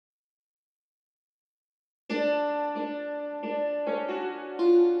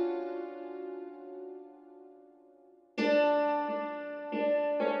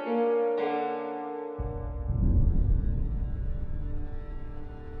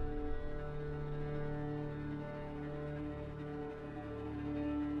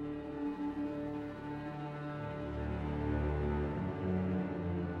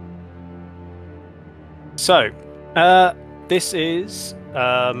So, this is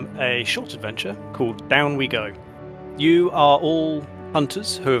a short adventure called Down We Go. You are all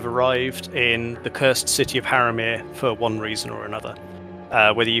hunters who have arrived in the cursed city of Haramir for one reason or another.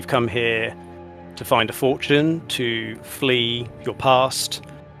 Whether you've come here to find a fortune, to flee your past,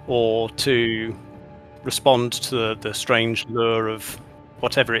 or to respond to the strange lure of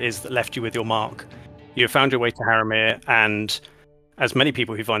whatever it is that left you with your mark. You have found your way to Haramir, and as many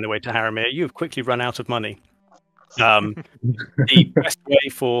people who find their way to Haramir, you have quickly run out of money. The best way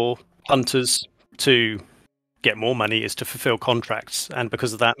for hunters to get more money is to fulfill contracts, and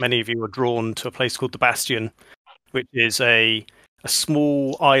because of that, many of you are drawn to a place called the Bastion, which is a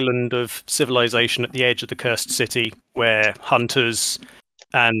small island of civilization at the edge of the cursed city, where hunters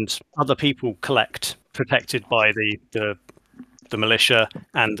and other people collect, protected by the militia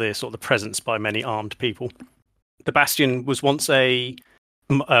and the sort of the presence by many armed people. The Bastion was once a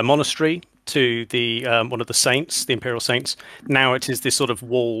monastery to the one of the saints, the Imperial Saints. Now it is this sort of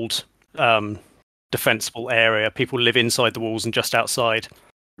walled, defensible area. People live inside the walls and just outside.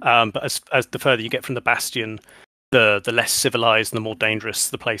 But as the further you get from the Bastion, the less civilized and the more dangerous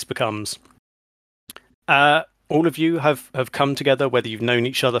the place becomes. All of you have come together, whether you've known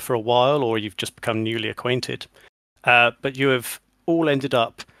each other for a while or you've just become newly acquainted. But you have all ended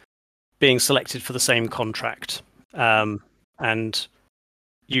up being selected for the same contract. And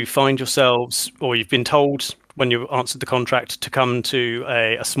you find yourselves, or you've been told when you answered the contract, to come to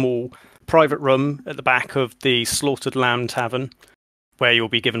a small private room at the back of the Slaughtered Lamb Tavern, where you'll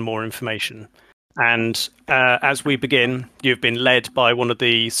be given more information. And as we begin, you've been led by one of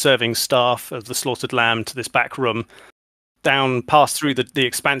the serving staff of the Slaughtered Lamb to this back room, down past through the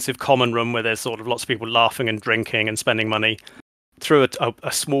expansive common room where there's sort of lots of people laughing and drinking and spending money, through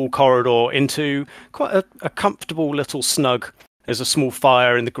a small corridor into quite a comfortable little snug. There's a small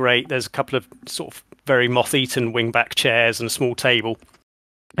fire in the grate. There's a couple of sort of very moth-eaten wingback chairs and a small table.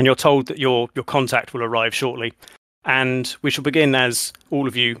 And you're told that your contact will arrive shortly. And we shall begin as all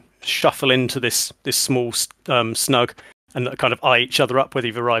of you shuffle into this small snug and kind of eye each other up, whether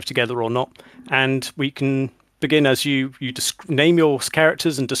you've arrived together or not. And we can begin as you name your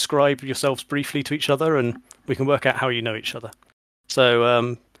characters and describe yourselves briefly to each other, and we can work out how you know each other.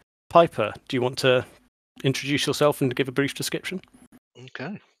 So, Piper, do you want to introduce yourself and give a brief description?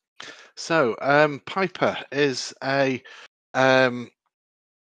 Okay. So, Piper is a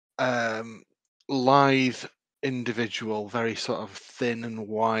lithe individual, very sort of thin and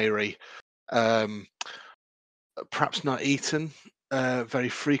wiry, perhaps not eaten very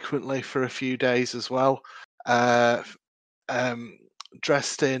frequently for a few days as well,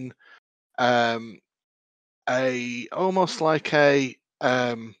 dressed in almost like a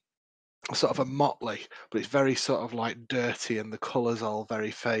sort of a motley, but it's very sort of like dirty and the colours all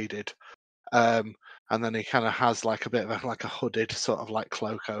very faded. And then he kind of has like a bit of like a hooded sort of like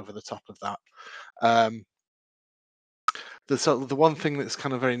cloak over the top of that. The one thing that's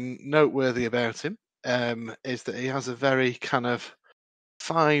kind of very noteworthy about him is that he has a very kind of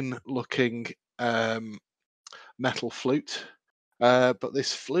fine looking metal flute, but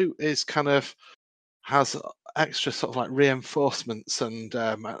this flute is kind of has extra sort of like reinforcements and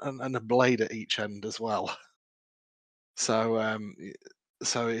a blade at each end as well. So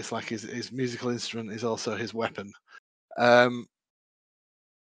it's like his musical instrument is also his weapon. And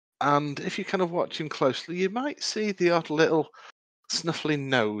if you kind of watch him closely, you might see the odd little snuffling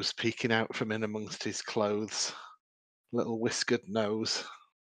nose peeking out from in amongst his clothes. Little whiskered nose.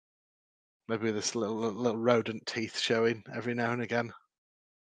 Maybe with this little rodent teeth showing every now and again.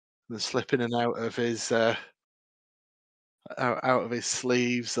 And slip in and out of his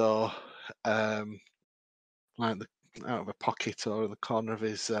sleeves, or like out of a pocket or the corner of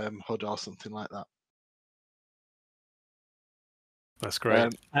his hood or something like that. That's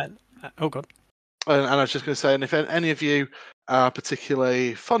great. Oh God. And I was just going to say, and if any of you are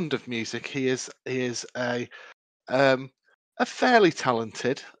particularly fond of music, he is a fairly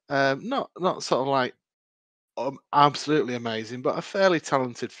talented, not sort of like absolutely amazing, but a fairly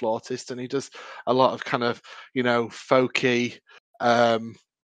talented flautist, and he does a lot of kind of folky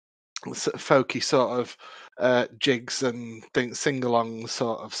sort of jigs and sing-along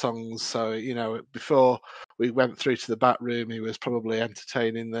sort of songs. So before we went through to the back room, he was probably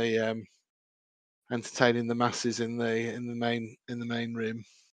entertaining the masses in the main room.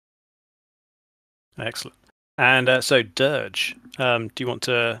 Excellent. And so, Dirge, do you want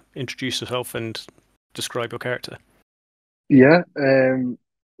to introduce yourself and describe your character? Yeah.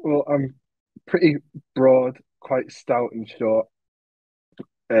 Well, I'm pretty broad, quite stout and short.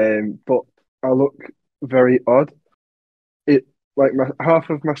 But I look very odd. It half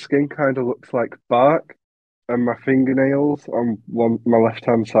of my skin kind of looks like bark, and my fingernails on my left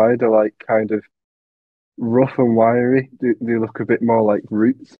hand side are like kind of rough and wiry. They look a bit more like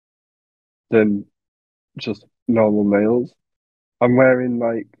roots than just normal nails. I'm wearing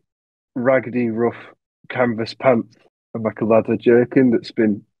like raggedy, rough canvas pants and like a leather jerkin that's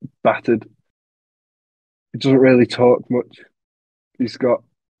been battered. He doesn't really talk much. He's got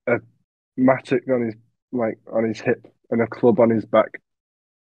a mattock on his hip and a club on his back.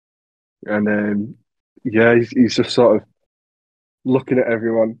 And yeah, he's just sort of looking at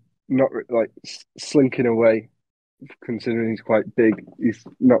everyone, not like slinking away, considering he's quite big. He's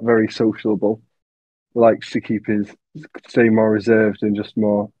not very sociable. Likes to stay more reserved and just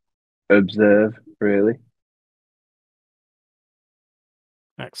more observe, really.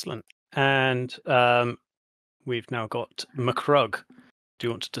 Excellent. And we've now got McRug. Do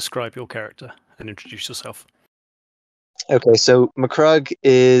you want to describe your character and introduce yourself? Okay, so McCrug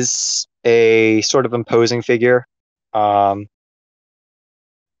is a sort of imposing figure. Got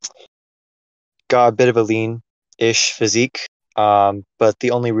a bit of a lean-ish physique, but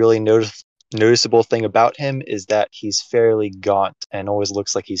the only really noticeable thing about him is that he's fairly gaunt and always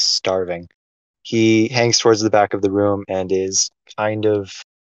looks like he's starving. He hangs towards the back of the room and is kind of,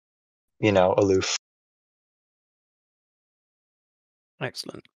 aloof.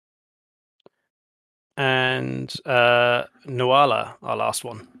 Excellent. And Nuala, our last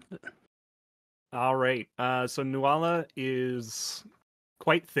one. All right. So Nuala is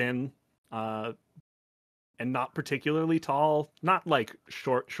quite thin, and not particularly tall. Not like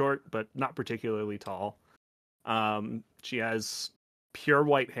short, but not particularly tall. She has pure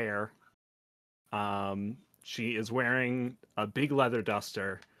white hair. She is wearing a big leather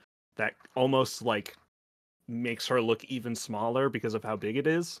duster that almost like makes her look even smaller because of how big it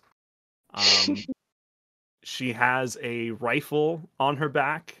is. She has a rifle on her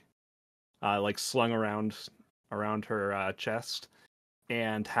back, like slung around her chest,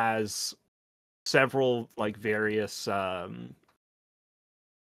 and has several like various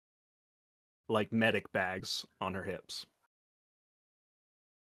like medic bags on her hips.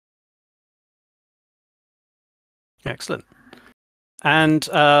 Excellent. And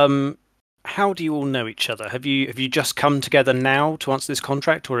how do you all know each other? Have you just come together now to answer this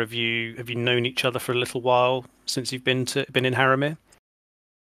contract, or have you known each other for a little while since you've been in Harrowmere?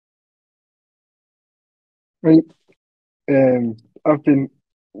 Right. I've been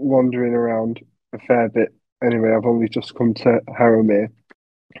wandering around a fair bit. Anyway, I've only just come to Harrowmere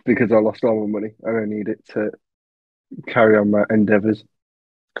because I lost all my money and I need it to carry on my endeavours.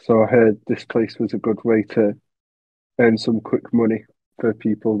 So I heard this place was a good way to earn some quick money for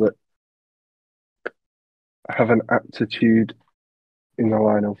people that have an aptitude in the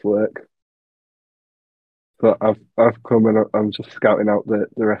line of work. But I've come and I'm just scouting out the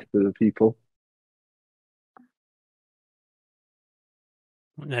rest of the people.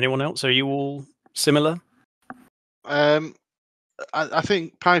 Anyone else? Are you all similar? I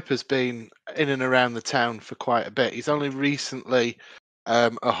think Piper's been in and around the town for quite a bit. He's only recently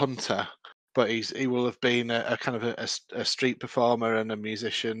a hunter, but he will have been a kind of a street performer and a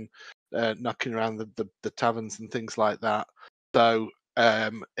musician, knocking around the taverns and things like that. So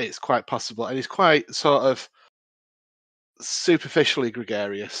it's quite possible, and he's quite sort of superficially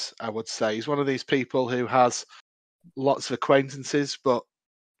gregarious, I would say. He's one of these people who has lots of acquaintances, but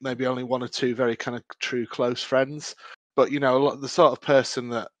maybe only one or two very kind of true close friends. But the sort of person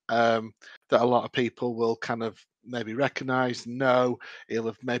that that a lot of people will kind of maybe recognise, know. He'll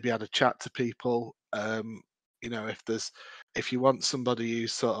have maybe had a chat to people. If you want somebody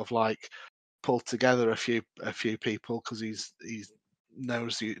who's sort of like pulled together a few people because he's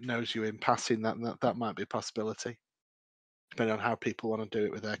knows you in passing, that might be a possibility, depending on how people want to do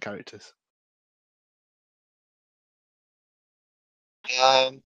it with their characters.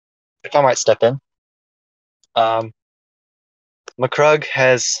 If I might step in. McCrug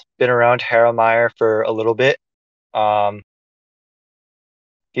has been around Harrowmire for a little bit.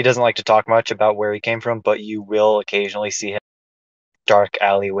 He doesn't like to talk much about where he came from, but you will occasionally see him in dark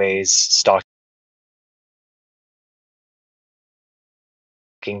alleyways stalking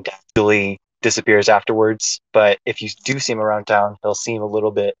down. Usually disappears afterwards, but if you do see him around town, he'll seem a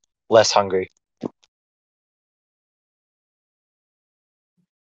little bit less hungry.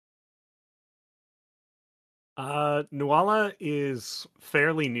 Nuala is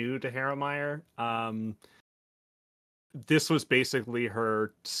fairly new to Harrowmire. This was basically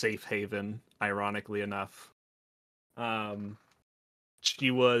her safe haven, ironically enough.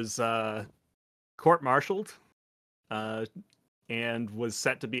 She was court-martialed and was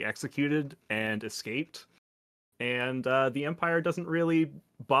set to be executed and escaped. and the Empire doesn't really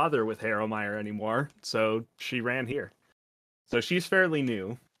bother with Harrowmire anymore, so she ran here. So she's fairly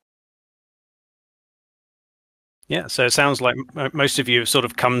new. Yeah, so it sounds like most of you have sort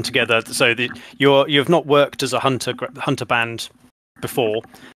of come together. So you've not worked as a hunter band before,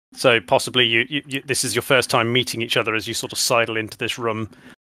 so possibly you this is your first time meeting each other as you sort of sidle into this room.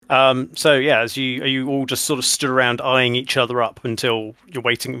 So yeah, are you all just sort of stood around eyeing each other up until you're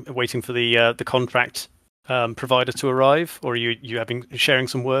waiting for the contract provider to arrive, or are you sharing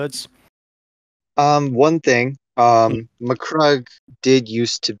some words? One thing, McCrug did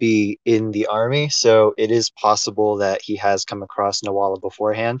used to be in the army, so it is possible that he has come across Nawala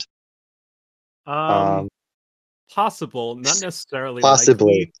beforehand. Possible, not necessarily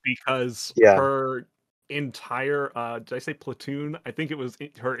Possibly. likely, because Yeah. her entire did I say platoon? I think it was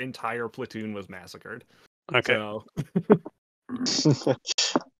her entire platoon was massacred. Okay. So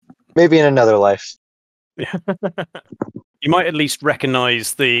Maybe in another life. Yeah. You might at least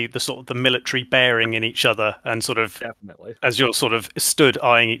recognize the sort of the military bearing in each other, and sort of definitely, as you're sort of stood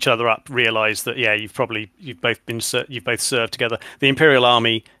eyeing each other up, realize that yeah, you've both served together. The Imperial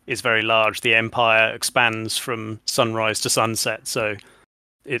Army is very large. The Empire expands from sunrise to sunset, so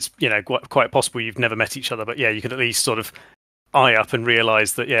it's quite possible you've never met each other. But yeah, you could at least sort of eye up and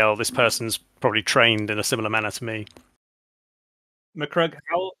realize that yeah, well, this person's probably trained in a similar manner to me. McCrug,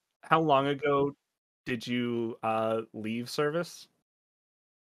 how long ago did you leave service?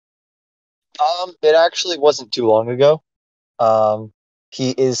 It actually wasn't too long ago.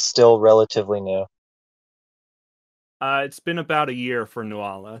 He is still relatively new. It's been about a year for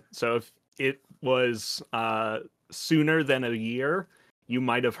Nuala. So if it was sooner than a year, you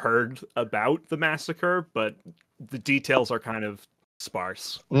might have heard about the massacre, but the details are kind of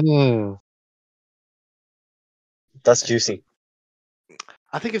sparse. That's juicy.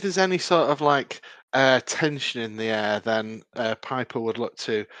 I think if there's any sort of like tension in the air, then Piper would look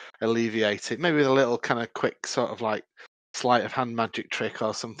to alleviate it, maybe with a little kind of quick sort of like sleight of hand magic trick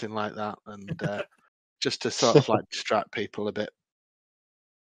or something like that, and just to sort of like distract people a bit.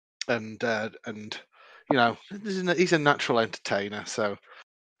 And he's a natural entertainer, so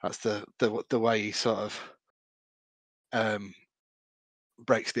that's the way he sort of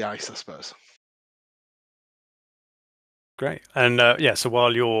breaks the ice, I suppose. Great. And yeah, so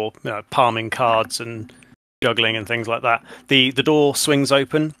while you're palming cards and juggling and things like that, the door swings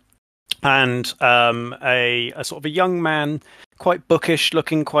open, and a sort of a young man, quite bookish,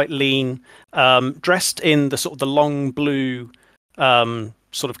 looking quite lean, dressed in the sort of the long blue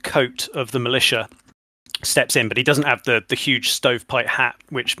sort of coat of the militia, steps in, but he doesn't have the huge stovepipe hat,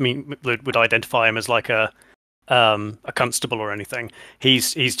 which would identify him as like a constable or anything.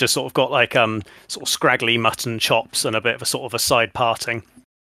 He's just sort of got like sort of scraggly mutton chops and a bit of a sort of a side parting.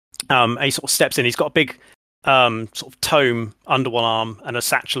 He sort of steps in. He's got a big sort of tome under one arm and a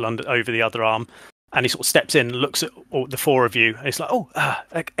satchel over the other arm, and he sort of steps in, looks at the four of you, and he's like, "Oh,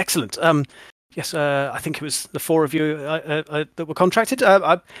 excellent. Yes, I think it was the four of you that were contracted.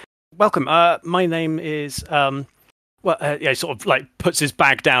 Welcome. My name is." He sort of like puts his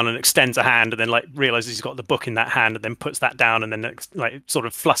bag down and extends a hand, and then like realizes he's got the book in that hand, and then puts that down, and then like sort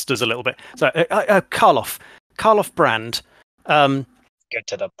of flusters a little bit. So, Karloff Brand. Get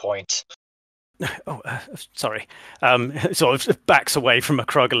to the point. Oh, sorry. Sort of backs away from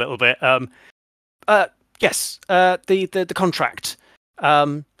McCrug a little bit. Yes, the contract.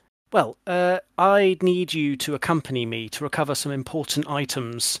 I need you to accompany me to recover some important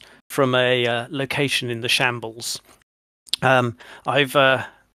items from a location in the shambles. I'm a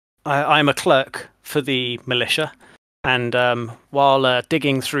clerk for the militia, and while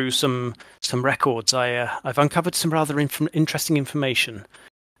digging through some records, I've uncovered some rather interesting information.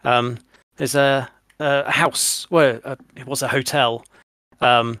 There's a house, it was a hotel,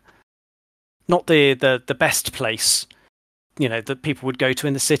 not the best place, that people would go to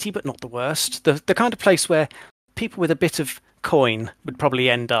in the city, but not the worst. The kind of place where people with a bit of coin would probably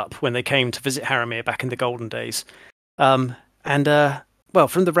end up when they came to visit Harrowmere back in the golden days. From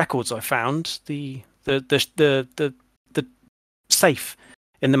the records I found, the safe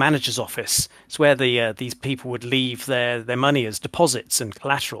in the manager's office is where these people would leave their money as deposits and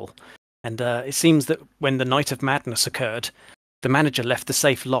collateral. And it seems that when the Night of Madness occurred, the manager left the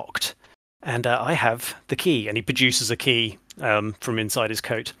safe locked. And I have the key, and he produces a key from inside his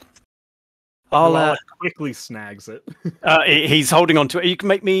coat. I'll quickly snags it. He's holding on to it. You can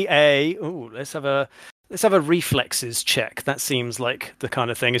make me let's have a reflexes check. That seems like the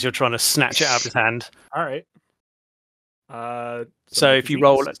kind of thing as you're trying to snatch it out of his hand. All right. So if you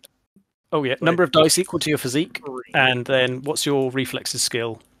roll it, number of dice equal to your physique, and then what's your reflexes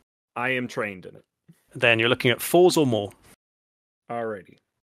skill? I am trained in it. then you're looking at 4s or more. Alrighty.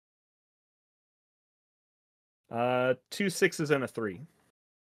 2 6s and a 3.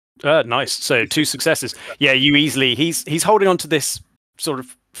 Nice. So 2 successes. Yeah, you easily. He's holding on to this sort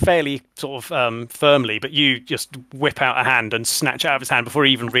of fairly firmly, but you just whip out a hand and snatch it out of his hand before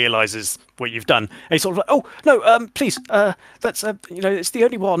he even realizes what you've done. And he's sort of like, "Oh no, please, that's it's the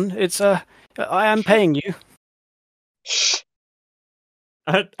only one. It's I am paying you."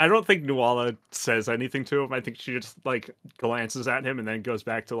 I don't think Nuala says anything to him. I think she just like glances at him and then goes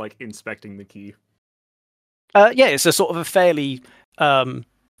back to like inspecting the key. Yeah, it's a sort of a fairly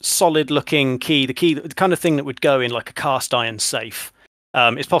solid-looking key. The kind of thing that would go in like a cast iron safe.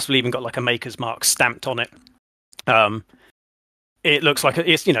 It's possibly even got like a maker's mark stamped on it. It looks like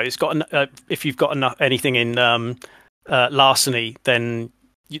it's got if you've got anything in larceny, then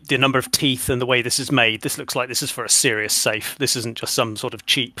the number of teeth and the way this is made, this looks like this is for a serious safe. This isn't just some sort of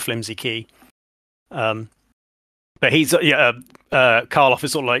cheap, flimsy key. But he's Karloff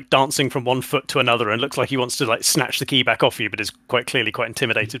is sort of like dancing from one foot to another and looks like he wants to like snatch the key back off you, but is quite clearly quite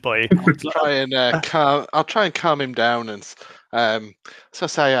intimidated by you. I'll try and calm him down, and so I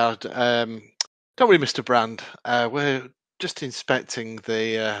say, don't worry, Mr. Brand. We're just inspecting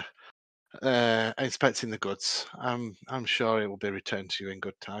the goods. I'm sure it will be returned to you in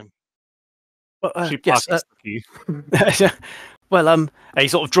good time. Well, She yes. pockets the key. Well, he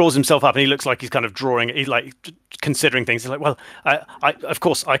sort of draws himself up, and he looks like he's kind of drawing. He's like considering things. He's like, "Well, of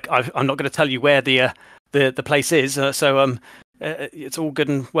course, I'm not going to tell you where the place is. So it's all good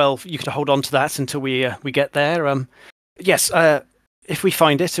and well. You could hold on to that until we get there. Yes. If we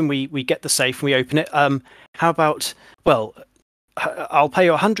find it and we get the safe and we open it, how about? Well, I'll pay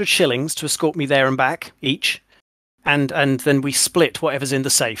you 100 shillings to escort me there and back each, and then we split whatever's in the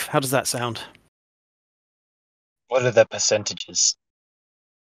safe. How does that sound? What are the percentages?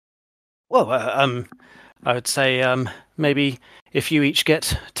 Well, I would say maybe if you each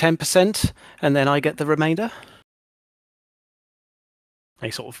get 10% and then I get the remainder.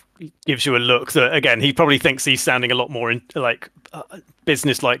 He sort of gives you a look that, again, he probably thinks he's sounding a lot more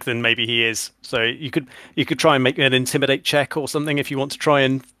business-like than maybe he is. So you could try and make an intimidate check or something if you want to try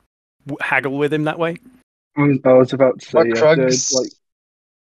and haggle with him that way. I was about to say, What Krug's...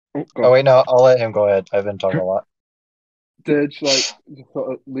 Oh wait, no, I'll let him go ahead. I've been talking a lot. Dirge just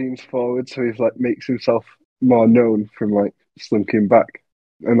sort of leans forward, so he's like makes himself more known from like slinking back,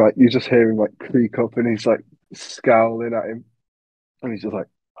 and like you just hear him like creak up, and he's like scowling at him, and he's just like,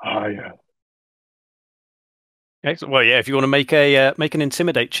 "Ah, yeah." Excellent. Well, yeah. If you want to make an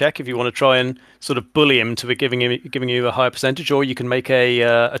intimidate check, if you want to try and sort of bully him to giving you a higher percentage, or you can make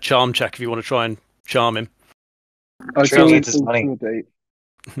a charm check if you want to try and charm him. I Sure, do needs his money. intimidate,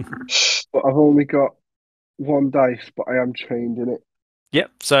 but I've only got 1 dice, but I am trained in it.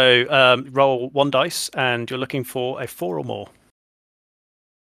 Yep. So roll 1 dice, and you're looking for a 4 or more.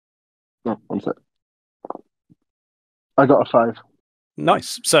 No, 1 sec. I got a 5.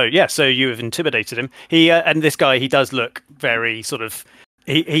 Nice. So yeah. So you have intimidated him. And this guy, he does look very sort of.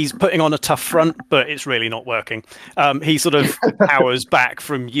 He's putting on a tough front, but it's really not working. He sort of powers back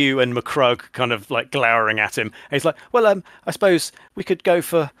from you and McCrug, kind of like glowering at him. And he's like, "Well, I suppose we could go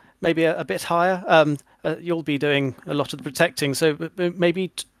for maybe a bit higher. You'll be doing a lot of the protecting, so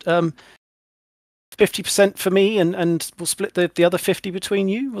maybe 50% for me, and we'll split the other 50 between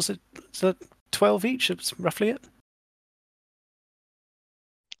you. Was it 12 each? It's roughly it."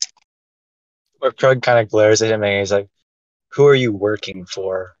 Where Krug kind of glares at him and he's like, "Who are you working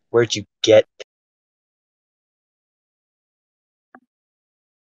for? Where'd you get?"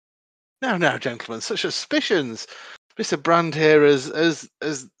 Now, gentlemen, such suspicions. Mr. Brand here has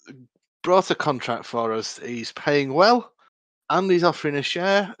brought a contract for us. He's paying well, and he's offering a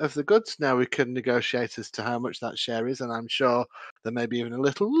share of the goods. Now we can negotiate as to how much that share is, and I'm sure there may be even a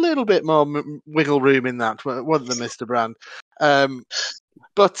little bit more wiggle room in that, wasn't there, Mr. Brand?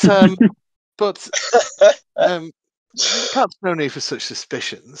 But perhaps no need for such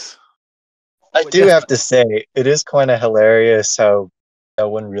suspicions. I do have to say, it is kind of hilarious how no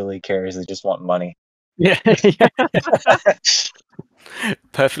one really cares. They just want money. Yeah.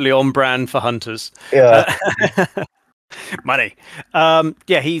 Perfectly on brand for hunters. Yeah. Money.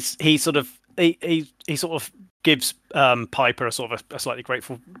 Yeah, he sort of gives Piper a sort of a slightly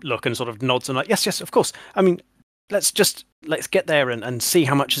grateful look and sort of nods and like, yes, of course. I mean, let's get there and see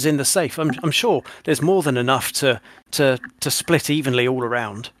how much is in the safe. I'm sure there's more than enough to split evenly all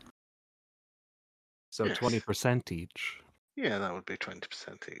around. So Yes. 20% each. Yeah, that would be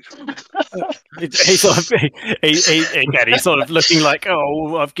 20% each. He's sort of looking like,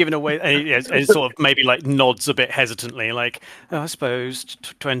 oh, I've given away. And he sort of maybe like nods a bit hesitantly, like, oh, I suppose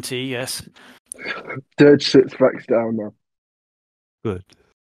 20, yes. Dirge sits back down now Good.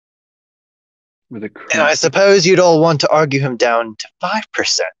 with a And I creak. suppose you'd all want to argue him down to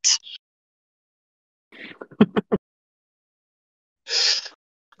 5%.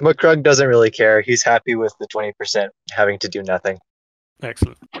 McCrug doesn't really care. He's happy with the 20% having to do nothing.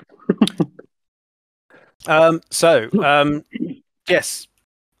 Excellent. Yes,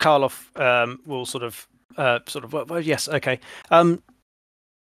 Karloff will sort of, well, yes, okay. Well,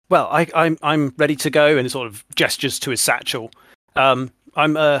 I'm ready to go, and he sort of gestures to his satchel.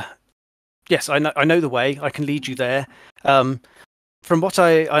 Yes, I know the way. I can lead you there. From what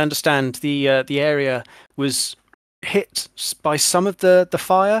I understand, the area was hit by some of the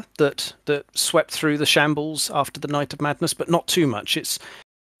fire that swept through the shambles after the Night of Madness, but not too much.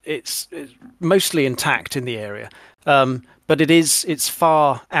 It's mostly intact in the area, but it's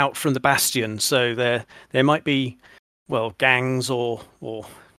far out from the bastion, so there might be, well, gangs or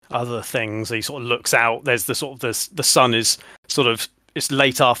other things. He sort of looks out. There's the sort of the sun is sort of, it's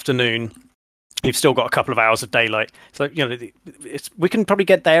late afternoon. You've still got a couple of hours of daylight, so we can probably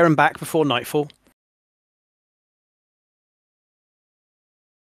get there and back before nightfall.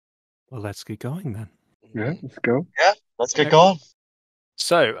 Well, let's get going then. Yeah, let's go. Yeah, let's get going.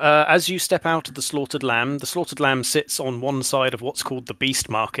 So, as you step out of the slaughtered lamb sits on one side of what's called the Beast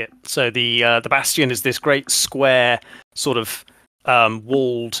Market. So the bastion is this great square sort of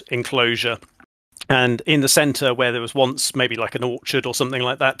walled enclosure. And in the centre, where there was once maybe like an orchard or something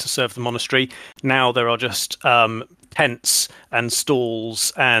like that to serve the monastery, now there are just tents and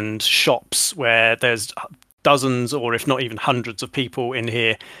stalls and shops where there's dozens or if not even hundreds of people in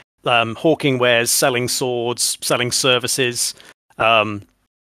here, hawking wares, selling swords, selling services.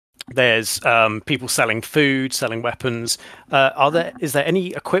 There's people selling food, selling weapons. Is there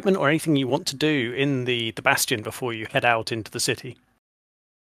any equipment or anything you want to do in the bastion before you head out into the city?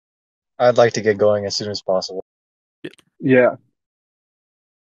 I'd like to get going as soon as possible. Yeah.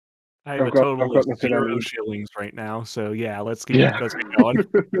 I have I've a got total of nothing I 0 need. shillings right now, so yeah, let's get going.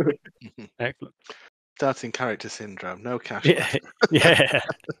 Excellent. Starting character syndrome. No cash. Yeah.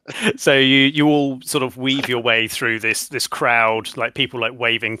 So you all sort of weave your way through this crowd, like people like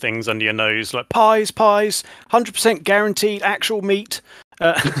waving things under your nose, like pies, 100% guaranteed actual meat,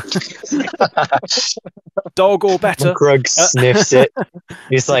 dog or better. McCrug sniffs it.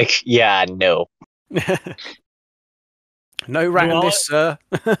 He's like, yeah, no. No rat in this, sir.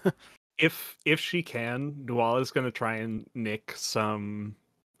 If she can, Nuala's going to try and nick some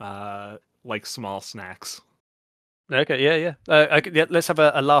like small snacks. Okay, yeah. Let's have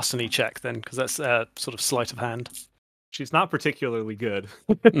a larceny check then, because that's sort of sleight of hand. She's not particularly good.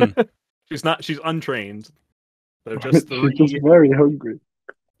 Mm. She's untrained. So just She's just very hungry.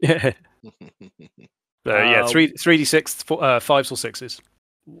 Yeah. Yeah, 3d6, 5s or 6s.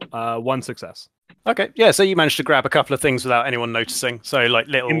 1 success. Okay, yeah. So you managed to grab a couple of things without anyone noticing. So like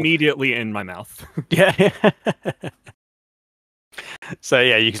little Immediately in my mouth. Yeah. So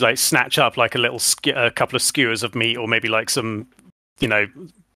yeah, you could like snatch up like a couple of skewers of meat, or maybe like some,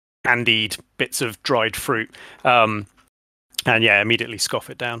 candied bits of dried fruit, and yeah, immediately scoff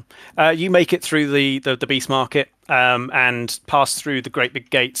it down. You make it through the Beast Market, and pass through the great big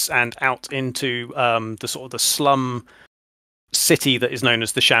gates and out into the sort of the slum city that is known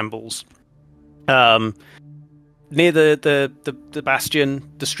as the Shambles. Near the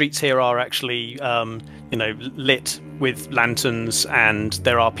bastion, the streets here are actually lit with lanterns, and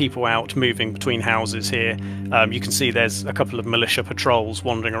there are people out moving between houses here. You can see there's a couple of militia patrols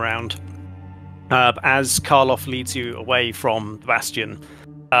wandering around. As Karloff leads you away from the bastion,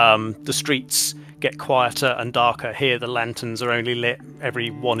 the streets get quieter and darker. Here the lanterns are only lit every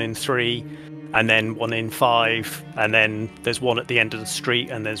 1 in 3, and then 1 in 5, and then there's one at the end of the street,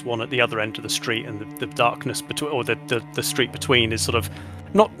 and there's one at the other end of the street, and the darkness between, or the street between, is sort of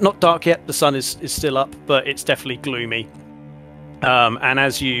not dark yet. The sun is still up, but it's definitely gloomy. And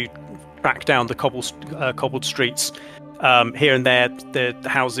as you track down the cobbled streets, here and there, the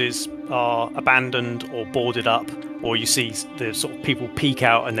houses are abandoned or boarded up, or you see the sort of people peek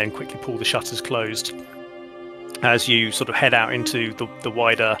out and then quickly pull the shutters closed. As you sort of head out into the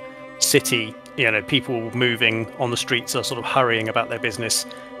wider city, people moving on the streets are sort of hurrying about their business,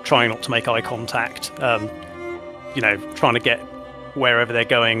 trying not to make eye contact, trying to get wherever they're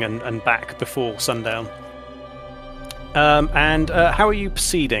going and back before sundown. And how are you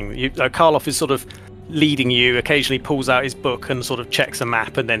proceeding? Karloff is sort of leading you, occasionally pulls out his book and sort of checks a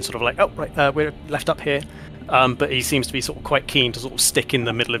map, and then sort of like, oh, right, we're left up here. But he seems to be sort of quite keen to sort of stick in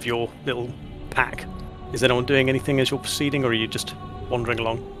the middle of your little pack. Is anyone doing anything as you're proceeding, or are you just wandering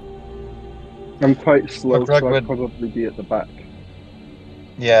along? I'm quite slow, so I'd would- probably be at the back.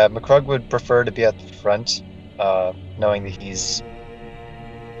 Yeah, McCrug would prefer to be at the front, knowing that he's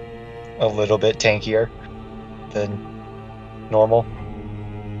a little bit tankier than normal.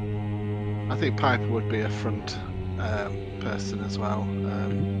 I think Piper would be a front person as well. You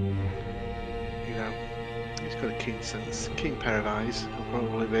know, he's got a keen sense, keen pair of eyes. He'll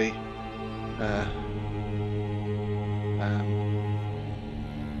probably be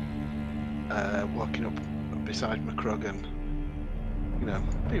walking up beside McCrug and, you know,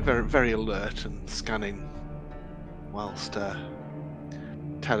 being very, very alert and scanning whilst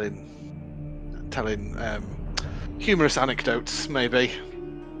telling humorous anecdotes, maybe.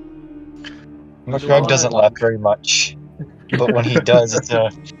 McCrug doesn't laugh very much, but when he does, it's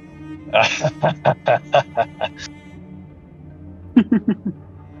a.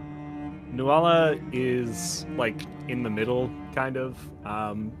 Nuala is like in the middle, kind of.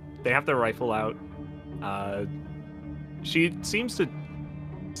 They have their rifle out. She seems to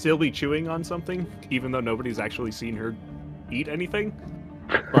still be chewing on something, even though nobody's actually seen her eat anything.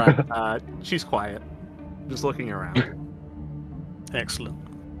 But she's quiet, just looking around. Excellent.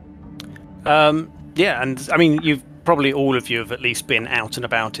 Yeah, and I mean, you've probably all of you have at least been out and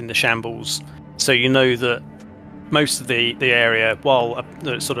about in the shambles, so you know that most of the area, while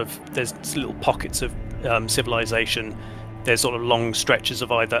there's little pockets of civilization, there's sort of long stretches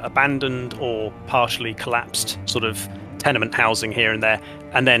of either abandoned or partially collapsed sort of tenement housing here and there,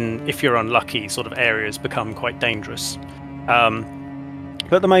 and then if you're unlucky, sort of areas become quite dangerous.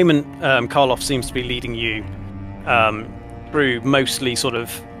 But at the moment, Karloff seems to be leading you through mostly sort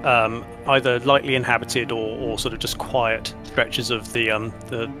of either lightly inhabited or sort of just quiet stretches of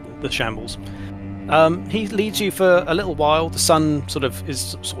the shambles. He leads you for a little while. The sun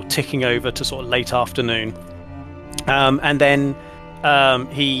is ticking over to sort of late afternoon, and then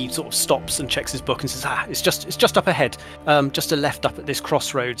he sort of stops and checks his book and says, it's just up ahead, just a left up at this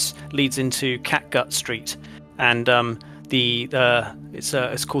crossroads leads into Catgut Street, and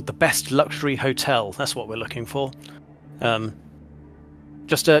it's called the Best Luxury Hotel. That's what we're looking for.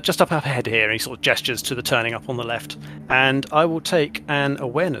 Just up ahead here, and he sort of gestures to the turning up on the left. And I will take an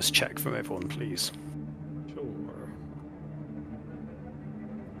awareness check from everyone, please. Sure.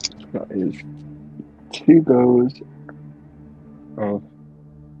 That is 2 goes. Oh,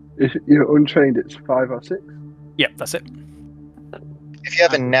 if you're untrained, it's 5 or 6. Yep, that's it. If you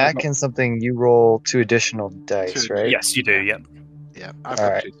have a knack in something, you roll 2 additional dice, right? Yes, you do. Yep. Yeah, I've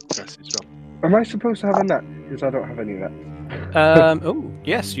got 2 successes as well. Am I supposed to have a knack? Because I don't have any knack. Oh,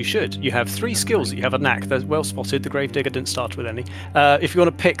 yes, you should. You have 3 skills that you have a knack. That's well spotted. The Gravedigger didn't start with any. If you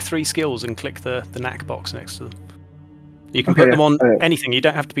want to pick 3 skills and click the knack box next to them. You can put them on anything. You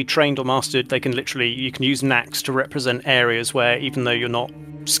don't have to be trained or mastered. They can you can use knacks to represent areas where, even though you're not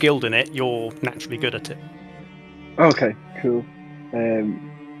skilled in it, you're naturally good at it. Okay, cool.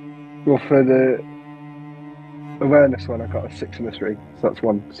 Well, for the awareness one, I got a 6 and a 3, so that's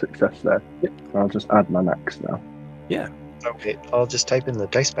 1 success there. Yep. I'll just add my knacks now. Yeah. Okay, I'll just type in the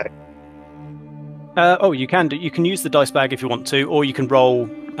dice bag. You can do. You can use the dice bag if you want to, or you can roll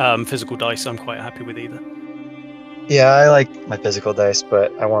physical dice. I'm quite happy with either. Yeah, I like my physical dice,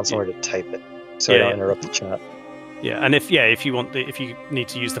 but I want somewhere to type it so I don't interrupt the chat. Yeah, and if you need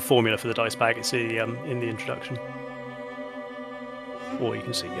to use the formula for the dice bag, it's in the introduction. Or you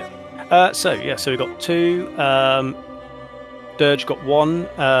can see, yeah. So we got 2. Dirge got 1.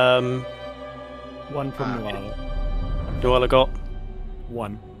 1 from Nuala. Nuala got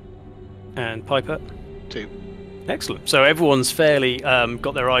 1. And Piper 2. Excellent. So everyone's fairly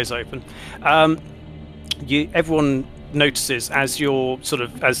got their eyes open. Everyone notices as you're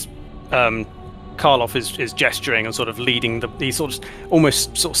as Karloff is gesturing and sort of leading he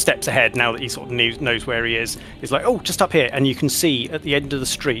almost steps ahead now that he knows where he is. He's like, oh, just up here, and you can see at the end of the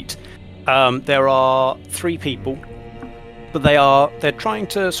street there are 3 people, but they're trying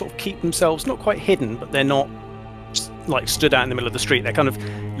to sort of keep themselves not quite hidden, but they're not like stood out in the middle of the street. They're kind of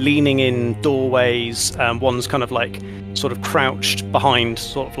leaning in doorways. One's kind of like sort of crouched behind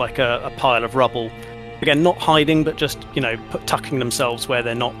sort of like a pile of rubble. Again, not hiding, but just tucking themselves where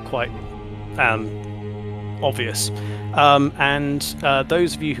they're not quite obvious. And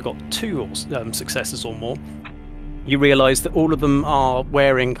those of you who got 2 successes or more, you realise that all of them are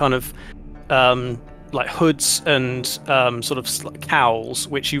wearing kind of like hoods and sort of cowls,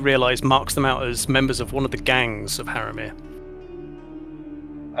 which you realise marks them out as members of one of the gangs of Haramir.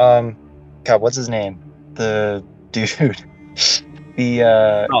 God, what's his name? The dude,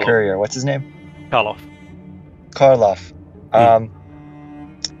 the courier. What's his name? Karloff.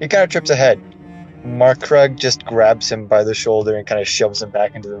 He kind of trips ahead. Markrug just grabs him by the shoulder and kind of shoves him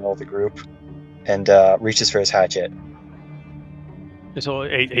back into the middle of the group, and reaches for his hatchet. So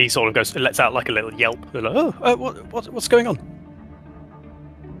he sort of goes, lets out like a little yelp. They're like, oh, what's going on?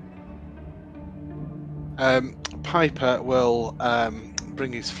 Piper will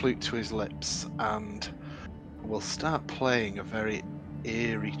bring his flute to his lips and will start playing a very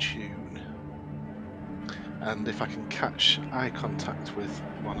eerie tune. And if I can catch eye contact with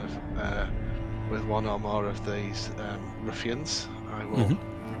one or more of these ruffians, I will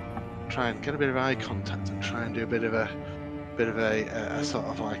try and get a bit of eye contact and try and do a bit of a sort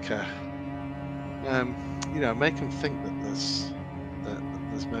of like a make them think that there's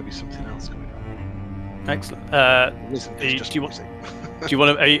maybe something else going on. Excellent. Do you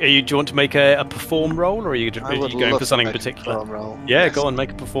want to make a perform roll, or are you going for something particular? Roll. Yeah, Yes. go on,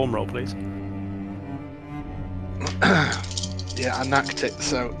 make a perform roll, please. Yeah, I knacked it,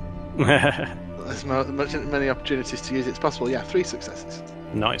 so there's many opportunities to use it as possible. Yeah, 3 successes.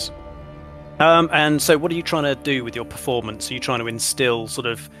 Nice. And so, what are you trying to do with your performance? Are you trying to instill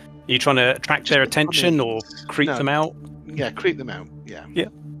are you trying to attract their attention or creep them out? Yeah, creep them out. Yeah. Yeah.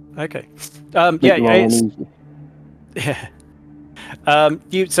 Okay.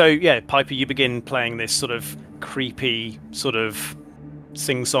 Piper, you begin playing this sort of creepy sort of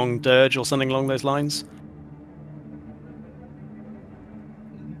sing-song dirge or something along those lines.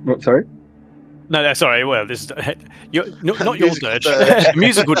 What? Sorry. No, sorry. Well, this is not your dirge,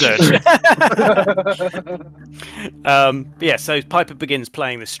 musical dirge. So Piper begins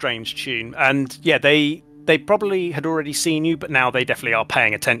playing this strange tune, and yeah, they probably had already seen you, but now they definitely are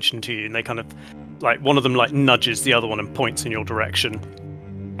paying attention to you, and they kind of like one of them like nudges the other one and points in your direction,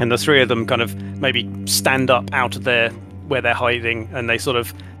 and the three of them kind of maybe stand up out of where they're hiding, and they're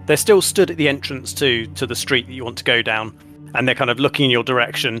still stood at the entrance to the street that you want to go down. And they're kind of looking in your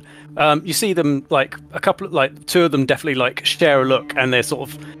direction. You see them like two of them definitely like share a look, and they're sort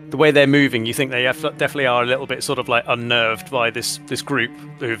of the way they're moving. You think they definitely are a little bit sort of like unnerved by this group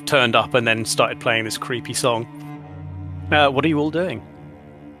who've turned up and then started playing this creepy song. What are you all doing?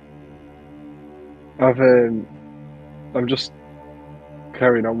 I'm just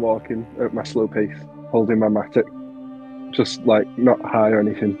carrying on walking at my slow pace, holding my mattock, just like not high or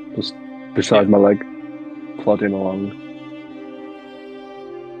anything, just beside my leg, plodding along.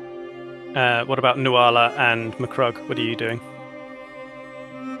 What about Nuala and McCrug? What are you doing?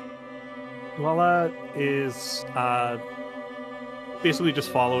 Nuala is basically just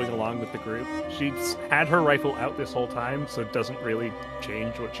following along with the group. She's had her rifle out this whole time, so it doesn't really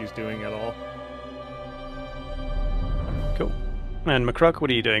change what she's doing at all. Cool. And McCrug, what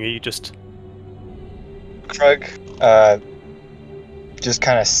are you doing? Are you just... McCrug just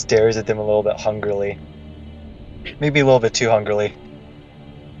kind of stares at them a little bit hungrily. Maybe a little bit too hungrily.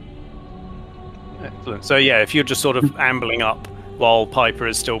 Excellent. So yeah, if you're just sort of ambling up while Piper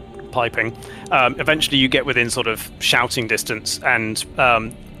is still piping, eventually you get within sort of shouting distance, and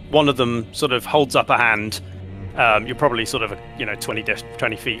one of them sort of holds up a hand. You're probably sort of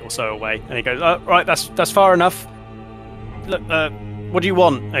 20 feet or so away, and he goes, "Right, that's far enough. Look, what do you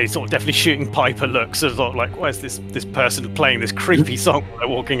want?" And he's sort of definitely shooting Piper looks, sort of like, "Where's this person playing this creepy song while they're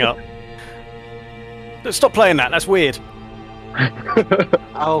walking up?" Stop playing that. That's weird.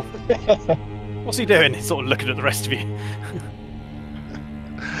 I'll. What's he doing? He's sort of looking at the rest of you.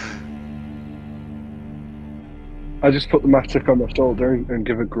 I just put the mattock on my shoulder and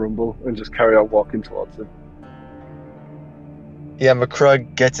give a grumble and just carry on walking towards him. Yeah,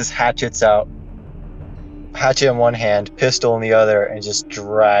 McCrug gets his hatchets out. Hatchet in one hand, pistol in the other, and just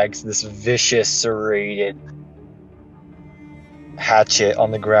drags this vicious, serrated hatchet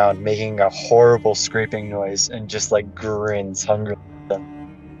on the ground, making a horrible scraping noise, and just like grins hungrily at them.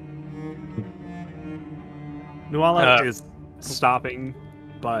 Nuala is stopping,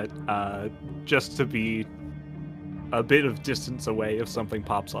 but just to be a bit of distance away if something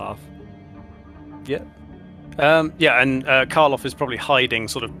pops off. Yeah. And Karloff is probably hiding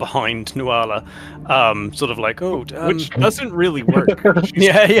sort of behind Nuala, sort of like, which doesn't really work. She's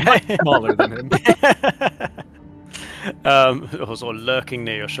yeah. smaller than him. Or sort of lurking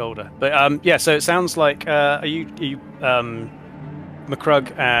near your shoulder. But so it sounds like are you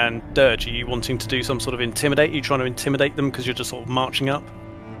McCrug and Dirge, are you wanting to do some sort of intimidate? Are you trying to intimidate them because you're just sort of marching up?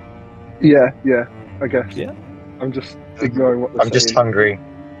 Yeah, I guess. Yeah. I'm just ignoring what they're saying. Just hungry.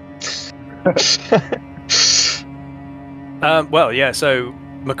 So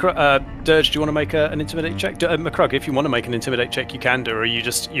Dirge, do you want to make an intimidate check? McCrug, if you want to make an intimidate check, you can do, or are you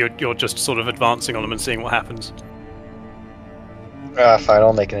you're just sort of advancing on them and seeing what happens? Fine,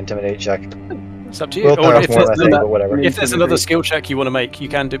 I'll make an intimidate check. It's up to you. Or if there's another Intimidate. skill check you want to make, you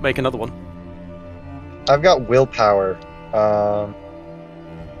can make another one. I've got willpower.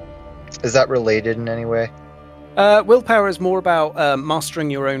 Is that related in any way? Willpower is more about mastering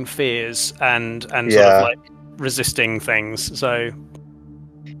your own fears and sort of Yeah. like resisting things. So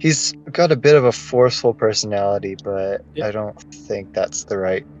He's got a bit of a forceful personality, but Yeah. I don't think that's the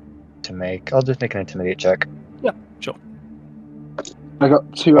right to make. I'll just make an intimidate check. sure. I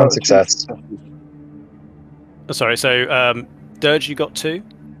got 2 One out of 2 success. successes. Sorry. So Dirge, you got 2.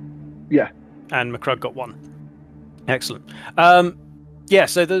 Yeah. And McCrug got 1. Excellent. Yeah,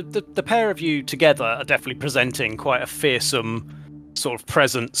 so the pair of you together are definitely presenting quite a fearsome sort of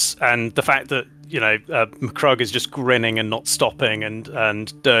presence, and the fact that McCrug is just grinning and not stopping, and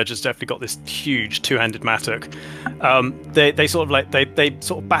Dirge has definitely got this huge two-handed mattock. They sort of like they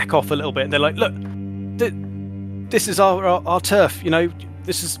sort of back off a little bit, and they're like, look, this is our turf.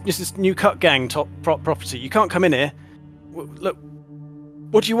 This is New Cut Gang top property. You can't come in here. Look,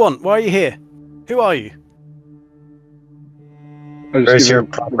 what do you want? Why are you here? Who are you? Where's your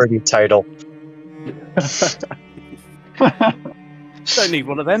property title? Don't need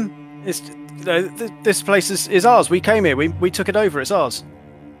one of them. It's this place is ours. We came here. We took it over. It's ours.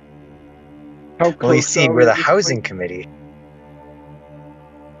 Well, you see, we're the housing committee.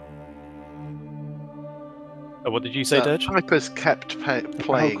 Oh, what did you say, Dirge? Piper's kept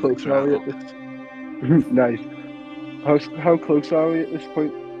playing How close are we throughout. at this? Nice. How close are we at this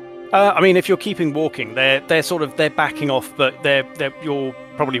point? I mean, if you're keeping walking, they're backing off, but you're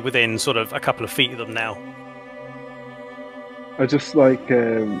probably within sort of a couple of feet of them now. I just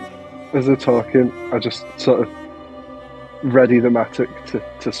as they're talking, I just sort of ready the mattock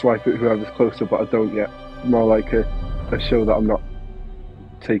to swipe at whoever's closer, but I don't yet. More like a show that I'm not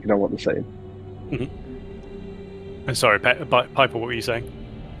taking on what they're saying. Mm-hmm. I'm sorry, Piper, what were you saying?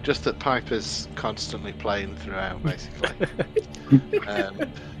 Just that Piper's constantly playing throughout, basically.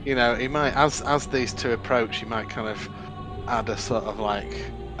 He might, as these two approach, he might kind of add a sort of like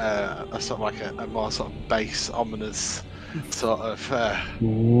a more sort of bass, ominous sort of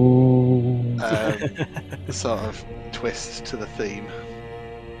sort of twist to the theme.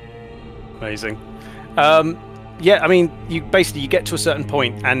 Amazing. Yeah, I mean, you get to a certain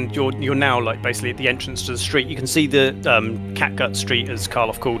point, and you're now like basically at the entrance to the street. You can see the Catgut Street, as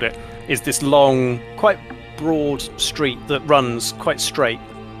Karloff called it, is this long, quite broad street that runs quite straight.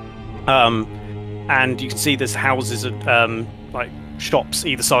 And you can see there's houses and like shops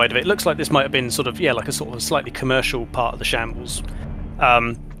either side of it. It looks like this might have been sort of like a sort of slightly commercial part of the shambles.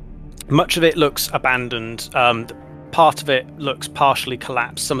 Much of it looks abandoned. Part of it looks partially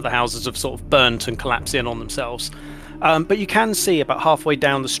collapsed. Some of the houses have sort of burnt and collapsed in on themselves. But you can see about halfway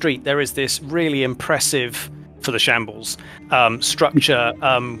down the street there is this really impressive, for the shambles, structure.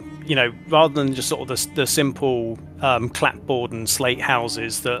 Rather than just sort of the simple clapboard and slate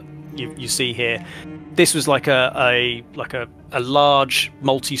houses that you see here, this was like a large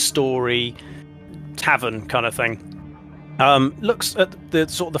multi-story tavern kind of thing. Looks at the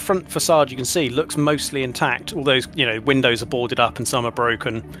sort of the front facade, you can see looks mostly intact. All those windows are boarded up and some are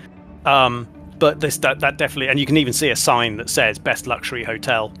broken. But that definitely, and you can even see a sign that says Best Luxury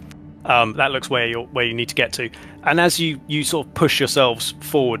Hotel. That looks where you need to get to. And as you sort of push yourselves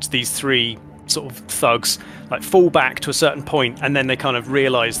forwards, these three sort of thugs like fall back to a certain point, and then they kind of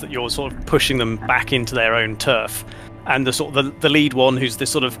realise that you're sort of pushing them back into their own turf. And the sort of the lead one, who's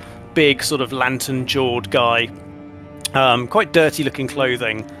this sort of big sort of lantern-jawed guy, quite dirty-looking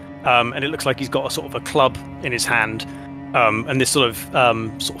clothing, and it looks like he's got a sort of a club in his hand, and this sort of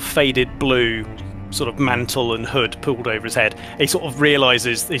faded blue sort of mantle and hood pulled over his head. He sort of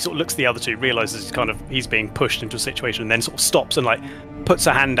realizes, he sort of looks at the other two, realizes he's being pushed into a situation, and then sort of stops and like puts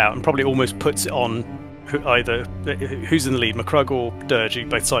a hand out and probably almost puts it on who's in the lead, McCrug or Dirge,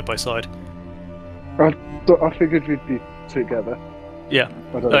 both side by side. I figured we'd be together. Yeah,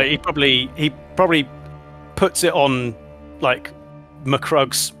 he probably puts it on like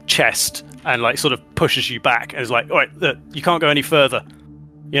McCrug's chest and like sort of pushes you back and is like, all right, look, you can't go any further.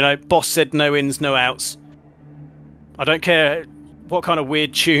 Boss said no ins, no outs. I don't care what kind of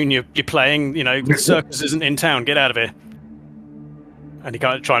weird tune you're playing. The circus isn't in town. Get out of here. And he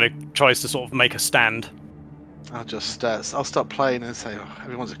kind of tries to sort of make a stand. I'll just I'll stop playing and say, oh,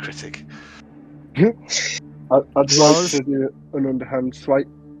 everyone's a critic. I'd like to do an underhand swipe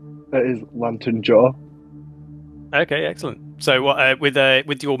at his lantern jaw. Okay, excellent. So, what with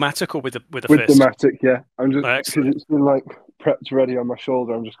your mattock or with the fist? With the mattock, yeah. I'm just because Excellent. it's been like prepped ready on my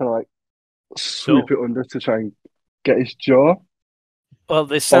shoulder. I'm just gonna like sweep it under to try and get his jaw. Well,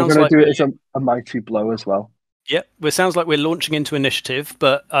 this sounds I'm like gonna do it as a mighty blow as well. Yep, it sounds like we're launching into initiative,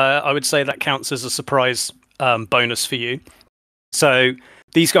 but I would say that counts as a surprise bonus for you. So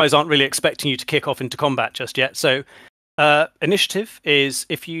these guys aren't really expecting you to kick off into combat just yet. So initiative is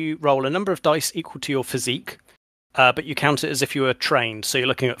if you roll a number of dice equal to your physique, but you count it as if you were trained. So you're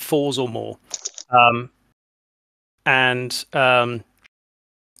looking at 4s or more.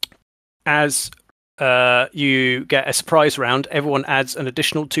 As you get a surprise round, everyone adds an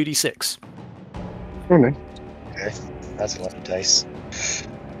additional 2d6. Okay. Okay, that's a lot of dice.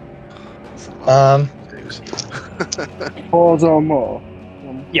 Fours or more?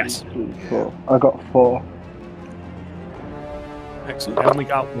 1, Yes. 2, 3, 4. I got 4. Excellent. I only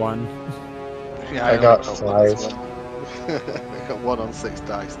got 1. Yeah, I only got one 5. as well. I got 1 on 6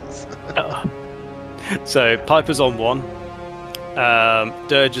 dice. So Piper's on 1.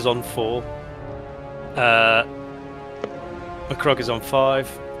 Dirge is on 4. McCrug is on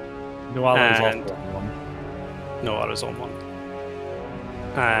 5. Nuala is And- also on 1. Noara's on 1.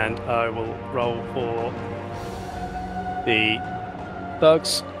 And I will roll for the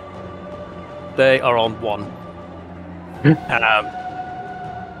thugs. They are on 1.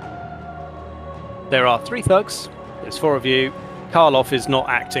 There are 3 thugs. There's 4 of you. Karloff is not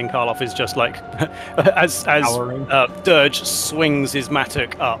acting. Karloff is just like as Cowering. Dirge swings his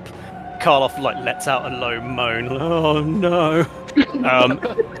mattock up. Karloff like lets out a low moan. Oh no!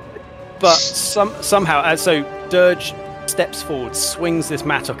 But somehow, so Dirge steps forward, swings this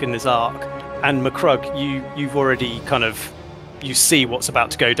mattock in this arc, and McCrug, you've already kind of you see what's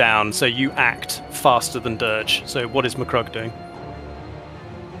about to go down, so you act faster than Dirge. So what is McCrug doing?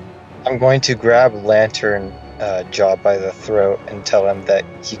 I'm going to grab Lantern Jaw by the throat and tell him that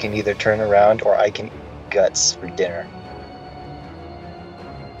he can either turn around or I can eat guts for dinner.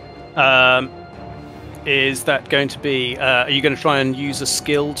 Is that going to be? Are you going to try and use a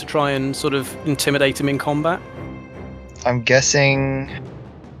skill to try and sort of intimidate him in combat? I'm guessing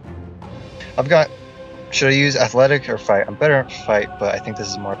I've got. Should I use athletic or fight? I'm better at fight, but I think this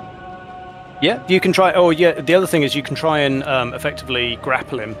is more. Yeah, you can try. Oh, yeah. The other thing is you can try and effectively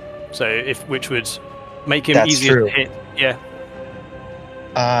grapple him. So which would make him That's easier true. to hit. Yeah.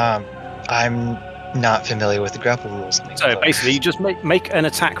 I'm not familiar with the grapple rules. So basically, you just make an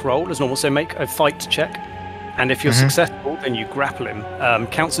attack roll as normal. So make a fight check, and if you're successful, then you grapple him.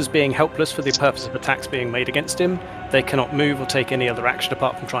 Counts as being helpless for the purpose of attacks being made against him. They cannot move or take any other action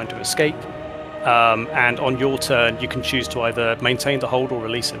apart from trying to escape. And on your turn, you can choose to either maintain the hold or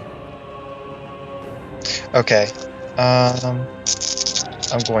release him. Okay.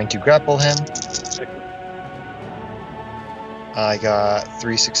 I'm going to grapple him. I got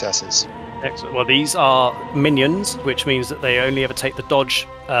 3 successes. Excellent. Well, these are minions, which means that they only ever take the dodge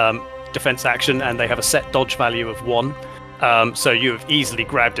defense action, and they have a set dodge value of 1. So you have easily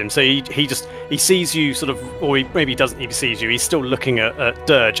grabbed him. So he sees you sort of, or maybe he doesn't even see you. He's still looking at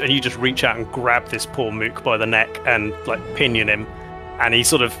Dirge, and you just reach out and grab this poor mook by the neck and like pinion him, and he's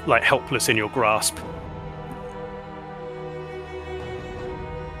sort of like helpless in your grasp.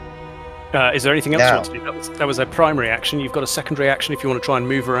 Is there anything else you want to do? That was a primary action. You've got a secondary action if you want to try and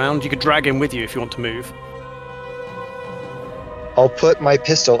move around. You could drag him with you if you want to move. I'll put my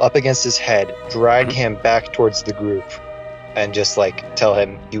pistol up against his head, drag him back towards the group, and just like tell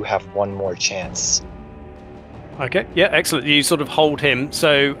him you have one more chance. Okay, yeah, excellent. You sort of hold him.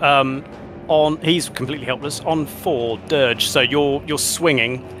 So he's completely helpless. On 4, Dirge. So you're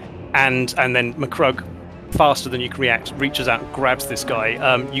swinging, and then McCrug, faster than you can react, reaches out and grabs this guy.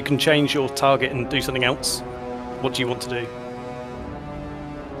 You can change your target and do something else. What do you want to do?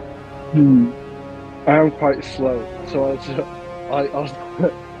 I am quite slow, so I'll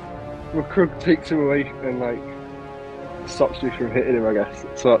McCrug takes him away and like stops me from hitting him, I guess.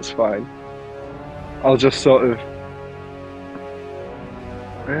 So that's fine. I'll just sort of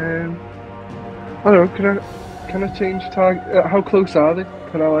I don't know. Can I change target? How close are they?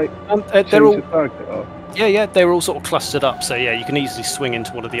 Can I like They're change all the target? Or? yeah, they're all sort of clustered up. So yeah, you can easily swing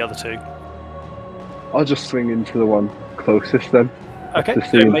into one of the other 2. I'll just swing into the one closest then. Okay, To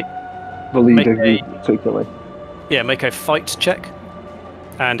so see the leader make who took it away. Yeah, make a fight check.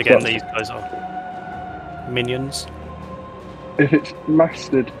 And again, these guys are minions. If it's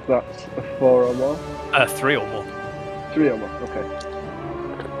mastered, that's a 4 or more. 3 or more. 3 or more. Okay.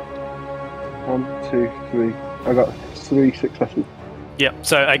 1, 2, 3. I got 3 successes. Yeah.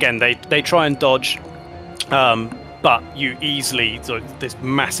 So again, they try and dodge, but you easily this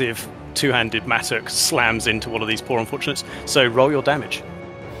massive 2-handed mattock slams into one of these poor unfortunates. So roll your damage.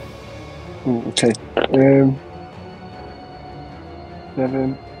 Okay.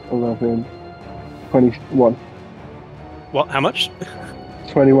 7, 11, 21. What? How much?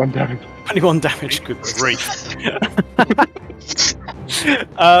 21 damage. 21 damage. Good grief.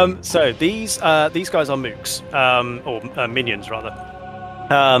 So these guys are mooks, or minions rather.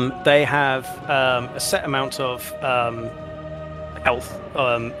 They have a set amount of health,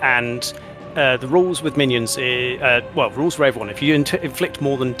 and the rules with minions, rules for everyone. If you inflict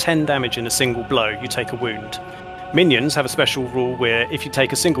more than 10 damage in a single blow, you take a wound. Minions have a special rule where if you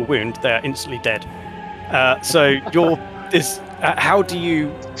take a single wound, they are instantly dead. So how do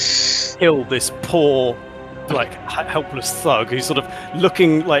you kill this poor, like, helpless thug who's sort of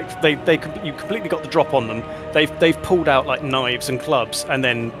looking like you completely got the drop on them? They've pulled out like knives and clubs, and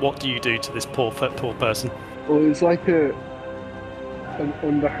then what do you do to this poor person? Well, it's like an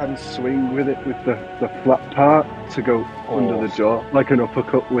underhand swing with it, with the flat part to go under the jaw, like an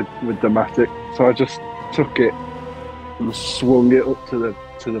uppercut with the mattock. So I just took it and swung it up to the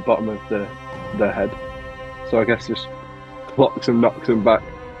bottom of their head. So I guess just clocks and knocks them back,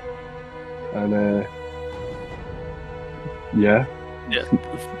 and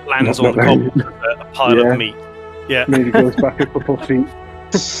lands on the cobble, a pile of meat. Yeah, maybe goes back a couple of feet.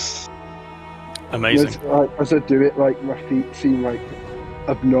 Amazing. As I do it, like, my feet seem like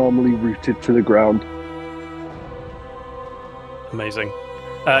abnormally rooted to the ground. Amazing.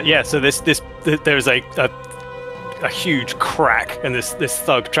 So there is a huge crack, and this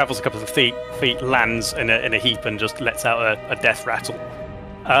thug travels a couple of feet, lands in a heap, and just lets out a death rattle.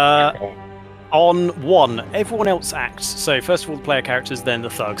 On 1, everyone else acts. So first of all, the player characters, then the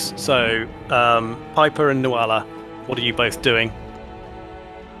thugs. So Piper and Nuala, what are you both doing?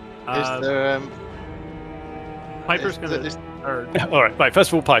 Is there Piper's gonna. All right. First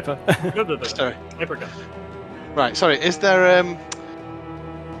of all, Piper. No. Sorry. Piper go. Right. Sorry. Is there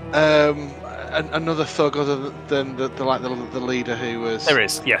another thug other than the leader who was? There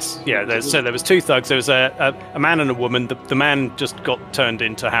is. Yes. Yeah. So there was 2 thugs. There was a man and a woman. The man just got turned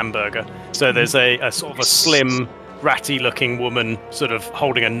into hamburger. So there's a sort of a slim, ratty-looking woman, sort of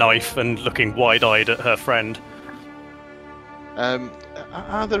holding a knife and looking wide-eyed at her friend.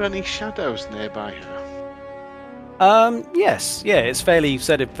 Are there any shadows nearby? Yes. Yeah. It's fairly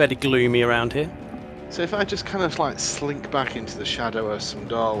gloomy around here. So if I just kind of like slink back into the shadow of some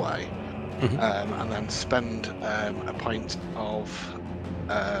doorway, and then spend a point of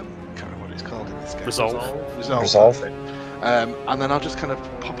can't remember what it's called in this game. Resolve. And then I'll just kind of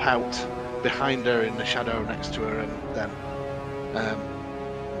pop out behind her in the shadow next to her, and then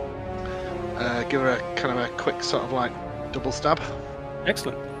give her a kind of a quick sort of like double stab.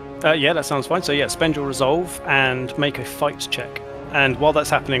 Excellent. Yeah, that sounds fine. So yeah, spend your resolve and make a fight check. And while that's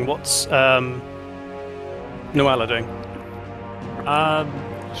happening, what's Nuala doing?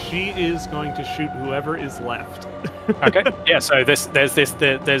 She is going to shoot whoever is left. Okay. Yeah. So there's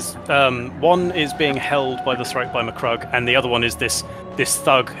one is being held by the throat by McCrug, and the other one is this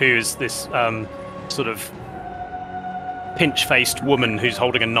thug who's this sort of pinch-faced woman who's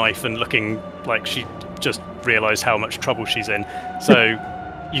holding a knife and looking like she just realised how much trouble she's in. So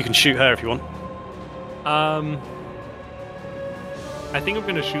you can shoot her if you want. I think I'm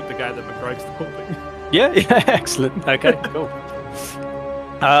going to shoot the guy that McCrug's holding. Yeah. Excellent. Okay. Cool.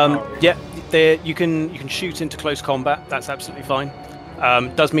 You can shoot into close combat. That's absolutely fine.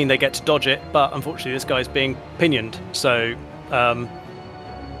 Does mean they get to dodge it, but unfortunately this guy's being pinioned. So,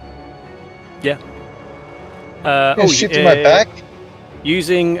 yeah. Shoot to my back?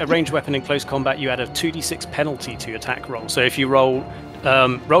 Using a ranged weapon in close combat, you add a 2d6 penalty to your attack roll. So if you roll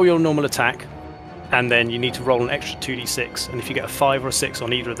your normal attack, and then you need to roll an extra 2d6, and if you get a 5 or a 6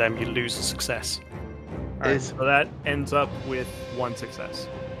 on either of them, you lose a success. Alright, so that ends up with 1 success.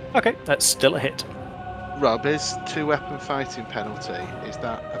 Okay, that's still a hit. Rob, is 2-weapon fighting penalty, is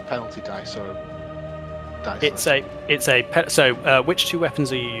that a penalty dice or a dice? So which 2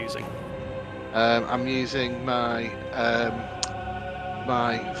 weapons are you using? I'm using my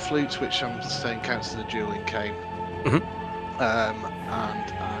my flute, which I'm saying counts as a dueling cane. And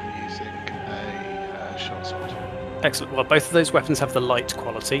I'm using a short sword. Excellent. Well, both of those weapons have the light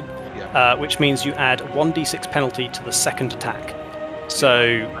quality, which means you add 1d6 penalty to the second attack. So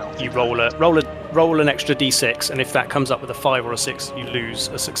you roll an extra d6, and if that comes up with a 5 or a 6, you lose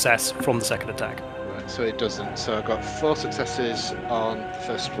a success from the second attack. Right, so it doesn't. So I've got 4 successes on the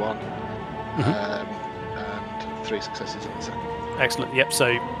first one, and 3 successes on the second. Excellent. Yep.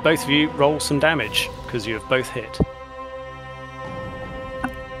 So both of you roll some damage because you have both hit.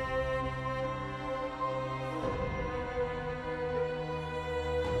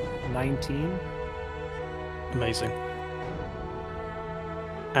 $19. Amazing.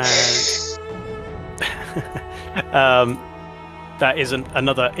 And that is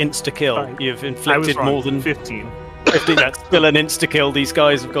another insta-kill. Sorry. You've inflicted more than 15. 15. That's still an insta-kill. These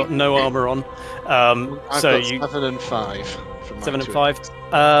guys have got no armor on. I've got 7 and 5. From my 7 and two. 5.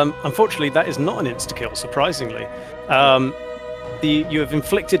 Unfortunately, that is not an insta-kill, surprisingly. You have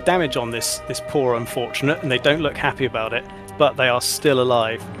inflicted damage on this poor unfortunate, and they don't look happy about it, but they are still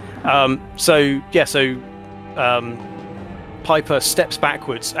alive. Piper steps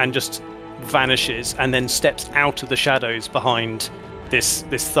backwards and just vanishes, and then steps out of the shadows behind this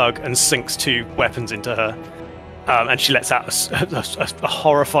thug and sinks two weapons into her. And she lets out a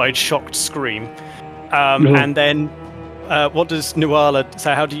horrified, shocked scream. And then, what does Nuala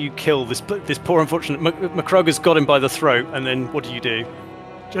say? How do you kill this poor unfortunate? McCrug has got him by the throat, and then what do you do?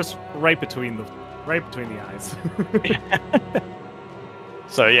 Just right between the eyes.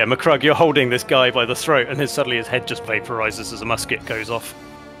 So yeah, McCrug, you're holding this guy by the throat, and then suddenly his head just vaporizes as a musket goes off.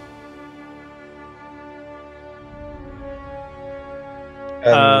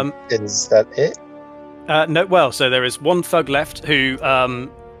 Is that it? No, well, so there is one thug left who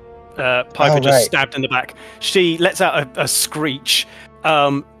Piper just stabbed in the back. She lets out a screech,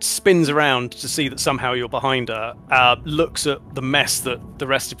 spins around to see that somehow you're behind her, looks at the mess that the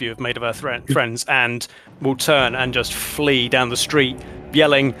rest of you have made of her friends, and will turn and just flee down the street,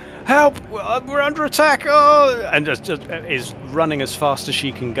 yelling, "Help! We're under attack!" Oh! And just is running as fast as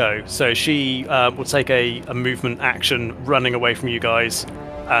she can go. So she will take a movement action running away from you guys,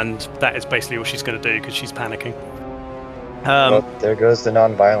 and that is basically what she's going to do because she's panicking. Well, there goes the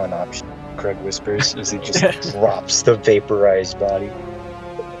non-violent option, Craig whispers as he just drops the vaporized body.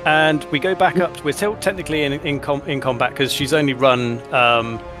 And we go back up. We're still technically in combat because she's only run.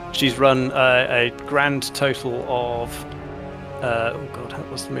 She's run a grand total of. Oh god,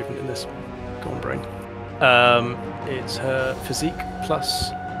 what's the movement in this? Go on, brain. It's her physique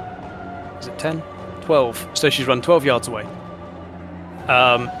plus. Is it 10? 12. So she's run 12 yards away.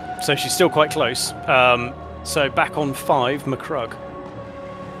 So she's still quite close. So back on 5, McCrug.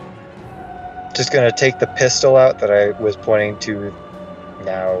 Just gonna take the pistol out that I was pointing to,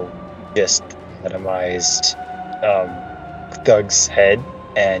 now just minimized thug's head,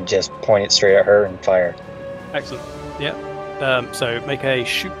 and just point it straight at her and fire. Excellent. Yeah. So make a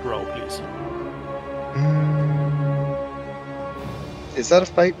shoot roll, please. Is that a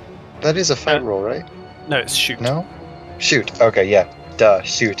fight? That is a fight roll, right? No, it's shoot. No? Shoot. Okay, yeah. Duh,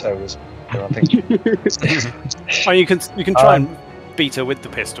 shoot. I was thinking. Oh, you can try and beat her with the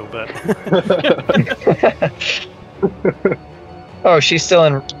pistol, but oh, she's still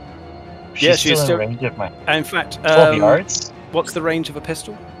in. She's still in range of my. In fact, 12 yards. What's the range of a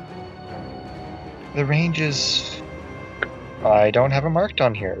pistol? The range is. I don't have it marked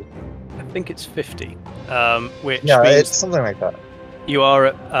on here. I think it's 50. Which yeah, means it's something like that. You are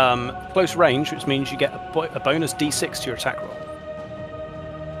at close range, which means you get a bonus D6 to your attack roll.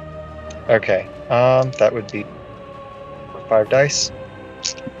 Okay. That would be 5 dice.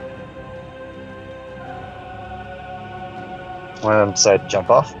 One of them decided to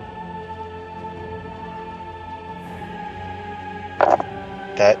jump off.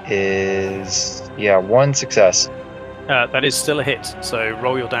 That is, 1 success. That is still a hit, so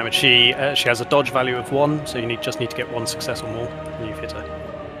roll your damage. She has a dodge value of 1, so you just need to get 1 success or more, and you've hit her.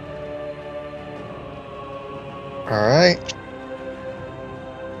 Alright.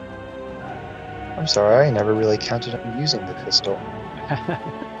 I'm sorry, I never really counted on using the pistol.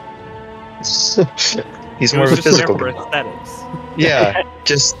 He's more of a physical guy. Aesthetics. Yeah,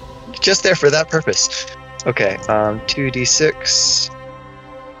 just there for that purpose. Okay, 2d6.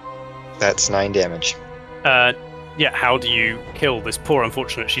 That's 9 damage. Yeah, how do you kill this poor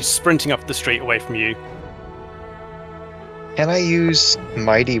unfortunate? She's sprinting up the street away from you. Can I use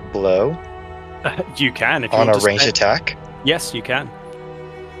Mighty Blow? You can if you on want a ranged attack. Yes, you can.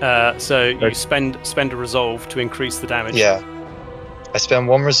 So you spend a resolve to increase the damage. Yeah, I spend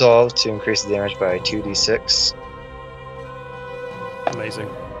 1 resolve to increase the damage by 2d6. Amazing.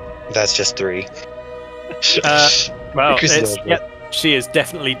 That's just 3. Well, she is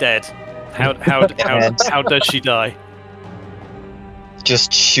definitely dead. How does she die?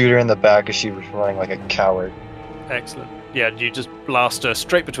 Just shoot her in the back as she was running like a coward. Excellent. Yeah, you just blast her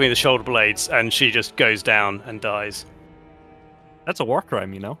straight between the shoulder blades, and she just goes down and dies. That's a war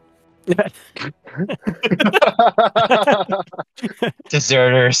crime, you know.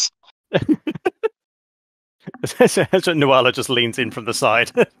 Deserters. That's what Nuala just leans in from the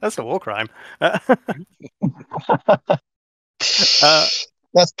side. That's a war crime.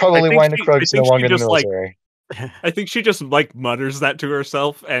 That's probably why McCrug's no longer in the military. I think she just mutters that to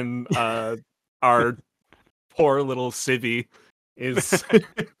herself, and our poor little civvy is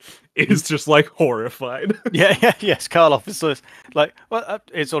just horrified. Yes. Karloff is like, well,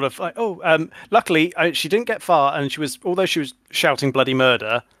 it's sort of like, luckily she didn't get far, and although she was shouting bloody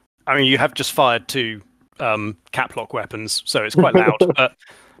murder. I mean, you have just fired 2 caplock weapons, so it's quite loud. But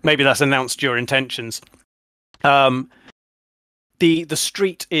maybe that's announced your intentions. The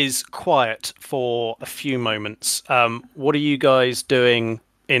street is quiet for a few moments. What are you guys doing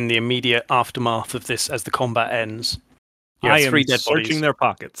in the immediate aftermath of this as the combat ends. You I have am 3 dead searching bodies. their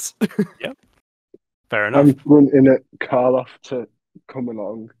pockets. Fair enough. I'm grunting at Karloff to come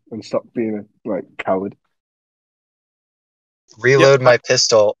along and stop being a coward. Reload my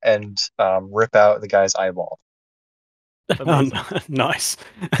pistol and rip out the guy's eyeball. Amazing. Nice.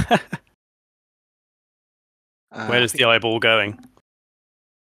 Where is the eyeball going?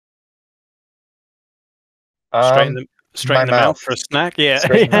 Straight in my the mouth mouth. for a snack? Yeah.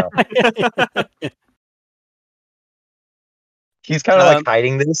 Straight in the mouth. He's kind of like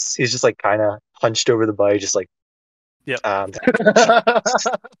hiding this. He's just like kind of hunched over the body, just like. Yep.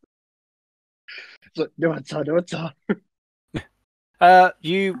 No, it's on.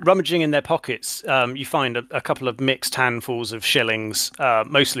 You rummaging in their pockets, you find a couple of mixed handfuls of shillings,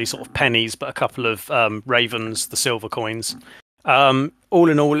 mostly sort of pennies, but a couple of ravens, the silver coins. All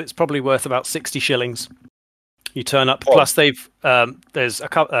in all, it's probably worth about 60 shillings. You turn up. Oh. Plus, there's a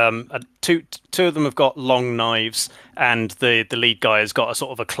couple. Two of them have got long knives, and the lead guy has got a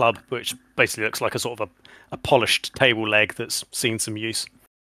sort of a club, which basically looks like a sort of a polished table leg that's seen some use.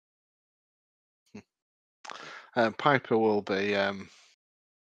 Piper will be,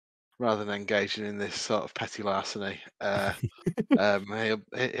 rather than engaging in this sort of petty larceny,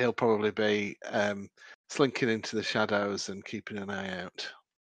 he'll probably be slinking into the shadows and keeping an eye out.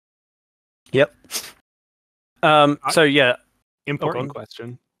 Yep. So yeah, Important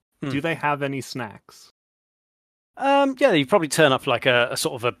question. Do they have any snacks? Yeah, you probably turn up like a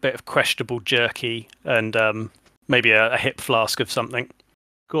sort of a bit of questionable jerky and maybe a hip flask of something.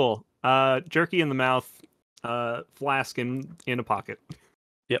 Cool. Jerky in the mouth, flask in a pocket.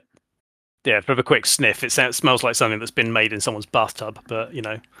 Yep. Yeah, for a quick sniff, it smells like something that's been made in someone's bathtub, but you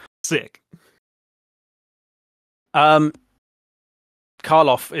know. Sick.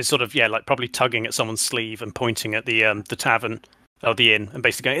 Karloff is sort of like probably tugging at someone's sleeve and pointing at the tavern or the inn and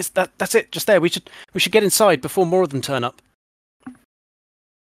basically going, that's it, just there. We should get inside before more of them turn up.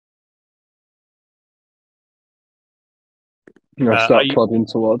 Start plodding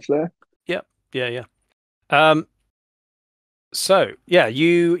towards there. Yep. Yeah. So yeah,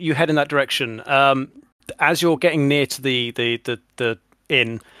 you head in that direction. As you're getting near to the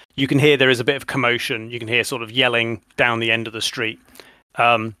inn, you can hear there is a bit of commotion. You can hear sort of yelling down the end of the street.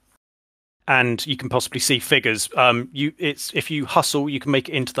 And you can possibly see figures. If you hustle, you can make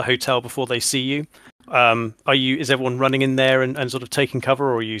it into the hotel before they see you. Is everyone running in there and sort of taking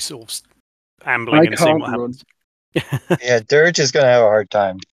cover, or are you sort of ambling and seeing what happens? Yeah, Dirge is gonna have a hard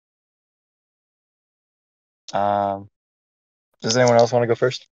time. Does anyone else want to go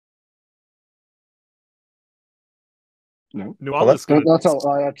first? No. Nuala's That's all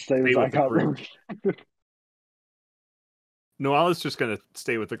I had to say. Was I can't run. Nuala's just gonna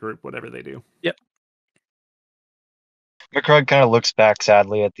stay with the group, whatever they do. Yep. McCrug kind of looks back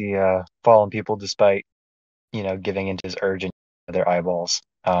sadly at the fallen people, despite giving into his urge and their eyeballs.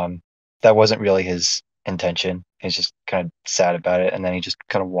 That wasn't really his intention. He's just kind of sad about it, and then he just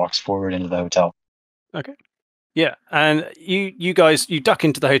kind of walks forward into the hotel. Okay. Yeah, and you guys duck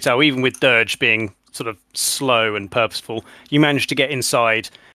into the hotel, even with Dirge being sort of slow and purposeful. You manage to get inside.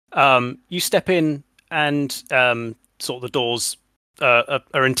 You step in, and sort of the doors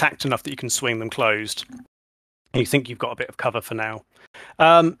are intact enough that you can swing them closed. And you think you've got a bit of cover for now.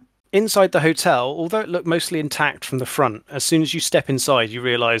 Inside the hotel, although it looked mostly intact from the front, as soon as you step inside, you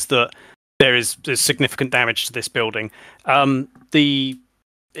realise that there's significant damage to this building.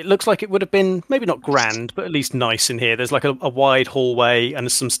 It looks like it would have been maybe not grand, but at least nice in here. There's like a wide hallway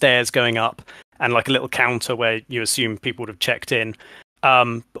and some stairs going up, and like a little counter where you assume people would have checked in.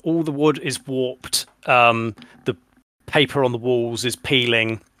 But all the wood is warped. The paper on the walls is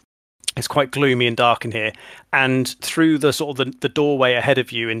peeling. It's quite gloomy and dark in here. And through the sort of the doorway ahead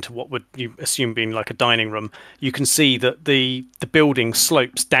of you into what would you assume being like a dining room, you can see that the building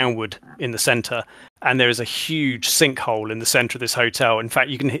slopes downward in the centre, and there is a huge sinkhole in the centre of this hotel. In fact,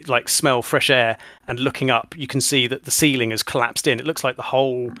 you can smell fresh air, and looking up, you can see that the ceiling has collapsed in. It looks like the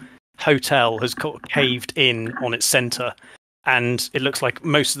whole hotel has caved in on its centre, and it looks like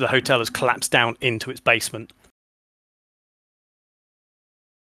most of the hotel has collapsed down into its basement.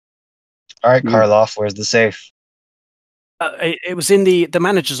 All right, Karloff, where's the safe? It was in the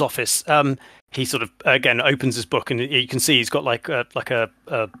manager's office. He sort of again opens his book, and you can see he's got like a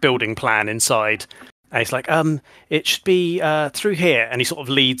building plan inside. And he's like, it should be through here, and he sort of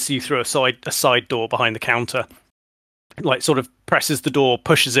leads you through a side door behind the counter. Like sort of presses the door,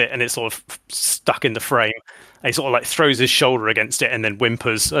 pushes it, and it's sort of stuck in the frame. And he sort of throws his shoulder against it, and then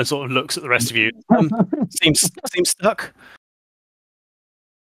whimpers and sort of looks at the rest of you. Seems stuck.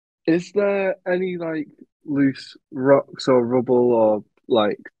 Is there any loose rocks or rubble or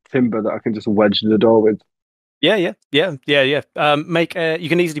like timber that I can just wedge the door with? Yeah. Make you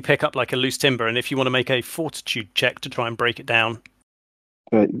can easily pick up like a loose timber, and if you want to make a fortitude check to try and break it down.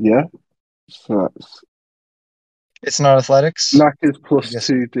 Yeah. So that's It's not athletics. knack is plus Yes.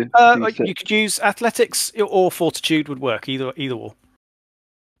 2 d6. You could use athletics or fortitude would work, either or.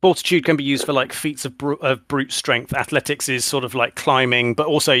 Fortitude can be used for like feats of brute strength. Athletics is sort of like climbing, but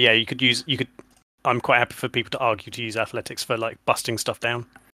also you could. I'm quite happy for people to argue to use athletics for like busting stuff down.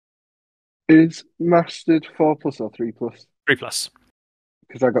 Is mastered 4+ or 3+? 3+.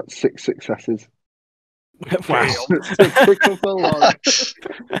 Because I got 6 successes. Wow. So pick up a log.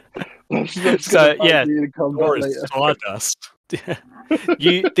 That's So, gonna fight me in combat Or later. sawdust.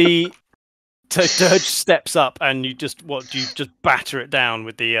 Dirge steps up and you just batter it down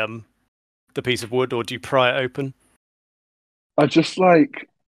with the piece of wood, or do you pry it open? I just like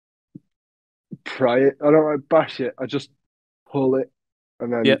pry it. I don't like bash it. I just pull it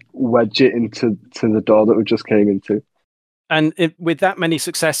and then wedge it into the door that we just came into. And with that many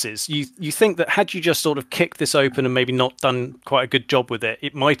successes, you think that had you just sort of kicked this open and maybe not done quite a good job with it,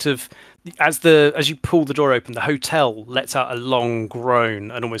 it might have, as you pull the door open, the hotel lets out a long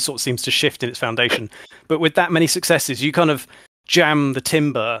groan and almost sort of seems to shift in its foundation. But with that many successes, you kind of jam the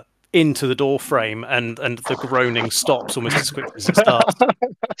timber into the door frame, and the groaning stops almost as quickly as it starts.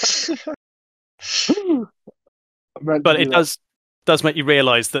 But it does make you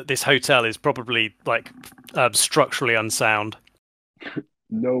realise that this hotel is probably like structurally unsound.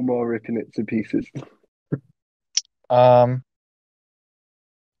 No more ripping it to pieces. I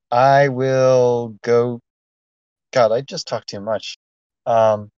will go. God, I just talked too much.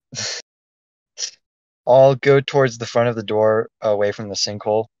 I'll go towards the front of the door, away from the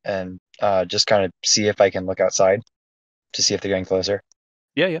sinkhole, and just kind of see if I can look outside to see if they're getting closer.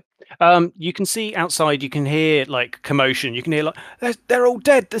 Yeah. You can see outside. You can hear like commotion. You can hear like they're all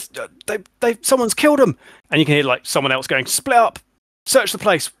dead. Someone's killed them, and you can hear like someone else going, "Split up, search the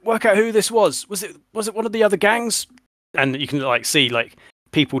place, work out who this was. Was it one of the other gangs?" And you can like see like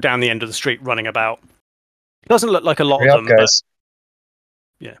people down the end of the street running about. It doesn't look like a lot of them, guys.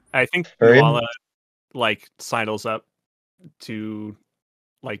 But yeah. I think Hurry up. Nuala like sidles up to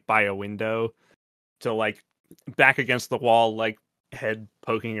like by a window to like back against the wall, like head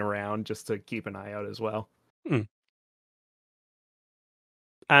poking around just to keep an eye out as well.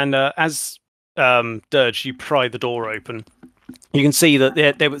 And as Dirge, you pry the door open, you can see that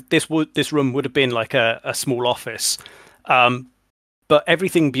this room would have been like a small office, but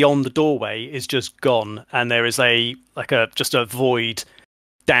everything beyond the doorway is just gone, and there is just a void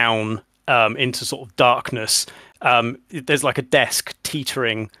down into sort of darkness. There's like a desk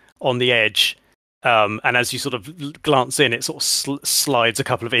teetering on the edge. And as you sort of glance in, it sort of slides a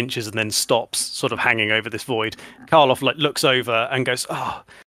couple of inches and then stops, sort of hanging over this void. Karloff looks over and goes, "Oh,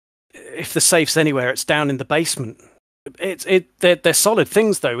 if the safe's anywhere, it's down in the basement. They're solid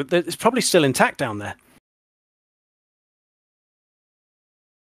things though. It's probably still intact down there."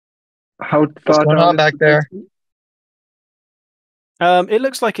 How What's far going down on is back the there? basement? It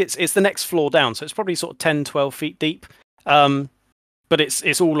looks like it's the next floor down, so it's probably sort of 10, 12 feet deep. But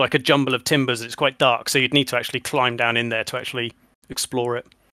it's all like a jumble of timbers, and it's quite dark, so you'd need to actually climb down in there to actually explore it.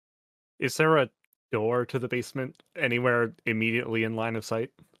 Is there a door to the basement anywhere immediately in line of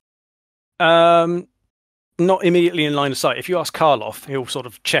sight? Not immediately in line of sight. If you ask Karloff, he'll sort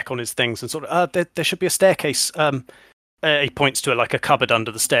of check on his things and sort of, there should be a staircase. He points to like a cupboard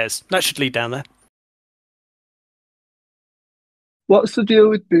under the stairs. That should lead down there. What's the deal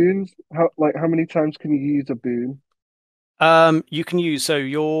with boons? How many times can you use a boon? You can use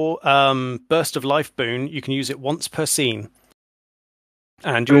your burst of life boon. You can use it once per scene,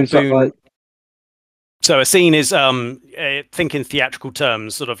 and your boon. So a scene is think in theatrical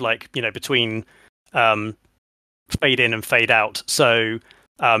terms, sort of like between fade in and fade out. So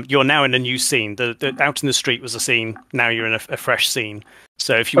you're now in a new scene. The out in the street was a scene. Now you're in a fresh scene.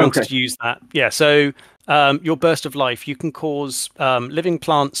 So if you wanted to use that, So your burst of life, you can cause living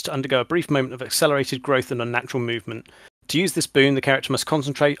plants to undergo a brief moment of accelerated growth and unnatural movement. To use this boon, the character must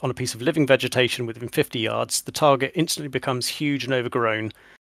concentrate on a piece of living vegetation within 50 yards. The target instantly becomes huge and overgrown.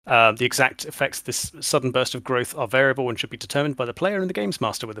 The exact effects of this sudden burst of growth are variable and should be determined by the player and the games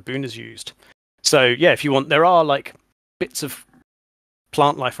master where the boon is used. So yeah, if you want, there are like bits of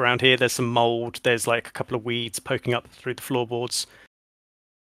plant life around here. There's some mold. There's like a couple of weeds poking up through the floorboards.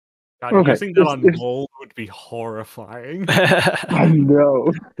 God, using that on mold would be horrifying. I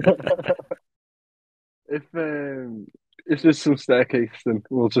know. If there's some staircase, then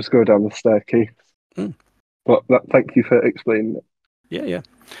we'll just go down the staircase. But thank you for explaining it. Yeah.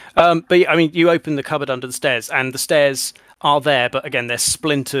 But I mean, you open the cupboard under the stairs, and the stairs are there, but again, they're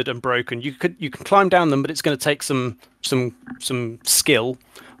splintered and broken. You can climb down them, but it's going to take some skill,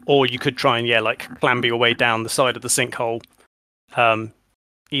 or you could try and like clamber your way down the side of the sinkhole.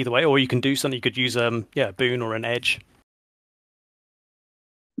 Either way, or you can do something. You could use a boon or an edge.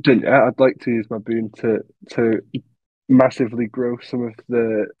 I'd like to use my boon to massively grow some of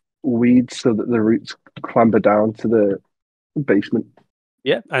the weeds so that the roots clamber down to the basement.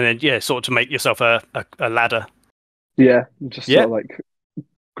 Yeah, and then sort of to make yourself a ladder. Yeah, just sort of like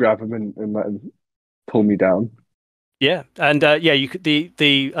grab them and let them pull me down. Yeah, and you could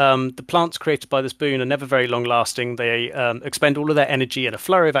the plants created by this boon are never very long lasting. They expend all of their energy in a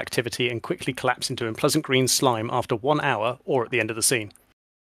flurry of activity and quickly collapse into unpleasant green slime after 1 hour or at the end of the scene.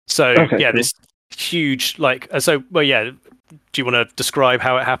 So cool. This huge do you want to describe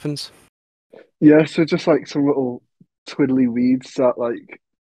how it happens? Yeah, so just like some little twiddly weeds start like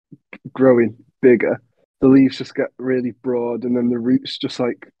growing bigger. The leaves just get really broad, and then the roots just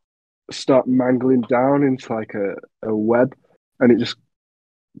like start mangling down into like a web, and it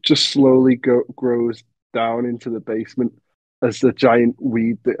just slowly grows down into the basement as the giant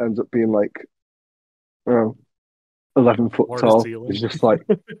weed that ends up being like 11 foot tall is just like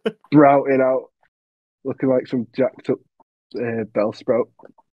sprouting out, looking like some jacked up bell sprout.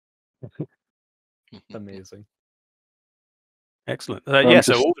 Amazing. Excellent. So all of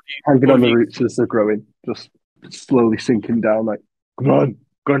you hanging on the roots as they're growing, just slowly sinking down. Like, come on,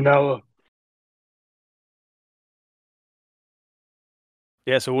 go now.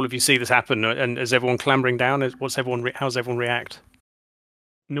 Yeah, so all of you see this happen, and is everyone clambering down? How's everyone react?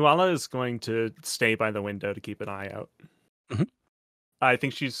 Nuala is going to stay by the window to keep an eye out. Mm-hmm. I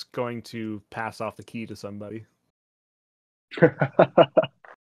think she's going to pass off the key to somebody. Forgot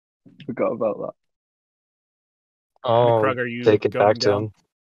about that. McCrug, are you take it going back down? to him.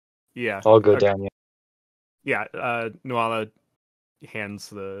 Yeah, I'll go down. Yeah. Nuala hands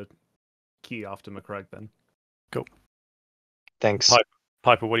the key off to McCrug then. Cool. Thanks.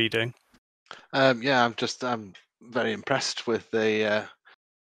 Piper, what are you doing? I'm very impressed with the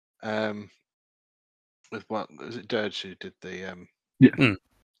with what is it Dirge who did the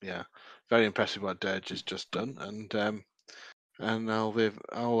yeah, very impressed with what Dirge has just done, and I'll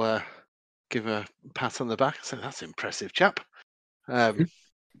give a pat on the back and say that's impressive, chap.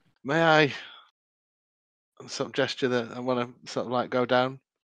 May I sort of gesture that I want to sort of like go down,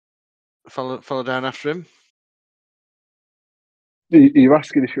 follow down after him? Are you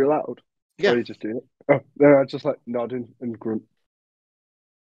asking if you're allowed? Yeah. Or are you just doing it? Oh, no, I just like nodding and grunt.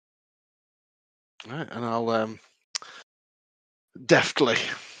 Right, and I'll deftly,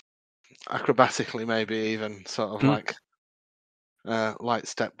 acrobatically, maybe even sort of like light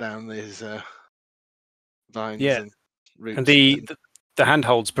step down these vines and roots. And the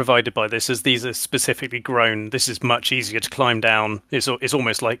handholds provided by this, as these are specifically grown, this is much easier to climb down. It's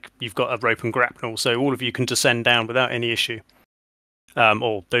almost like you've got a rope and grapnel, so all of you can descend down without any issue.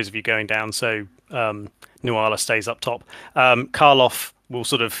 Or those of you going down, so Nuala stays up top. Karloff will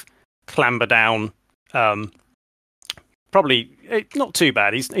sort of clamber down. Probably not too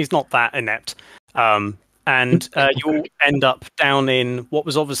bad. He's not that inept. And you'll end up down in what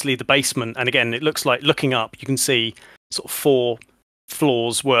was obviously the basement. And again, it looks like, looking up, you can see sort of 4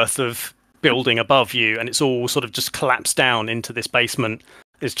 floors worth of building above you, and it's all sort of just collapsed down into this basement.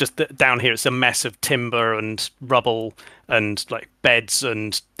 It's just that down here, it's a mess of timber and rubble and like beds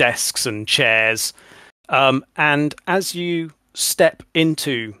and desks and chairs. And as you step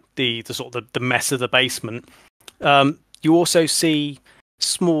into the sort of the mess of the basement, you also see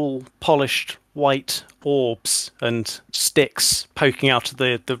small polished white orbs and sticks poking out of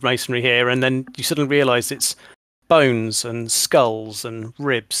the masonry here, and then you suddenly realise it's bones and skulls and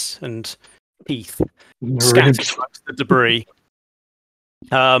ribs and teeth scattered amongst the debris.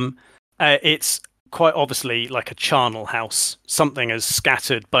 It's quite obviously like a charnel house. Something has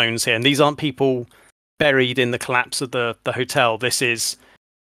scattered bones here, and these aren't people buried in the collapse of the hotel. This is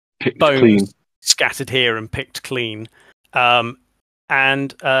picked bones clean. Scattered here and picked clean. And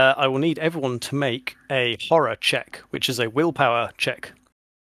I will need everyone to make a horror check, which is a willpower check.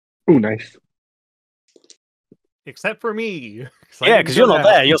 Oh, nice. Except for me. Yeah, because you're not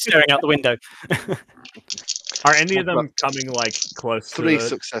there. You're staring out the window. Are any of them coming like close to 3 the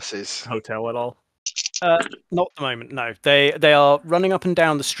successes. hotel at all? Not at the moment, no. They are running up and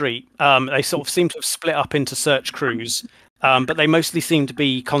down the street. They sort of seem to have split up into search crews, but they mostly seem to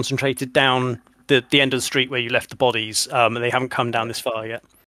be concentrated down the end of the street where you left the bodies, and they haven't come down this far yet.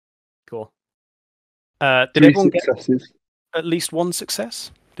 Cool. Did 3 everyone successes. get at least 1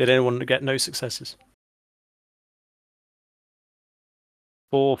 success? Did anyone get no successes?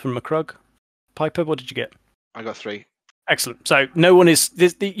 4 from McCrug. Piper, what did you get? I got 3. Excellent. So no one is.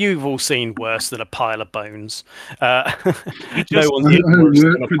 You've all seen worse than a pile of bones. No one's did worse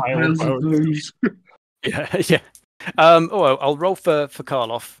work than a with pile of piles of bones. bones. Yeah. I'll roll for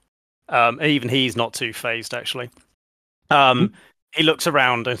Karloff. Even he's not too phased, actually. He looks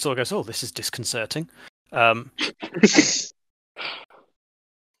around and sort of goes, "Oh, this is disconcerting."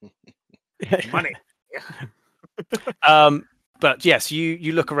 Money. But yes,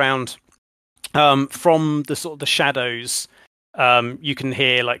 you look around from the sort of the shadows. You can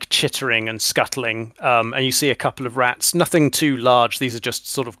hear like chittering and scuttling, and you see a couple of rats. Nothing too large. These are just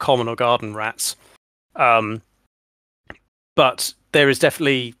sort of common or garden rats. But there is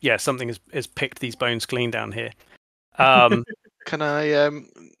definitely something has picked these bones clean down here. Can I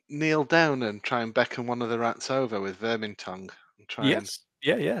kneel down and try and beckon one of the rats over with vermin tongue? And try yes.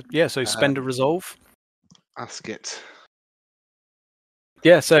 Yeah. So spend a resolve. ask it.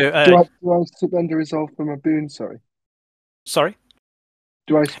 Yeah. So Do I spend a resolve for my boon? Sorry.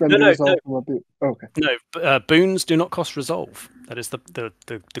 Do I spend a resolve for my boon? Oh, okay. No, boons do not cost resolve. That is the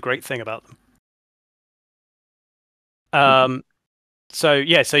great thing about them. So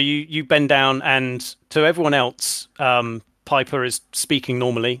you bend down, and to everyone else, Piper is speaking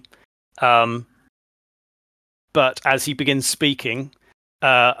normally. But as he begins speaking,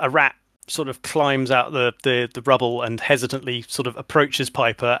 a rat sort of climbs out the rubble and hesitantly sort of approaches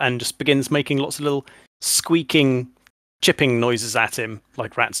Piper and just begins making lots of little squeaking, chipping noises at him,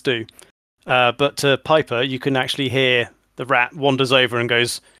 like rats do. But to Piper, you can actually hear the rat wanders over and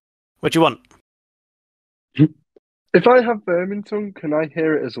goes, "What do you want?" If I have vermin tongue, can I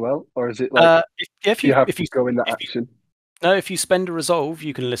hear it as well, or is it like if you have if to you go in that action? No, if you spend a resolve,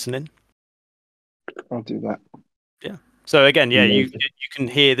 you can listen in. I'll do that. Yeah. So again, you Amazing. can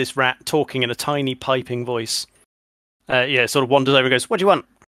hear this rat talking in a tiny piping voice. Sort of wanders over and goes, "What do you want?"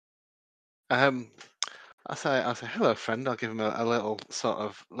 I say, hello, friend. I'll give him a little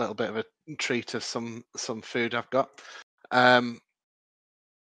bit of a treat of some food I've got. And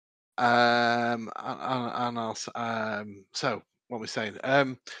I'll so what we're saying.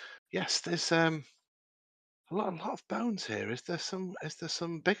 Yes, there's a lot of bones here. Is there some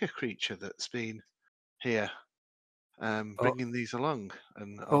bigger creature that's been here, bringing these along?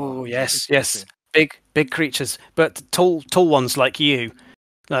 And Yes. Big creatures, but tall ones like you.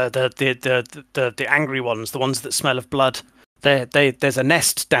 The angry ones, the ones that smell of blood. There's a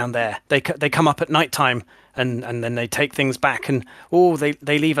nest down there. They come up at night time and then they take things back and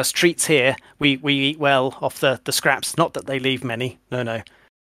they leave us treats here. We eat well off the scraps. Not that they leave many. No.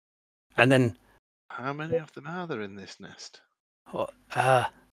 And then how many of them are there in this nest?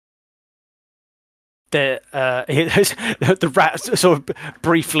 The rat sort of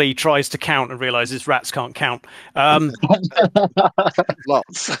briefly tries to count and realizes rats can't count.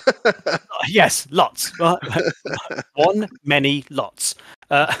 Lots. Yes, lots. One, many, lots.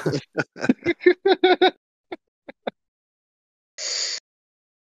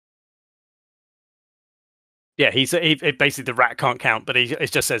 Yeah, he basically the rat can't count, but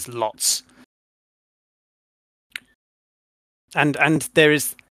it just says lots. And there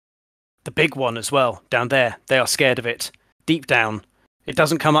is the big one as well down there. They are scared of it. Deep down, it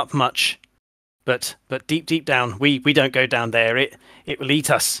doesn't come up much, but deep down, we don't go down there. It will eat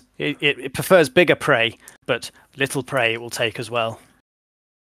us. It prefers bigger prey, but little prey it will take as well.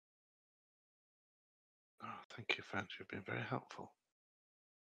 Oh, thank you, friend. You've been very helpful.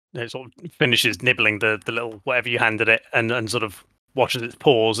 It sort of finishes nibbling the little whatever you handed it, and sort of watches its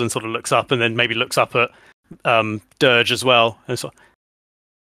paws and sort of looks up, and then maybe looks up at Dirge as well. And so,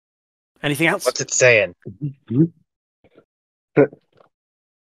 anything else? What's it saying?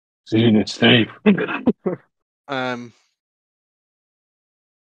 Seeing it's safe. Ask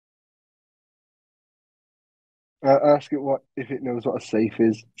it if it knows what a safe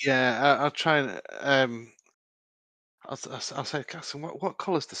is. Yeah, I'll try and I'll say, Casson, what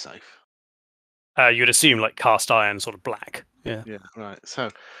colour's the safe? You'd assume like cast iron, sort of black. Yeah. Yeah, right. So,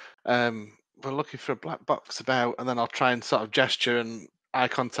 we're looking for a black box about, and then I'll try and sort of gesture and eye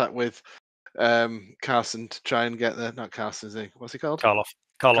contact with Carson to try and get the not Carson, is he? What's he called? Karloff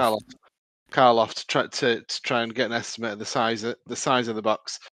to try and get an estimate of the size of the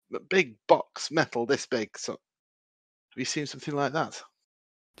box. But big box, metal this big. So, have you seen something like that?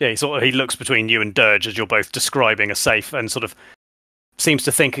 Yeah, he looks between you and Dirge as you're both describing a safe, and sort of seems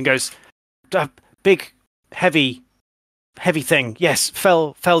to think and goes, "Big, heavy thing. Yes,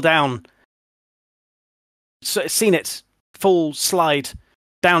 fell down. Seen it fall, slide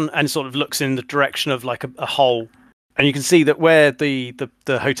down," and sort of looks in the direction of like a hole, and you can see that where the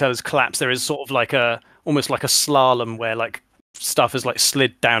hotel has collapsed, there is sort of like almost like a slalom where like stuff has like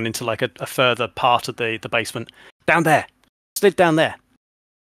slid down into like a further part of the basement. Down there, slid down there.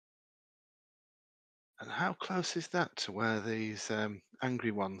 And how close is that to where these angry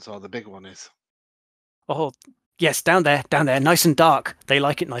ones or the big one is? Oh, yes, down there, nice and dark. They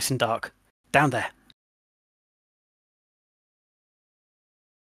like it nice and dark. Down there.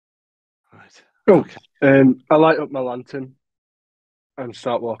 Right. Cool. Okay. I light up my lantern and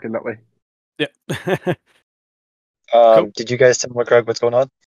start walking that way. Yeah. Cool. Did you guys tell McCrug what's going on?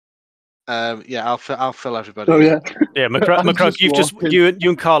 Yeah, I'll fill everybody. Oh in. yeah. Yeah, I'm McCrug, just you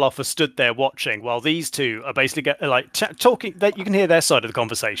and Karloff are stood there watching while these two are basically talking. You can hear their side of the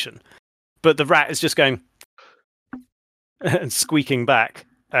conversation, but the rat is just going and squeaking back,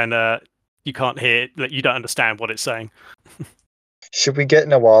 and you can't hear. You don't understand what it's saying. Should we get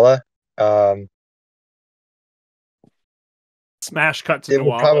Nawala? Smash cut to It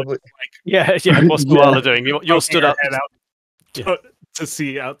would Nawala. probably. Yeah. What's Yeah. Nawala doing? You're stood up. Head out Yeah. to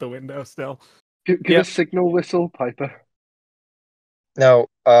see out the window still. Give Yep. a signal whistle, Piper. No.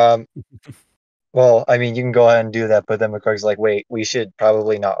 Well, I mean, you can go ahead and do that, but then McCrug's like, wait, we should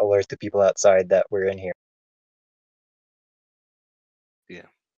probably not alert the people outside that we're in here.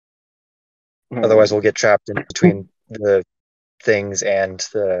 Otherwise, we'll get trapped in between the things and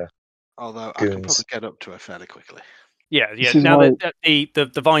the Although I can goons. probably get up to it fairly quickly. Yeah. This is Now why- that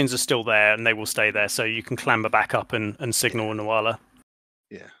the vines are still there, and they will stay there, so you can clamber back up and signal Nawala.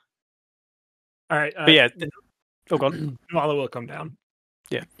 Yeah. All right. But yeah. Oh, go on. Nawala will come down.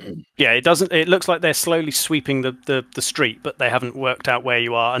 Yeah, it doesn't. It looks like they're slowly sweeping the street, but they haven't worked out where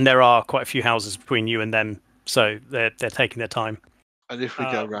you are, and there are quite a few houses between you and them, so they're taking their time. And if we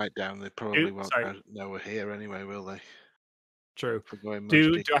go right down, they probably won't sorry. know we're here anyway, will they? True. If we're going much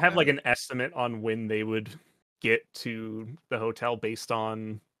Do deeper I have like down. an estimate on when they would get to the hotel based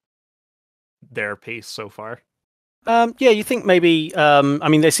on their pace so far? Yeah, you think maybe. I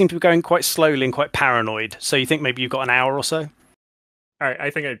mean, they seem to be going quite slowly and quite paranoid. So you think maybe you've got an hour or so. All right,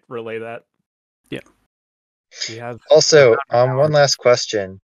 I think I'd relay that. Yeah. We have Also, one last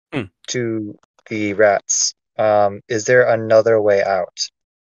question Hmm. to the rats. Is there another way out?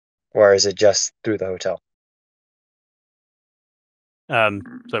 Or is it just through the hotel?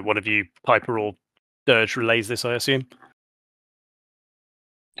 So one of you, Piper or Dirge, relays this, I assume.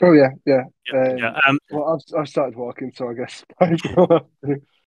 Oh yeah. Yeah. Well, I've started walking, so I guess.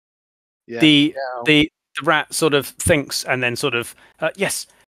 Yeah. The rat sort of thinks and then sort of yes.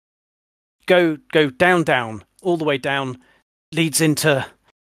 Go down, all the way down, leads into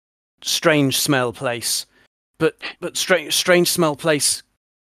strange smell place, but strange smell place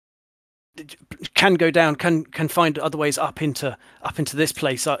can go down, can find other ways up into this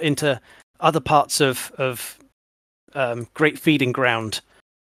place, into other parts of great feeding ground.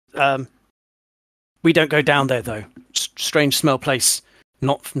 We don't go down there though. Strange smell place,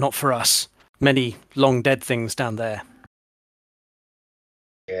 not for us. Many long dead things down there.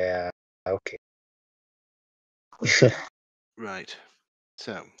 Yeah, okay. Right.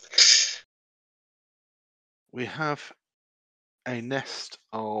 So we have a nest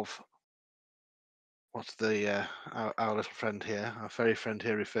of what the our little friend here, our fairy friend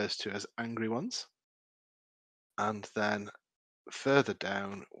here, refers to as angry ones, and then further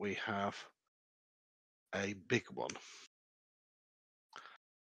down we have a big one.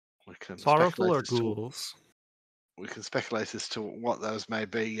 We can sorrowful speculate or as to- ghouls. We can speculate as to what those may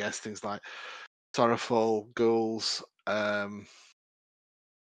be. Yes, things like sorrowful, ghouls,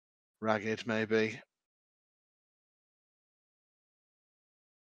 ragged, maybe.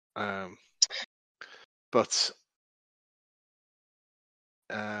 But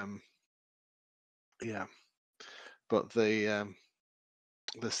yeah, but the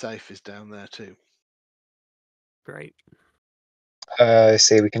safe is down there too. Great. I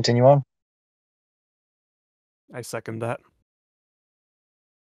say we continue on. I second that.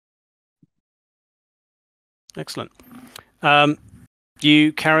 Excellent.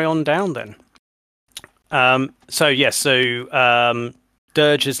 You carry on down then.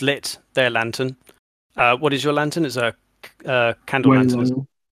 Dirge has lit their lantern. What is your lantern? It's a candle lantern. Oil.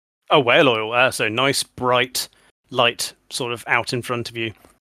 Oh, whale oil. So nice, bright light sort of out in front of you.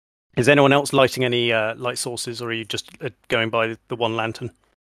 Is anyone else lighting any light sources, or are you just going by the one lantern?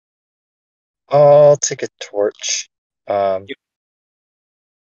 I'll take a torch.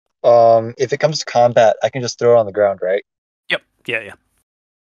 If it comes to combat, I can just throw it on the ground, right? Yep. Yeah.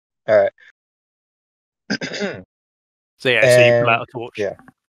 All right. So you pull out a torch, yeah.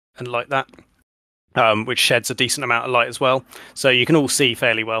 and light that, which sheds a decent amount of light as well. So you can all see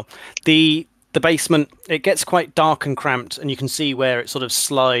fairly well. The basement, it gets quite dark and cramped, and you can see where it sort of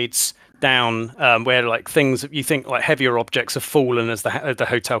slides down, where like things that you think like heavier objects have fallen as the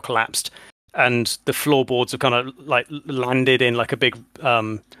hotel collapsed. and the floorboards have kind of like landed in like a big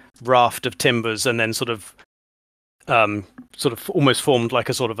raft of timbers, and then sort of almost formed like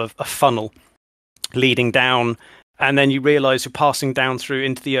a sort of a funnel leading down. And then you realise you're passing down through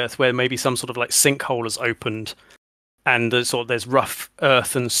into the earth where maybe some sort of like sinkhole has opened, and there's rough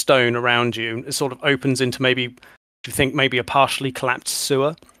earth and stone around you. It sort of opens into maybe a partially collapsed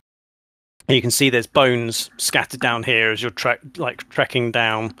sewer. And you can see there's bones scattered down here as you're trekking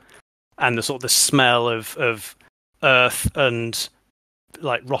down, and the smell of earth and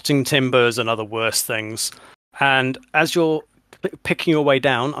like rotting timbers and other worse things. And as you're picking your way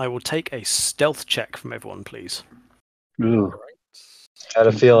down, I will take a stealth check from everyone, please. Ugh. Had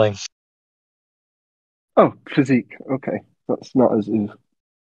a feeling. Oh, physique. Okay, that's not as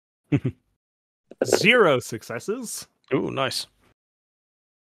if. 0 successes. Oh, nice.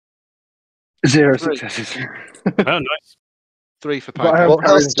 0 successes. Oh, nice. 3 for But I Piper. have- Well, how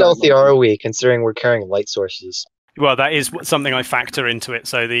carrying stealthy that are we, considering we're carrying light sources? Well, that is something I factor into it.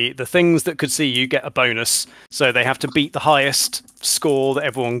 So the things that could see you get a bonus. So they have to beat the highest score that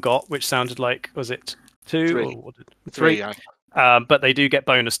everyone got, which sounded like, was it 2? 3. Or what 3. 3. But they do get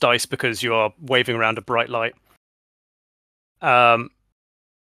bonus dice because you are waving around a bright light. And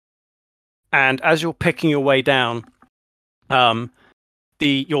as you're picking your way down,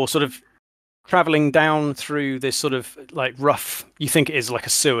 you're sort of traveling down through this sort of like rough, you think it is like a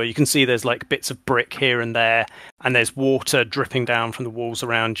sewer. You can see there's like bits of brick here and there, and there's water dripping down from the walls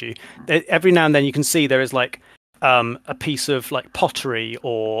around you. Every now and then you can see there is like a piece of like pottery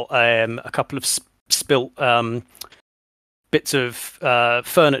or a couple of spilt bits of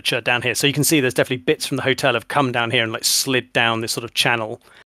furniture down here. So you can see there's definitely bits from the hotel have come down here and like slid down this sort of channel.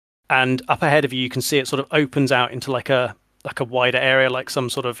 And up ahead of you, you can see it sort of opens out into like a wider area, like some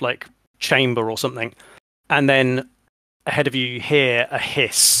sort of like chamber or something. And then ahead of you hear a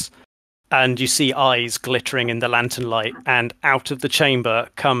hiss, and you see eyes glittering in the lantern light, and out of the chamber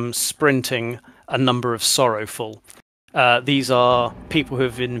come sprinting a number of sorrowful. These are people who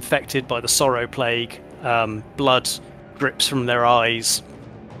have been infected by the sorrow plague. Blood drips from their eyes.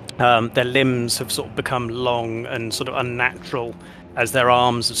 Their limbs have sort of become long and sort of unnatural as their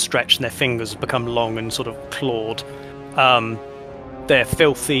arms have stretched and their fingers have become long and sort of clawed. They're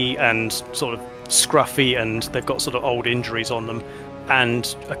filthy and sort of scruffy, and they've got sort of old injuries on them,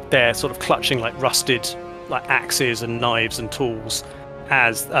 and they're sort of clutching like rusted like axes and knives and tools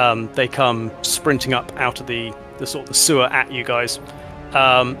as they come sprinting up out of the sort of the sewer at you guys.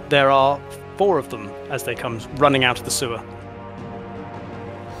 There are 4 of them as they come running out of the sewer.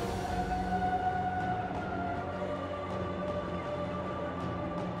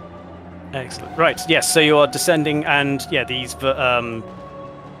 Excellent. Right, yes, so you are descending, and yeah, these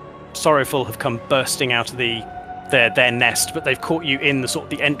sorrowful have come bursting out of their nest, but they've caught you in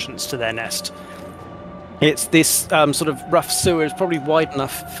the entrance to their nest. It's this sort of rough sewer is probably wide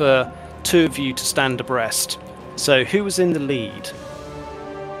enough for 2 of you to stand abreast. So who was in the lead?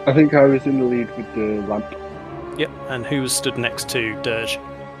 I think I was in the lead with the lamp. Yep, and who was stood next to Dirge?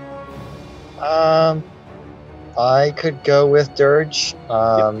 I could go with Dirge.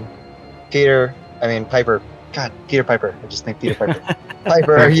 Piper. God, Peter Piper. I just think Peter Piper.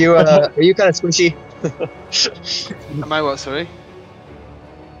 Piper, are you kind of squishy? Am I what, sorry?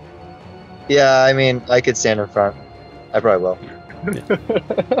 Yeah, I mean, I could stand in front. I probably will.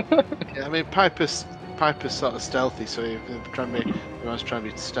 Yeah, I mean, Piper's sort of stealthy, so if anyone's trying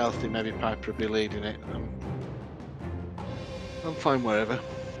to be stealthy, maybe Piper would be leading it. I'm fine wherever.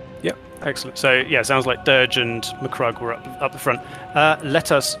 Yep, excellent. So yeah, sounds like Dirge and McCrug were up the front.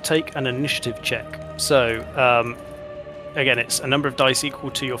 Let us take an initiative check. So again, it's a number of dice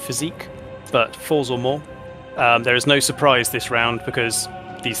equal to your physique, but 4s or more. There is no surprise this round because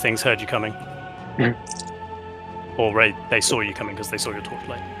these things heard you coming. Or they saw you coming because they saw your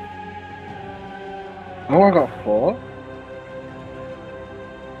torchlight. Oh, I got 4.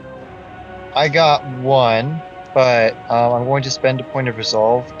 I got 1, but I'm going to spend a point of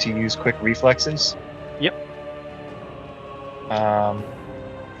resolve to use quick reflexes. Yep. I'm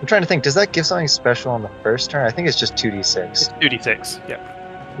trying to think, does that give something special on the first turn? I think it's just 2d6. It's 2d6, yep.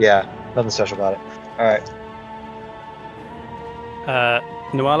 Yeah, nothing special about it. Alright.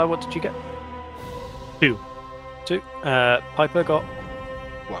 Nuala, what did you get? 2. 2. Piper got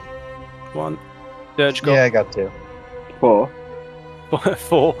 1. Dirge got Yeah, I got 2. 4.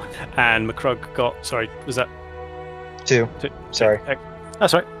 4. And McCrug got, sorry, was that 2. 2? Sorry.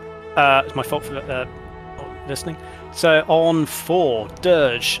 That's right. It's my fault for not listening. So on 4,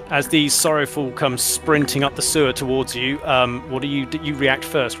 Dirge, as these sorrowful come sprinting up the sewer towards you, what do you react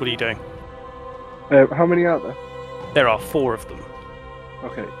first? What are you doing? How many are there? There are 4 of them.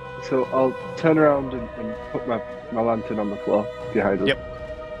 Okay, So I'll turn around and put my lantern on the floor behind us. Yep.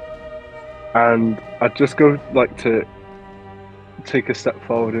 And I'd just go like to take a step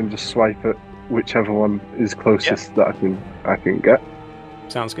forward and just swipe at whichever one is closest that I can get.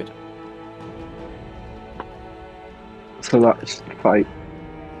 Sounds good. So that's fight.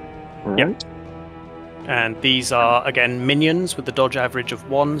 All Yep. right. And these are, again, minions with the dodge average of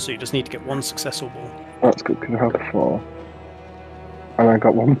 1, so you just need to get 1 successful ball. That's good. Can I have 4? And I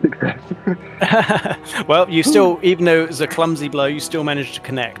got 1 success. Well, you still, even though it was a clumsy blow, you still managed to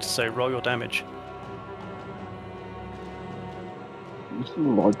connect, so roll your damage. This is a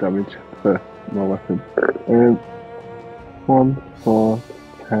lot of damage for my weapon. 1, 4,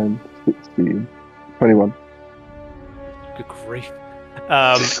 10, 16, 21. Good grief.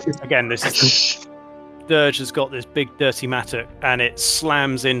 Again, this is... Dirge has got this big dirty mattock, and it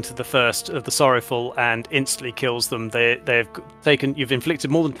slams into the first of the Sorrowful and instantly kills them. You've inflicted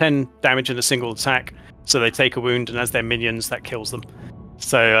more than 10 damage in a single attack, so they take a wound, and as they're minions, that kills them.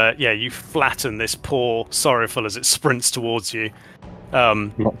 So you flatten this poor Sorrowful as it sprints towards you.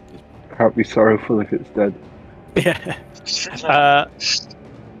 Can't be sorrowful if it's dead. Yeah.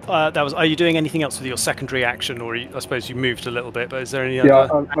 Are you doing anything else with your secondary action, or I suppose you moved a little bit? But is there any Yeah,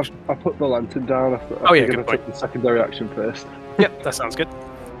 other? I put the lantern down. I Good going to point. take the secondary action first. Yep, that sounds good.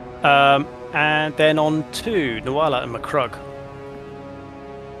 And then on to Nuala and McCrug.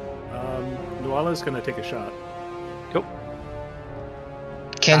 Nuala's going to take a shot. Cool.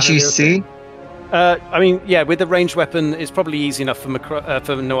 Can't you see? I mean, yeah, with a ranged weapon, it's probably easy enough for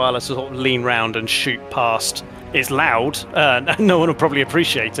Nuala to sort of lean round and shoot past. It's loud. No one will probably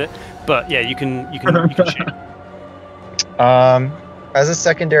appreciate it, but yeah, you can shoot. As a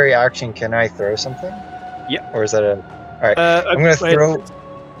secondary action, can I throw something? Yeah. Or is that a? All right. I'm gonna throw.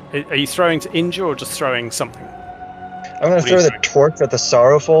 Are you throwing to injure or just throwing something? I'm gonna throw the torch at the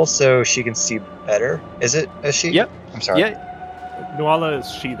Sorrowful so she can see better. Is it a she? Yep. I'm sorry. Yeah. Nuala is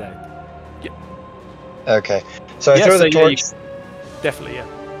she, they. Okay. So I throw the torch. Definitely,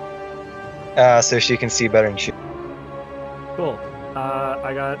 yeah. So she can see better and shoot. Cool.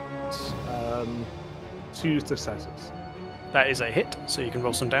 I got 2 successes. That is a hit, so you can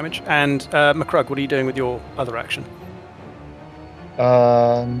roll some damage. And McCrug, what are you doing with your other action?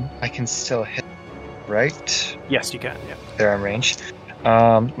 I can still hit, right? Yes, you can, yeah. They're in range.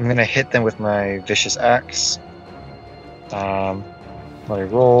 I'm gonna hit them with my vicious axe. Let me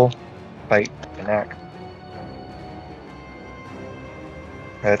roll. Bite an axe.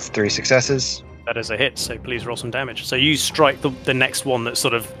 That's 3 successes. That is a hit, so please roll some damage. So you strike the next one that's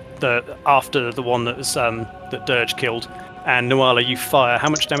sort of after the one that was that Dirge killed, and Nuala, you fire. How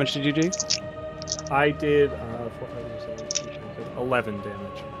much damage did you do? I did 11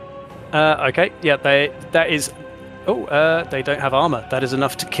 damage. Okay, yeah, they don't have armor. That is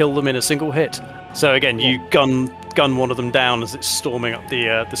enough to kill them in a single hit. So again, you gun one of them down as it's storming up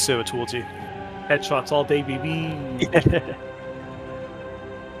the sewer towards you. Headshots all day, baby.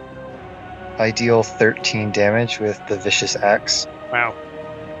 I deal 13 damage with the vicious axe. Wow.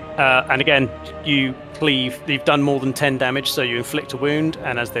 And again, you cleave. You've done more than 10 damage, so you inflict a wound,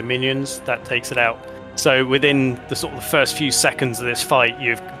 and as they're minions, that takes it out. So within the sort of the first few seconds of this fight,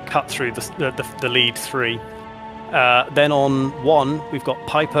 you've cut through the lead 3. Then on 1, we've got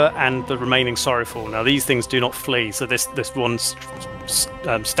Piper and the remaining Sorrowful. Now these things do not flee, so this one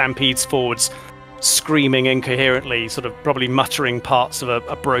stampedes forwards, screaming incoherently, sort of probably muttering parts of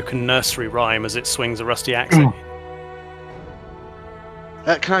a broken nursery rhyme as it swings a rusty axe at you.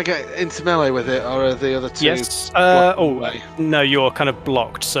 Can I get into melee with it, or are the other 2? Yes. away? No, you're kind of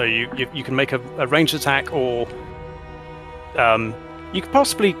blocked, so you can make a ranged attack, or you could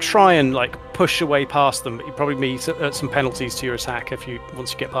possibly try and like push away past them, but you probably meet some penalties to your attack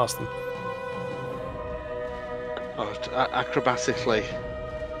once you get past them. Or acrobatically?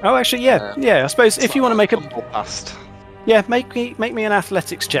 Oh, actually, yeah. I suppose if you want to make past. Yeah, make me an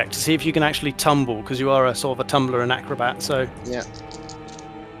athletics check to see if you can actually tumble, because you are a sort of a tumbler and acrobat. So yeah.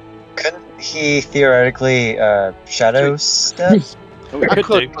 Couldn't he theoretically shadow step? I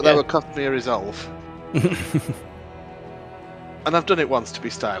could, but that would cost me a resolve. And I've done it once to be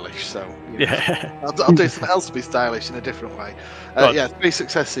stylish, so yeah. I'll do something else to be stylish in a different way. 3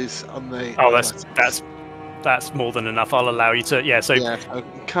 successes on the. Oh, that's more than enough. I'll allow you to. Yeah, so I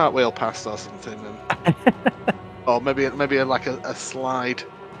cartwheel past or something, or maybe like a slide.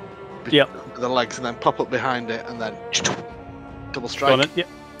 Yep. The legs, and then pop up behind it, and then double strike. Got it.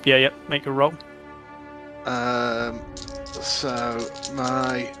 Yep. Make a roll. So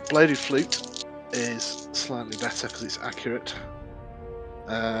my bladed flute is slightly better because it's accurate.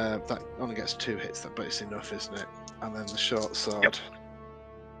 That only gets 2 hits, but it's enough, isn't it? And then the short sword.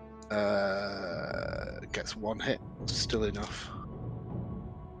 Gets 1 hit, still enough.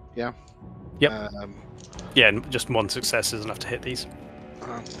 Yeah. Yep. Yeah, and just 1 success is enough to hit these.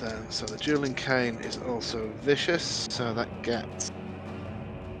 And then, so the dueling cane is also vicious, so that gets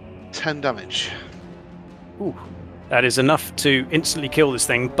 10 damage. Ooh. That is enough to instantly kill this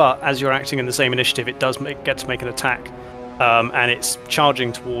thing, but as you're acting in the same initiative, it does get to make an attack. And it's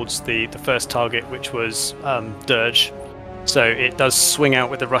charging towards the first target, which was Dirge. So it does swing out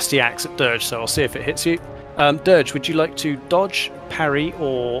with a rusty axe at Dirge, so I'll see if it hits you. Dirge, would you like to dodge, parry,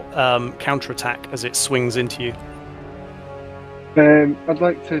 or counterattack as it swings into you? I'd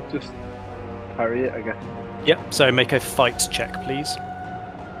like to just parry it, I guess. Yep, so make a fight check, please.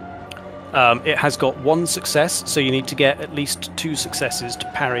 It has got 1 success, so you need to get at least 2 successes to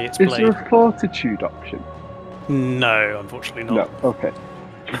parry its Is blade. there a fortitude option? No, unfortunately not. No, okay.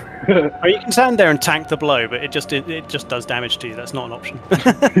 Or you can stand there and tank the blow, but it just does damage to you. That's not an option.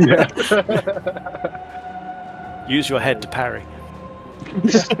 Yeah. Use your head to parry.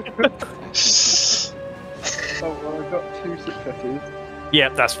 Oh, well, I've got 2 successes. Yeah,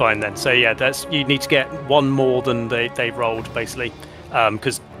 that's fine then. So yeah, you need to get 1 more than they rolled, basically,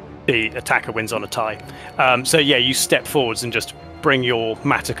 because the attacker wins on a tie. So yeah, you step forwards and just bring your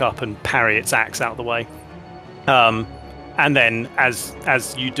mattock up and parry its axe out of the way. And then, as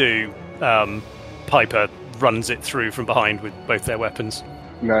you do, Piper runs it through from behind with both their weapons.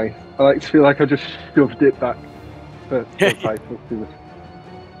 Nice. I like to feel like I just shoved it back for Piper to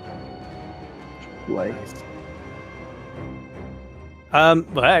the way.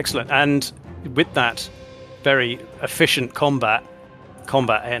 Well, excellent. And with that very efficient combat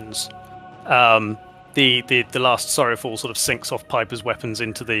ends. The last sorrowful sort of sinks off Piper's weapons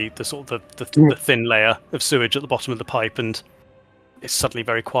into the sort of the thin layer of sewage at the bottom of the pipe, and it's suddenly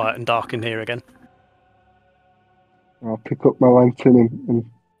very quiet and dark in here again. I'll pick up my lantern and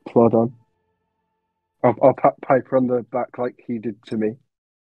plod on. I'll pat Piper on the back like he did to me.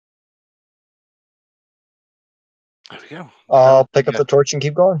 There we go. I'll pick up the torch and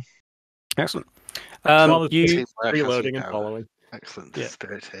keep going. Excellent. You Teamwork, reloading as and we go. following. Excellent Yeah.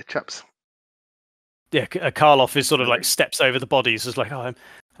 spirit here, chaps. Yeah, Karloff is sort of like steps over the bodies, is like, I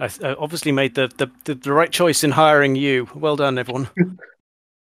obviously made the right choice in hiring you. Well done, everyone.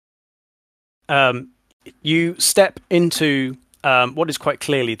 You step into what is quite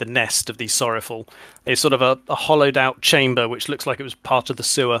clearly the nest of these sorrowful. It's sort of a hollowed out chamber which looks like it was part of the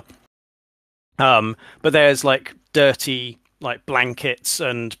sewer. But there's like dirty like blankets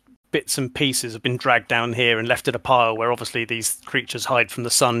and bits and pieces have been dragged down here and left in a pile where obviously these creatures hide from the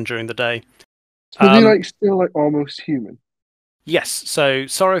sun during the day. So they like still like almost human. Yes, so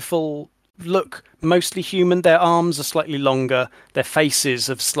sorrowful look mostly human. Their arms are slightly longer. Their faces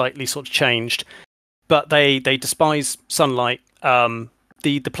have slightly sort of changed, but they despise sunlight.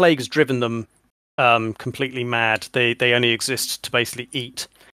 The plague has driven them completely mad. They only exist to basically eat.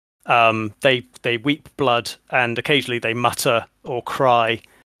 They weep blood, and occasionally they mutter or cry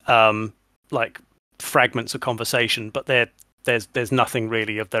like fragments of conversation, but there's nothing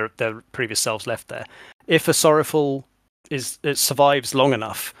really of their previous selves left there. If a sorrowful survives long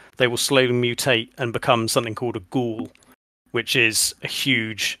enough, they will slowly mutate and become something called a ghoul, which is a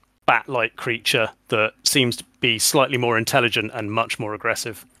huge bat-like creature that seems to be slightly more intelligent and much more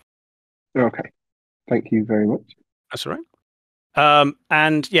aggressive. Okay, thank you very much. That's all right.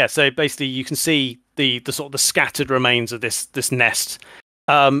 And yeah, so basically you can see the sort of the scattered remains of this nest,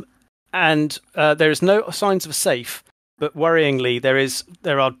 and there is no signs of a safe. But worryingly,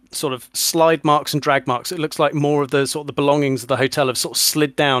 there are sort of slide marks and drag marks. It looks like more of the sort of the belongings of the hotel have sort of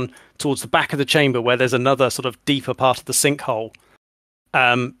slid down towards the back of the chamber, where there's another sort of deeper part of the sinkhole.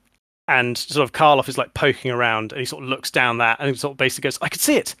 And sort of Karloff is like poking around, and he sort of looks down that, and he sort of basically goes, "I can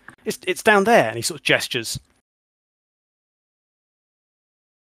see it. It's down there," and he sort of gestures.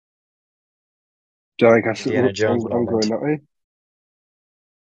 So I guess Indiana Jones I'm going that way.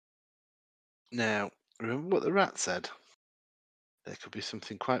 Now, remember what the rat said? There could be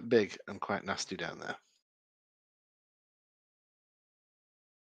something quite big and quite nasty down there.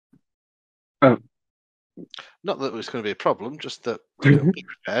 Oh. Not that it was going to be a problem, just that be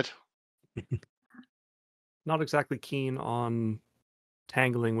prepared. Not exactly keen on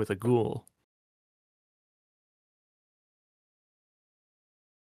tangling with a ghoul.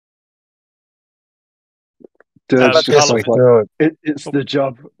 Dirge just Karloff- like, it's the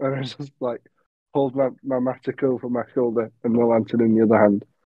job, and I just like hold my mattock over my shoulder and the lantern in the other hand,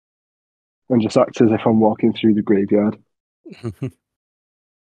 and just act as if I'm walking through the graveyard.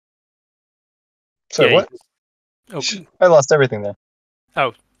 So Yeah, what? Oh, I lost everything there.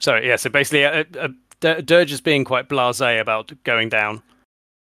 oh, sorry. Yeah, so basically, Dirge is being quite blasé about going down.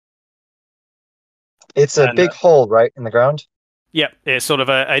 It's a And, big hole, right, in the ground? Yep, it's sort of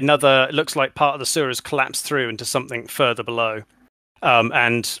another. It looks like part of the sewer has collapsed through into something further below.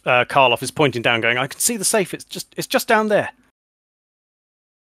 And Karloff is pointing down, going, "I can see the safe. It's just down there."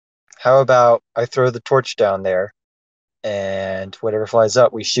 How about I throw the torch down there, and whatever flies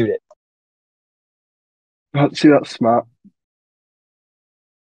up, we shoot it. See, that's smart.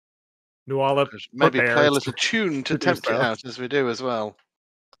 Nuala Maybe play a prepares little tune to to do tempt it so. out as we do as well.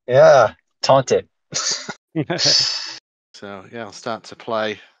 Yeah, taunt it. So yeah, I'll start to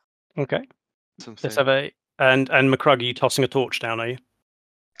play Okay, something. let's have a. And McCrug, are you tossing a torch down? Are you?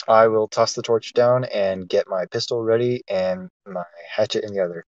 I will toss the torch down and get my pistol ready and my hatchet in the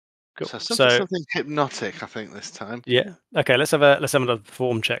other. Cool. So So something hypnotic, I think this time. yeah, okay. Let's have another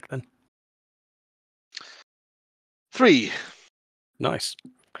form check then. 3. Nice.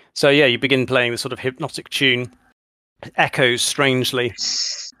 So yeah, you begin playing this sort of hypnotic tune. It echoes strangely,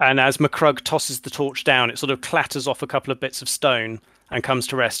 and as McCrug tosses the torch down, it sort of clatters off a couple of bits of stone and comes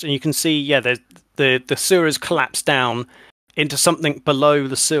to rest. And you can see, yeah, the sewer has collapsed down into something below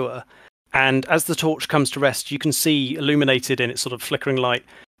the sewer. And as the torch comes to rest, you can see illuminated in its sort of flickering light,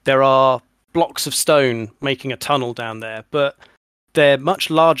 there are blocks of stone making a tunnel down there, but they're much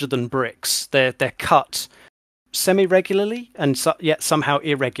larger than bricks. They're cut semi-regularly and yet somehow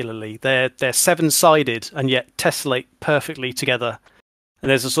irregularly. They're 7-sided and yet tessellate perfectly together. And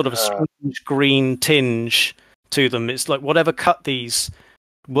there's a sort of a strange green tinge to them. It's like whatever cut these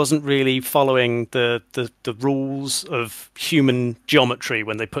wasn't really following the rules of human geometry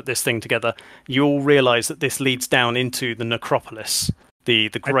when they put this thing together. You all realise that this leads down into the necropolis, the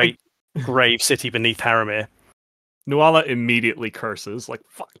great grave city beneath Haramir. Nuala immediately curses, like,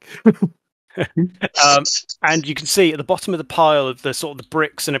 fuck. And you can see at the bottom of the pile of the sort of the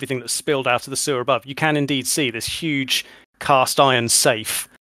bricks and everything that's spilled out of the sewer above, you can indeed see this huge cast iron safe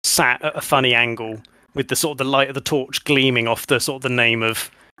sat at a funny angle with the sort of the light of the torch gleaming off the sort of the name of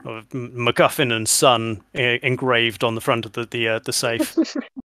MacGuffin and Son engraved on the front of the safe.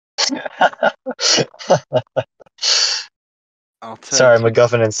 Sorry,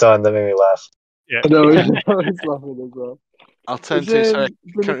 MacGuffin and Son, that made me laugh. Yeah. No, I was laughing as well. I'll turn Is, to. Sorry,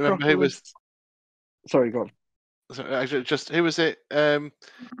 the can't remember who was. Sorry, go on. Sorry, actually, just who was it?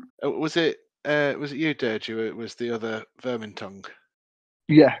 Was it you, Dirge? Who was the other vermin tongue?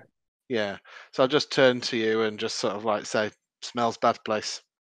 Yeah. Yeah. So I'll just turn to you and just sort of like say, "Smells bad place."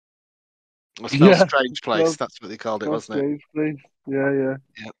 Or smells strange place. Smells- That's what they called it, wasn't it? Strange, please. Yeah.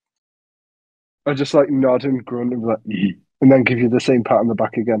 Yep. I just like nod and grunt and be like, and then give you the same pat on the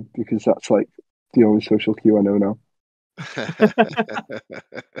back again because that's like the only social cue I know now.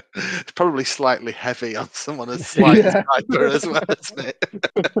 It's probably slightly heavy on someone as slight as Piper as well, isn't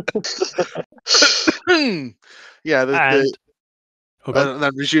it? Yeah, and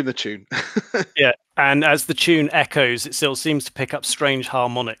then resume the tune. Yeah, and as the tune echoes, it still seems to pick up strange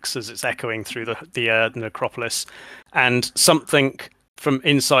harmonics as it's echoing through the necropolis, and something from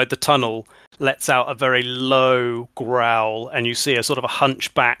inside the tunnel lets out a very low growl, and you see a sort of a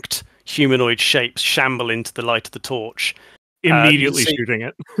hunchbacked humanoid shape shamble into the light of the torch. Immediately shooting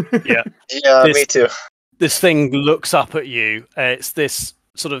it. Yeah. Yeah, me too. This thing looks up at you. It's this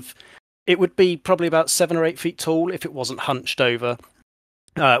sort of... It would be probably about 7 or 8 feet tall if it wasn't hunched over,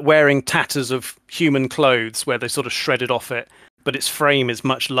 wearing tatters of human clothes where they sort of shredded off it, but its frame is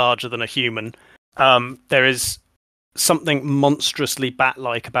much larger than a human. There is something monstrously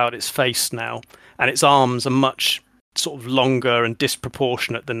bat-like about its face now, and its arms are much sort of longer and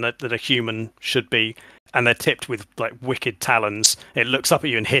disproportionate than a human should be, and they're tipped with like wicked talons. It looks up at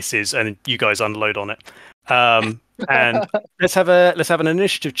you and hisses, and you guys unload on it. And let's have an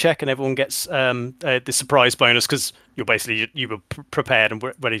initiative check, and everyone gets the surprise bonus because you were prepared and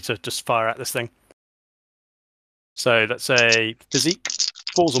ready to just fire at this thing. So let's say physique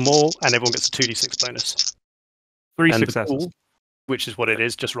 4s or more, and everyone gets a 2d6 bonus. 3 And successes. the pool, which is what it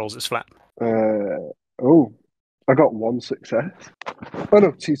is, just rolls its flat. I got 1 success. Oh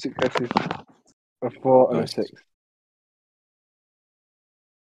no, 2 successes. A 4 and Nice. a 6.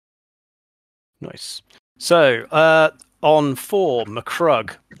 Nice. So on 4,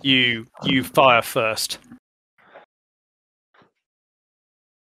 McCrug, you fire first.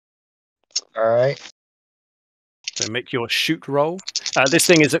 All right. So make your shoot roll. This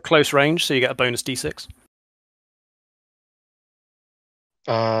thing is at close range, so you get a bonus d6.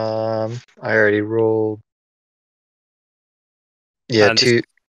 I already rolled. Yeah, And two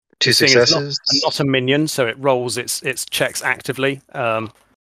This thing is successes. not a minion, so it rolls its checks actively.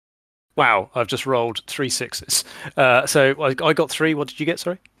 Wow, I've just rolled 3 6s. So I got 3. What did you get?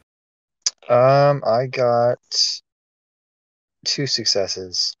 Sorry. I got 2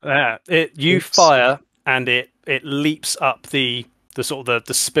 successes. You Oops. fire, and it leaps up the sort of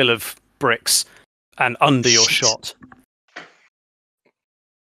the spill of bricks and under your shot.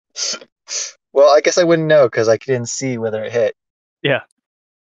 Well, I guess I wouldn't know because I couldn't see whether it hit. Yeah.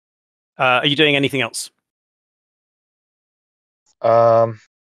 Are you doing anything else? Put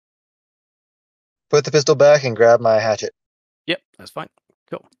the pistol back and grab my hatchet. Yep, that's fine.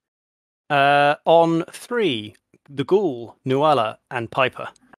 Cool. On 3, the ghoul, Nuala, and Piper.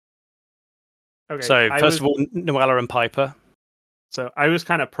 Okay. So first of all, Nuala and Piper. So I was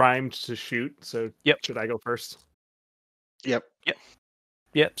kind of primed to shoot. So should I go first? Yep.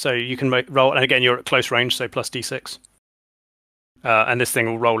 Yep. So you can roll, and again, you're at close range, so plus d6. And this thing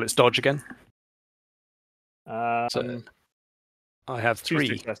will roll its dodge again. So I have 3.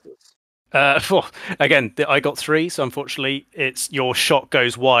 2 successes. Again, I got 3, so unfortunately, your shot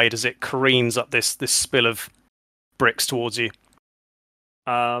goes wide as it careens up this spill of bricks towards you.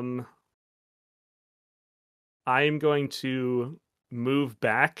 I'm going to move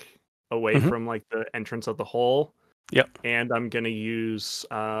back away from like the entrance of the hole. Yep. And I'm going to use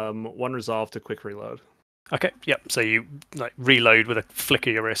 1 resolve to quick reload. Okay. Yep. So you reload with a flick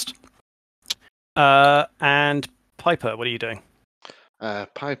of your wrist. And Piper, what are you doing?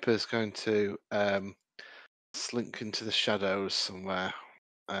 Piper's going to slink into the shadows somewhere.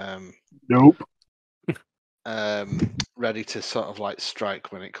 Nope. Ready to sort of like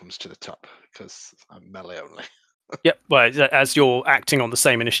strike when it comes to the top because I'm melee only. Yep. Well, as you're acting on the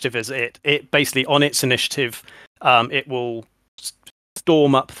same initiative as it basically on its initiative, it will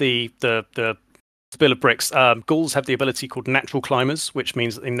storm up the spill of bricks. Ghouls have the ability called natural climbers, which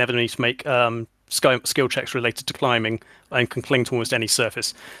means that they never need to make skill checks related to climbing and can cling to almost any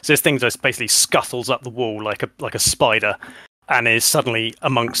surface. So this thing just basically scuttles up the wall like a spider and is suddenly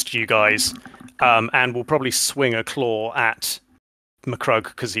amongst you guys, and will probably swing a claw at McCrug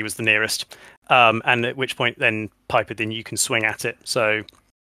because he was the nearest. And at which point then Piper, then you can swing at it. So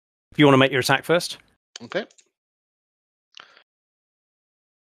if you want to make your attack first. Okay.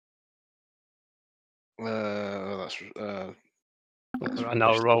 That's and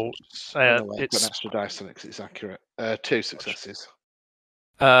I'll roll. I've got an extra dice on it because it's accurate. 2 successes.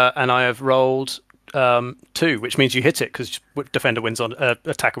 And I have rolled 2, which means you hit it because attacker wins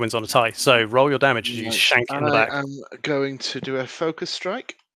on a tie. So roll your damage as you shank it in the back. I'm going to do a focus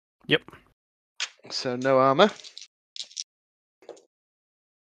strike. Yep. So no armor.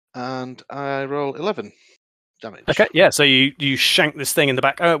 And I roll 11 damage. Okay, yeah, so you shank this thing in the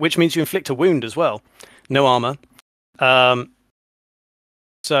back, which means you inflict a wound as well. No armor.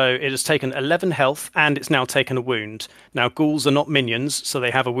 So it has taken 11 health, and it's now taken a wound. Now, ghouls are not minions, so they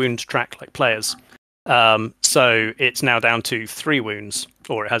have a wound track like players. So it's now down to 3 wounds,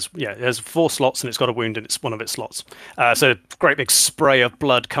 or it has 4 slots, and it's got a wound in one of its slots. So a great big spray of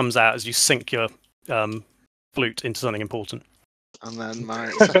blood comes out as you sink your flute into something important. And then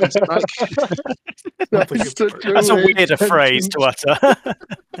my second strike. That's a weirder phrase to utter.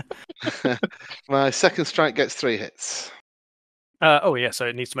 My second strike gets 3 hits. So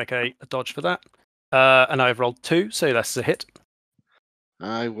it needs to make a dodge for that. And I've rolled 2, so that's a hit.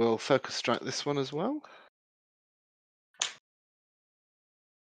 I will focus strike this one as well.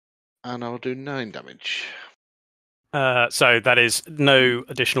 And I'll do 9 damage. So that is no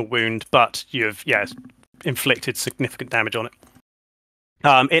additional wound, but you've inflicted significant damage on it.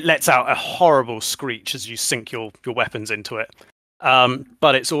 It lets out a horrible screech as you sink your weapons into it.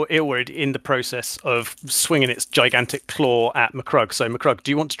 But it's already in the process of swinging its gigantic claw at McCrug. So, McCrug,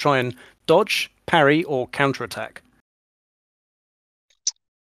 do you want to try and dodge, parry, or counterattack?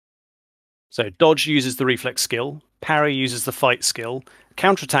 So, dodge uses the reflex skill, parry uses the fight skill,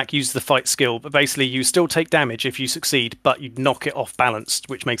 counterattack uses the fight skill, but basically you still take damage if you succeed, but you knock it off balance,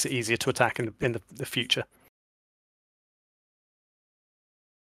 which makes it easier to attack in the future.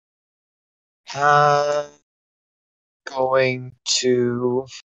 Going to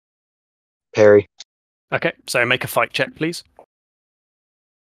parry. Okay, so make a fight check, please.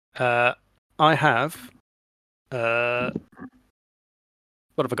 I have... what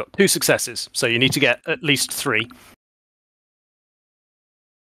have I got? 2 successes, so you need to get at least 3.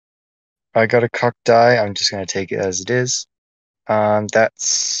 I got a cocked die. I'm just going to take it as it is.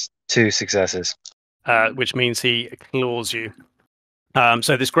 That's 2 successes. Which means he claws you.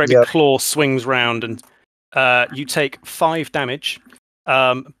 So this great big claw swings round, and you take 5 damage.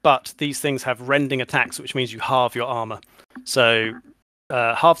 But these things have rending attacks, which means you halve your armor. So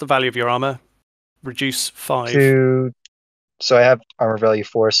half the value of your armor, reduce 5. So I have armor value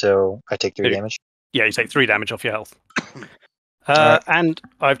 4, so I take 3 damage. Yeah, you take 3 damage off your health. Alright. And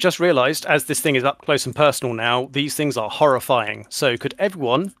I've just realised, as this thing is up close and personal now, these things are horrifying. So could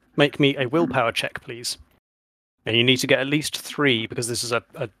everyone make me a willpower check, please? And you need to get at least 3 because this is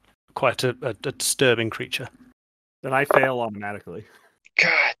quite a disturbing creature. Then I fail automatically.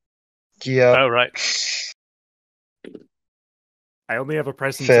 God. Yeah. Oh, right. I only have a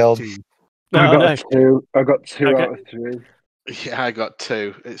presence Failed. of 2. I No, got no. a 2. I got 2 Okay. out of 3. Yeah, I got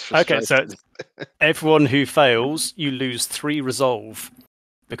 2. It's Okay, frustrating. so everyone who fails, you lose 3 resolve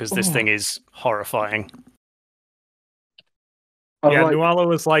because this thing is horrifying. I'm Yeah, like, Nuala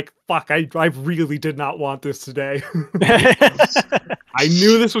was like, fuck, I really did not want this today. I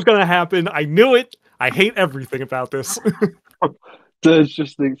knew this was going to happen. I knew it. I hate everything about this. Dirge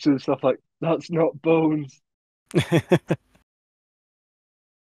just thinks to himself like, that's not bones.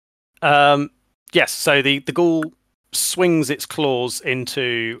 Yes, so the ghoul swings its claws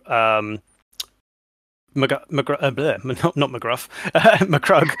into not McGruff,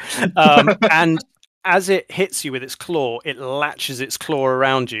 McCrug, and as it hits you with its claw, it latches its claw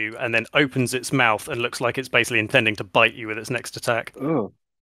around you and then opens its mouth and looks like it's basically intending to bite you with its next attack. Oh.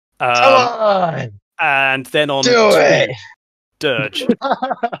 Come on! And then on Do 2, it! Dirge.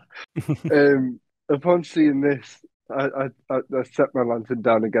 Upon seeing this, I set my lantern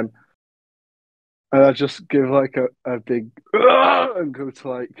down again. And I just give like a big and go to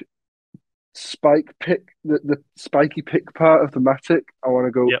like spike pick the spiky pick part of the matic. I want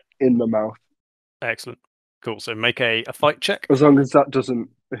to go in the mouth. Excellent. Cool. So make a fight check. As long as that doesn't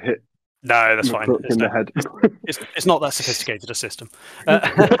hit No, that's fine. in the head. It's not that sophisticated a system.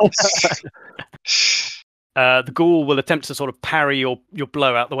 The ghoul will attempt to sort of parry your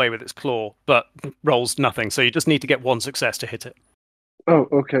blow out the way with its claw, but rolls nothing. So you just need to get 1 success to hit it. Oh,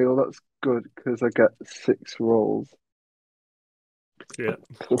 okay. Well, that's good because I get 6 rolls. Yeah.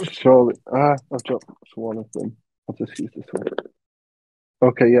 So surely, I've dropped 1 of them. I'll just use this one.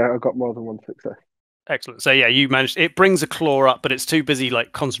 Okay, yeah, I got more than 1 success. Excellent. So yeah, you managed. It brings a claw up, but it's too busy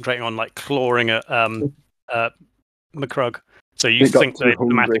like concentrating on like clawing at McCrug. So you sink the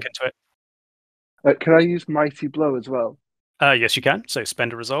matic into it. Can I use Mighty Blow as well? Yes, you can. So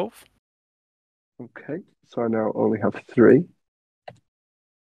spend a resolve. Okay, so I now only have 3.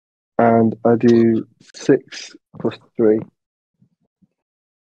 And I do 6 plus 3.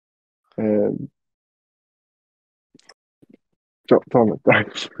 Dropped on a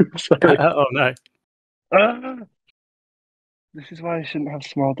dice. Sorry. Oh no. This is why I shouldn't have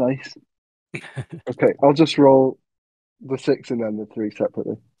small dice. Okay, I'll just roll the 6 and then the 3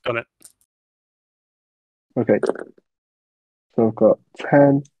 separately. Got it. Okay. So I've got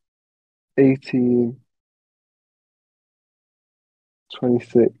 10, 18,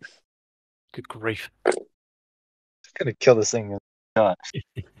 26. Good grief. I'm gonna kill this thing.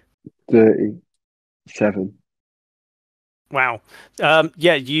 37. Wow.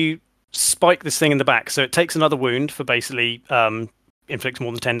 Yeah, you spike this thing in the back, so it takes another wound for basically inflicts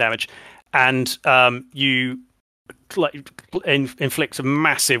more than 10 damage, and you inflict a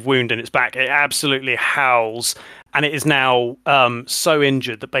massive wound in its back. It absolutely howls, and it is now so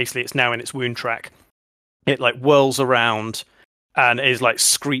injured that basically it's now in its wound track. It like whirls around and is like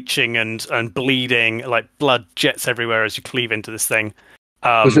screeching and bleeding, like blood jets everywhere as you cleave into this thing.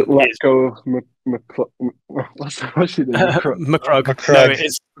 Does it let go of what's your name? McCrug. No,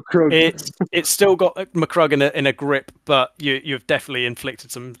 it's still got McCrug in a grip, but you've definitely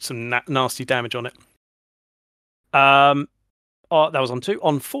inflicted some nasty damage on it. That was on 2.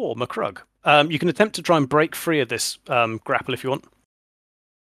 On 4, McCrug. You can attempt to try and break free of this grapple if you want.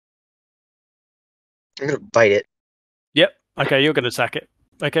 I'm gonna bite it. Yep. Okay, you're going to attack it.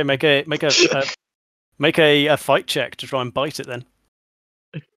 Okay, make a fight check to try and bite it then.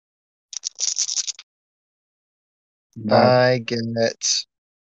 I get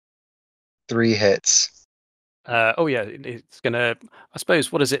 3 hits. Oh yeah, it's gonna. I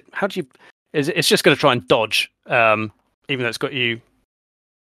suppose. What is it? How do you? It's just gonna try and dodge. Even though it's got you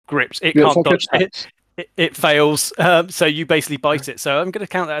gripped, it can't dodge. It fails. So you basically bite it. So I'm gonna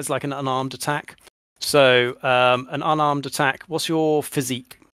count that as like an unarmed attack. So an unarmed attack. What's your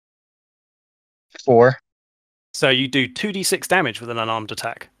physique? 4. So you do 2d6 damage with an unarmed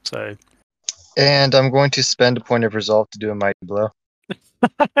attack. So. And I'm going to spend a point of resolve to do a mighty blow.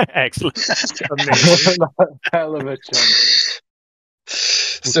 Excellent. Amazing. Hell of a chunk.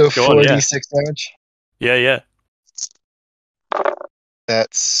 So 4d6 damage. Yeah.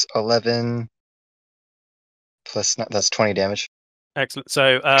 That's 11 plus that's 20 damage. Excellent.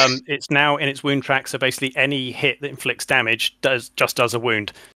 So it's now in its wound track. So basically, any hit that inflicts damage does a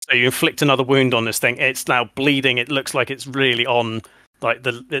wound. So you inflict another wound on this thing. It's now bleeding. It looks like it's really on like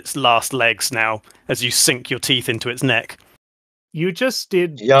its last legs now as you sink your teeth into its neck. You just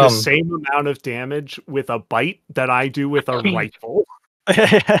did the Yum. same amount of damage with a bite that I do with a rifle.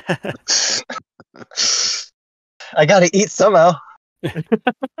 I gotta eat somehow.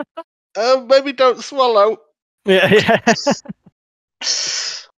 Maybe don't swallow. yeah. These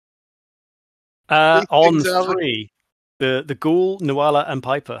On things are 3, the ghoul, Nuala, and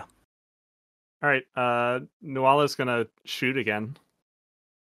Piper. All right, Nuala's gonna shoot again.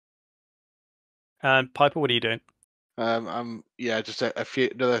 Piper, what are you doing? Just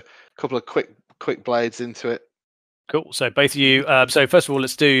another couple of quick blades into it. Cool. So both of you. So first of all,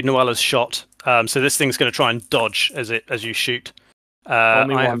 let's do Nuala's shot. So this thing's going to try and dodge as you shoot.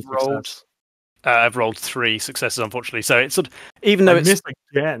 Only I one have rolled. success. I've rolled 3 successes, unfortunately. So it's sort of, even though I it's missed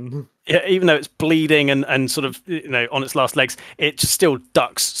again. even though it's bleeding and sort of on its last legs, it just still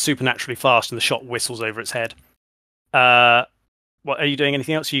ducks supernaturally fast, and the shot whistles over its head. What are you doing?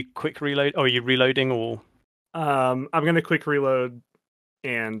 Anything else? Are you quick reload? Or are you reloading? Or I'm gonna quick reload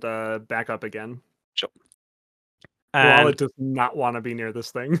and back up again. sure. Nuala And does not want to be near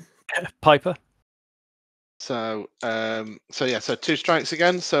this thing. Piper. So 2 strikes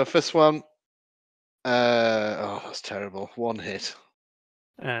again. So first one. That's terrible. 1 hit.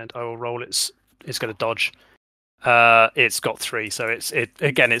 And I will roll it's going to dodge. It's got 3, so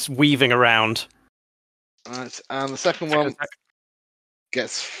it's weaving around. Right, and the second one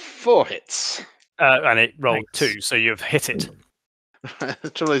gets 4 hits. And it rolled Nice. 2, so you've hit it.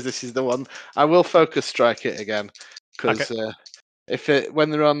 The trouble is, this is the one I will focus strike it again because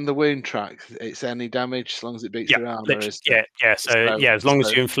when they're on the wound track, it's any damage as long as it beats their armor. As long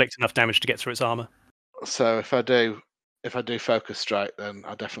as you inflict enough damage to get through its armor. So if I do focus strike, then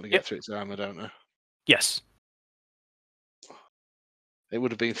I definitely get through its armor, don't I? Yes. It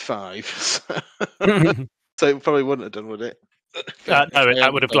would have been 5, No, so it probably wouldn't have done, would it?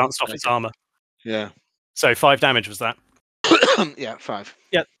 that would have glanced off its armor. Yeah. So 5 damage was that. Yeah, 5.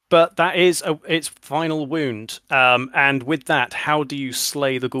 Yeah, but that is its final wound. And with that, how do you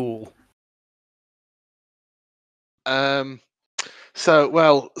slay the ghoul? Because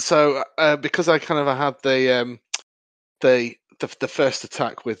I kind of had the first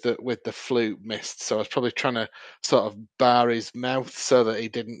attack with the flute missed, so I was probably trying to sort of bar his mouth so that he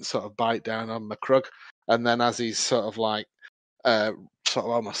didn't sort of bite down on McCrug, and then as he's sort of like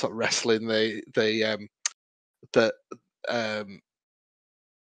almost sort of wrestling the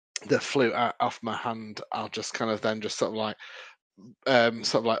flute out off my hand, I'll just kind of then just sort of like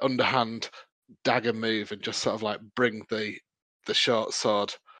underhand dagger move and just sort of like bring the short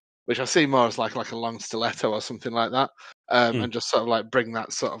sword, which I see more as like a long stiletto or something like that, and just sort of like bring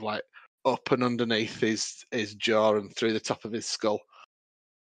that sort of like up and underneath his jaw and through the top of his skull.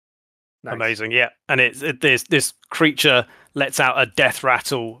 Nice. Amazing, yeah. And this creature lets out a death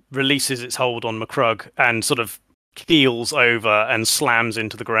rattle, releases its hold on McCrug, and sort of keels over and slams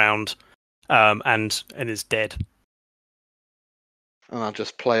into the ground, and is dead. And I'll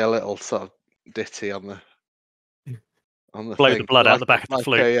just play a little sort of ditty on the Blow thing. the blood out the back of the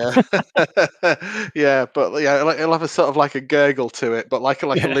flute. It'll have a sort of like a gurgle to it, but like a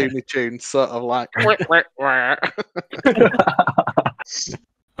Looney Tune sort of like.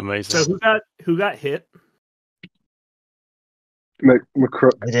 Amazing. So who got hit?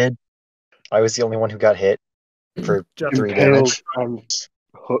 McCrook I did. I was the only one who got hit for Just 3 impaled damage. and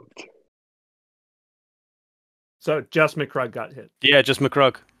hooked. So just McCrug got hit. Yeah, just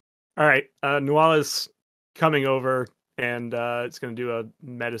McCrug. All right, Nuala's coming over, and it's going to do a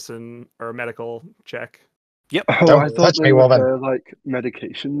medicine or a medical check. Yep. Oh, Don't I thought touch they me, were woman. like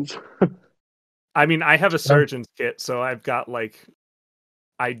medications. I mean, I have a surgeon's kit, so I've got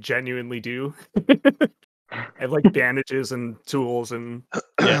I genuinely do. I have like bandages and tools and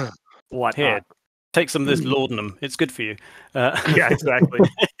whatnot. Here, take some of this laudanum. It's good for you. Yeah, exactly.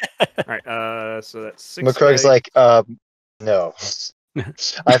 All right, so that's 6. McCrug's like, no.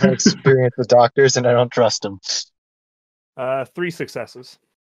 I have an experience with doctors and I don't trust them. 3 successes.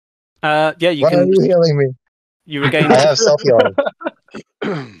 Yeah, you Why can. are you healing me? You regain. I have self-healing.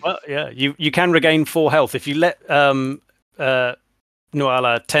 Well, yeah, you can regain 4 health if you let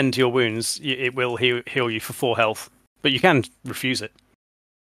Nuala tend to your wounds. It will heal you for 4 health, but you can refuse it.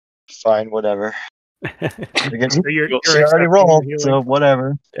 Fine, whatever. So you're She already accepting rolled, healing? so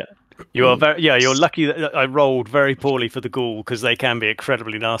whatever. You are you're lucky that I rolled very poorly for the ghoul because they can be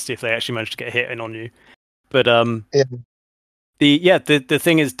incredibly nasty if they actually manage to get hit in on you. But the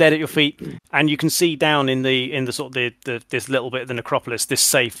thing is dead at your feet, and you can see down in the sort of this little bit of the necropolis, this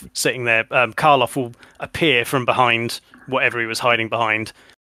safe sitting there. Karloff will appear from behind whatever he was hiding behind.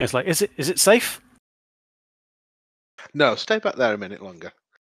 It's like, is it safe? No, stay back there a minute longer.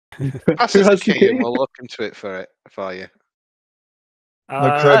 Pass us the key and we'll look into it for you.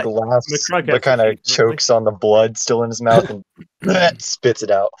 McCrug laughs, McCrug but has a kind of feet, really. chokes on the blood still in his mouth and spits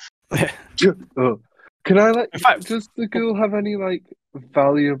it out. Oh. Can I In fact, does the ghoul have any like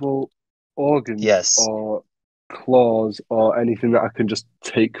valuable organs Yes. or claws or anything that I can just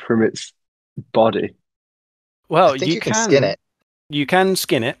take from its body? well, I think you can skin it. You can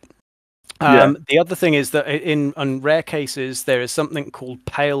skin it. Yeah. The other thing is that in rare cases there is something called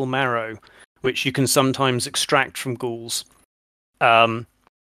pale marrow, which you can sometimes extract from ghouls. I You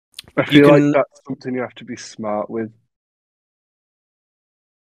feel can- like that's something you have to be smart with.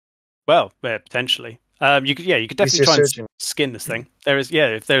 Well, yeah, potentially. You could Use definitely your try and surgeon. skin this thing.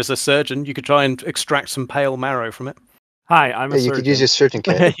 If there's a surgeon, you could try and extract some pale marrow from it. Hi, I'm a Yeah, you surgeon. could use your surgeon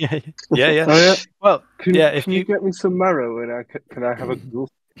kit. yeah. Oh, yeah. Well, Can if you get me some marrow and can I have a ghoul,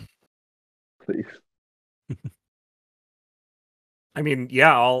 please? I mean,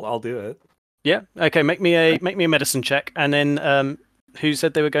 yeah, I'll do it. Yeah. Okay. Make me a medicine check, and then who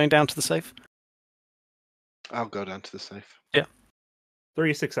said they were going down to the safe? I'll go down to the safe.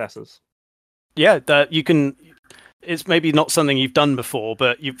 3 successes. Yeah. That you can. It's maybe not something you've done before,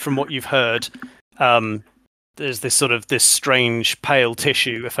 but from what you've heard, there's this strange pale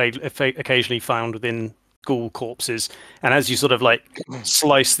tissue occasionally found within ghoul corpses, and as you sort of like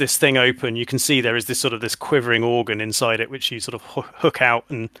slice this thing open, you can see there is this quivering organ inside it, which you sort of hook out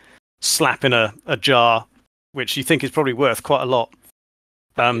and slap in a jar, which you think is probably worth quite a lot.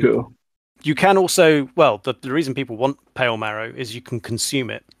 Cool. You can also, the reason people want pale marrow is you can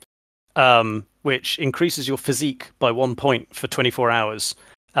consume it, which increases your physique by 1 point for 24 hours.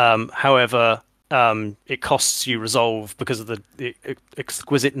 However, it costs you resolve because of the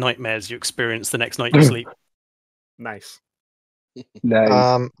exquisite nightmares you experience the next night you sleep. Nice.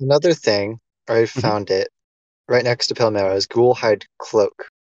 Nice. Another thing, I found it right next to Pelmera's ghoul hide cloak.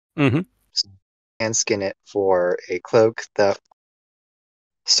 Mm-hmm. And skin it for a cloak that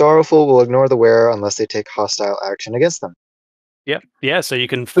Sorrowful will ignore the wearer unless they take hostile action against them. Yep. Yeah, so you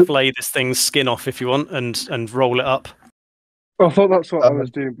can flay this thing's skin off if you want and roll it up. I thought that's what I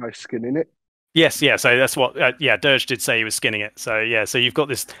was doing by skinning it. Yes, yeah. So that's what. Dirge did say he was skinning it. So yeah, so you've got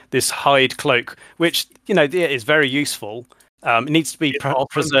this hide cloak, which is very useful. It needs to be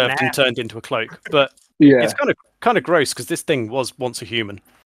preserved and turned into a cloak, but Yeah, it's kind of gross because this thing was once a human.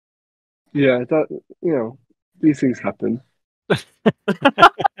 yeah. That these things happen.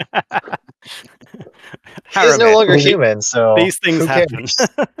 He is no longer human, so these things who happen. cares?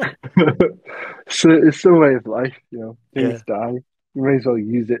 So it's the way of life, Things Yeah. die. You may as well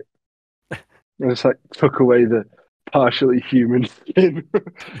use it. And it's like tuck away the partially human skin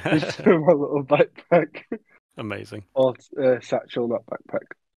into my little backpack Amazing. or satchel, not backpack.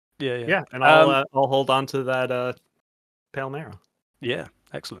 Yeah. And I'll hold on to that pale marrow. Yeah,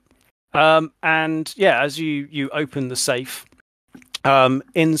 excellent. And yeah, as you open the safe,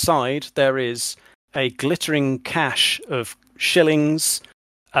 inside there is a glittering cache of shillings.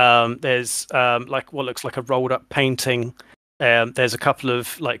 There's like what looks like a rolled up painting. There's a couple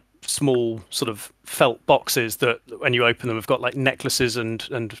of like small sort of felt boxes that when you open them have got like necklaces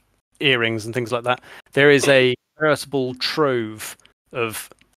and earrings and things like that. There is a veritable trove of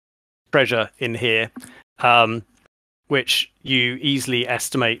treasure in here, which you easily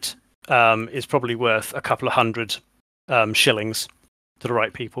estimate is probably worth a couple of hundred shillings to the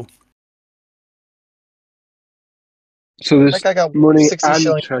right people. So there's Like I got money 60 and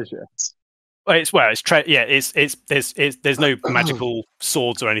shillings. treasure. There's no magical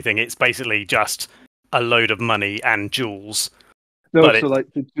swords or anything. It's basically just a load of money and jewels. No, But so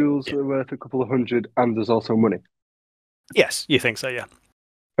like the jewels are worth a couple of hundred, and there's also money. Yes, you think so? Yeah.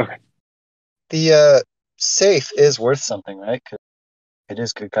 The safe is worth something, right? 'Cause it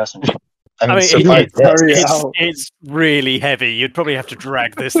is good craftsmanship. I mean, surprised carry it out. it's really heavy. You'd probably have to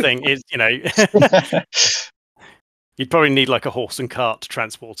drag this thing. You'd probably need like a horse and cart to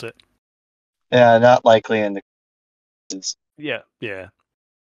transport it. Yeah, not likely in the. Yeah.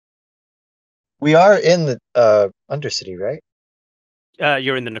 We are in the Undercity, right?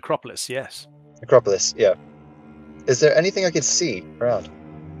 You're in the necropolis. Yes. Necropolis, yeah. Is there anything I could see around?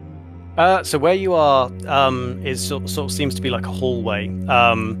 So where you are is sort of seems to be like a hallway.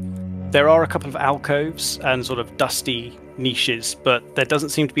 There are a couple of alcoves and sort of dusty niches, but there doesn't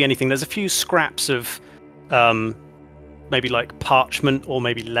seem to be anything. There's a few scraps of maybe like parchment or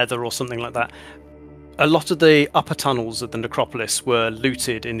maybe leather or something like that. A lot of the upper tunnels of the necropolis were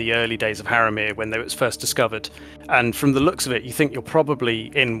looted in the early days of Haramir when they were first discovered. And from the looks of it, you think you're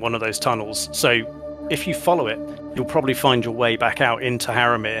probably in one of those tunnels. So if you follow it, you'll probably find your way back out into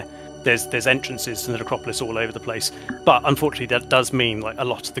Haramir. there's entrances to the necropolis all over the place. But unfortunately, that does mean like a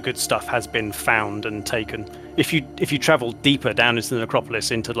lot of the good stuff has been found and taken. If you travel deeper down into the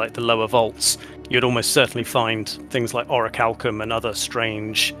necropolis, into like the lower vaults, you'd almost certainly find things like orichalcum and other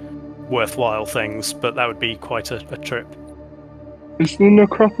strange, worthwhile things. But that would be quite a trip. Is the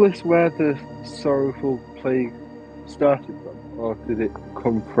necropolis where the sorrowful plague started from, or did it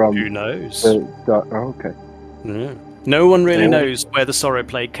come from? Who knows? Okay. Yeah. No one really knows where the sorrow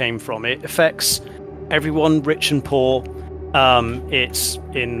plague came from. It affects everyone, rich and poor. It's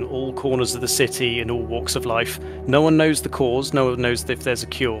in all corners of the city, in all walks of life. No one knows the cause. No one knows if there's a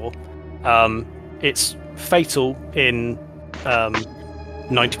cure. It's fatal in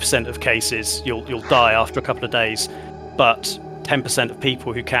 90% of cases. You'll die after a couple of days, but 10% of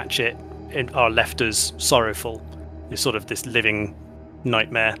people who catch it are left as sorrowful. It's sort of this living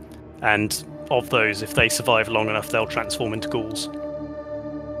nightmare, and of those, if they survive long enough, they'll transform into ghouls.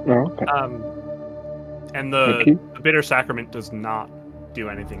 Oh, okay. And the bitter sacrament does not do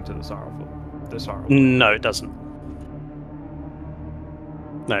anything to the sorrowful. No, it doesn't.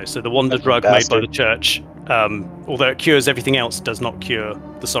 No, so the wonder drug made by the church, although it cures everything else, does not cure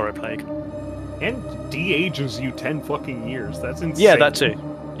the sorrow plague. And de-ages you 10 fucking years. That's insane. Yeah, that too.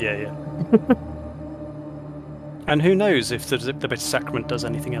 Yeah. And who knows if the bitter sacrament does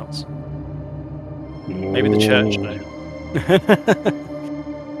anything else? Maybe the church know.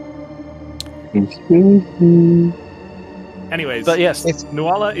 Anyways, but yes,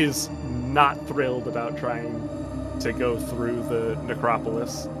 Nuala is not thrilled about trying to go through the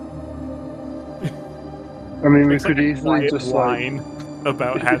necropolis. I mean, we It's could like a easily quiet just whine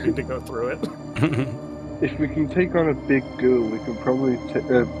about having to go through it. if we can take on a big ghoul, we can probably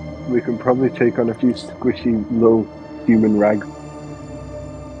take on a few squishy little human rags.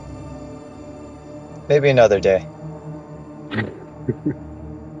 Maybe another day.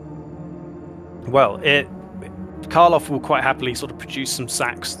 Well, Karloff will quite happily sort of produce some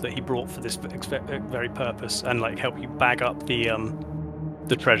sacks that he brought for this very purpose, and like help you bag up the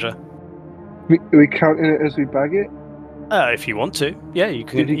treasure. Are we counting it as we bag it? If you want to, yeah, you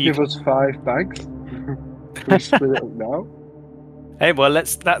can. Did he give us 5 bags? Can we split it up now? Hey, well,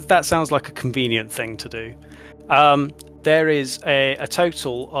 that sounds like a convenient thing to do. There is a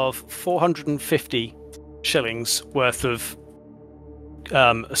total of 450 shillings worth of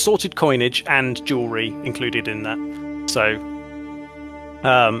assorted coinage and jewellery included in that. So,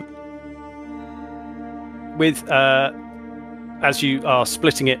 as you are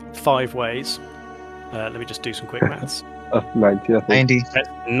splitting it 5 ways, let me just do some quick maths. 90, I think. 90.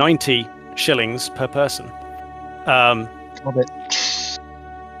 90 shillings per person. Love it.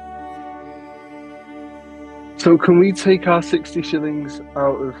 So can we take our 60 shillings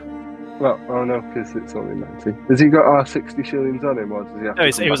out of... Well, oh no, because it's only 90. Has he got our 60 shillings on him, or does he have No,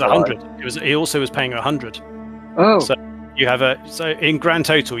 to it was 100. He also was paying 100. Oh. So you have so in grand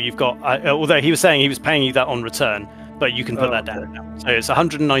total, you've got, although he was saying he was paying you that on return, but you can put that down now. So it's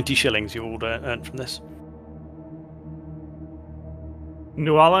 190 shillings you will earn from this.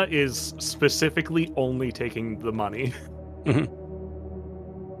 Nuala is specifically only taking the money.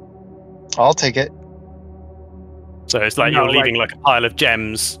 I'll take it. So it's like you're leaving like a pile of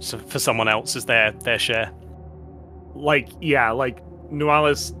gems for someone else as their share. Like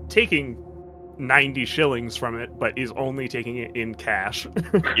Nuala's taking 90 shillings from it, but is only taking it in cash.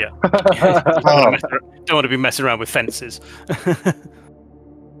 Yeah. Don't want to be messing around with fences.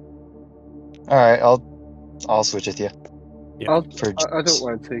 All right, I'll switch with you. Yeah. I don't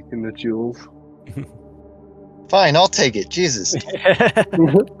mind taking the jewels. Fine, I'll take it. Jesus.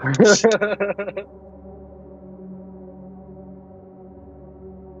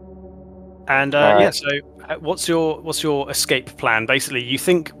 And right. so what's your escape plan? Basically, you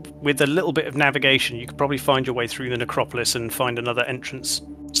think with a little bit of navigation, you could probably find your way through the necropolis and find another entrance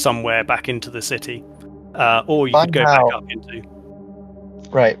somewhere back into the city, or you could go back up into.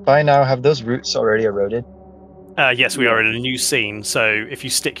 Right. By now, have those roots already eroded? Yes, we are in a new scene. So if you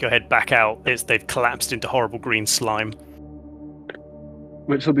stick your head back out, they've collapsed into horrible green slime,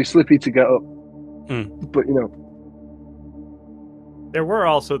 which will be slippy to get up. But you know. There were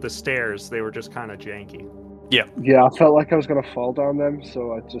also the stairs. They were just kind of janky. Yeah. Yeah, I felt like I was going to fall down them,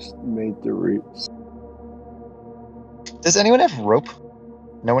 so I just made the roots. Does anyone have rope?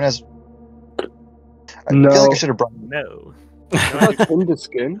 No one has... I No. feel like I should have brought... No. Not a tinder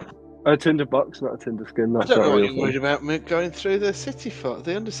skin. A tinder box, not a tinder skin. That's I don't know not what real you're worried thing. about me going through the city for,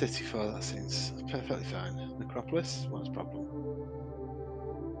 the undercity for. That seems perfectly fine. Necropolis, what's the problem?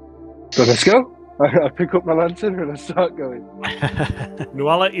 So let's go. I pick up my lantern and I start going.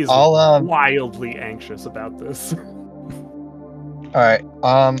 Nuala is I'll, wildly anxious about this. All right.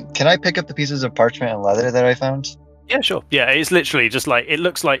 Can I pick up the pieces of parchment and leather that I found? Yeah, sure. Yeah, it's literally just like, it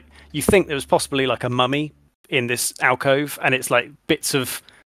looks like you think there was possibly like a mummy in this alcove, and it's like bits of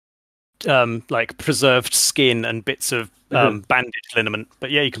like preserved skin and bits of bandage liniment.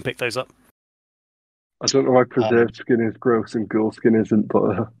 But yeah, you can pick those up. I don't know why preserved skin is gross and ghoul skin isn't,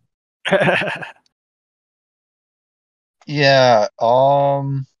 but Yeah.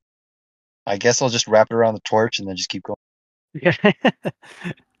 I guess I'll just wrap it around the torch and then just keep going. Yeah.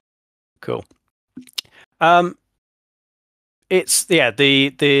 Cool. It's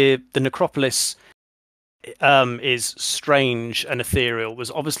the necropolis is strange and ethereal.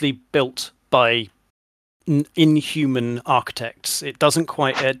 Was obviously built by inhuman architects. It doesn't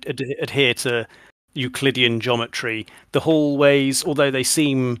quite adhere to Euclidean geometry. The hallways, although they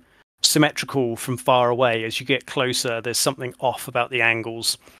seem symmetrical from far away, as you get closer, there's something off about the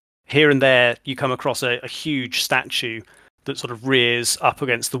angles. Here and there, you come across a huge statue that sort of rears up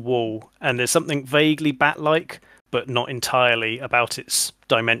against the wall, and there's something vaguely bat-like, but not entirely, about its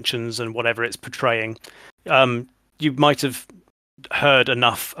dimensions and whatever it's portraying. You might have heard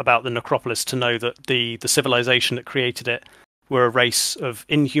enough about the necropolis to know that the civilization that created it were a race of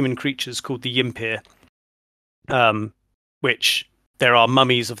inhuman creatures called the Yimpir, which there are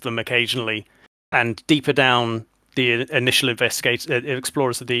mummies of them occasionally. And deeper down, the initial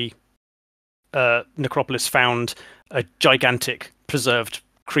explorers of the necropolis found a gigantic preserved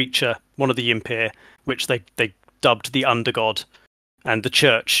creature, one of the Yimpir, which they dubbed the Undergod, and the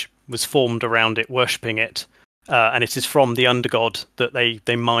church was formed around it, worshipping it. And it is from the Undergod that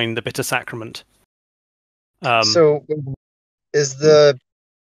they mine the bitter sacrament. So, is the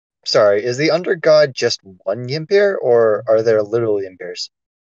Undergod just one Yimpir, or are there literal Yimpirs?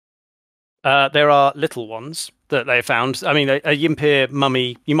 There are little ones that they found. I mean, a Yimpir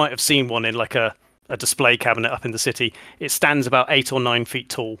mummy, you might have seen one in like a display cabinet up in the city. It stands about 8 or 9 feet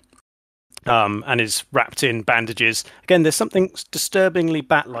tall, and is wrapped in bandages. Again, there's something disturbingly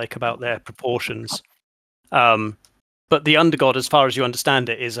bat-like about their proportions. But the Undergod, as far as you understand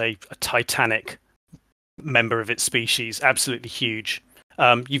it, is a titanic member of its species, absolutely huge.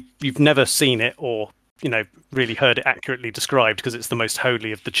 You've never seen it or really heard it accurately described, because it's the most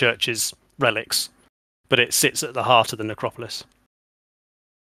holy of the church's relics, but it sits at the heart of the necropolis.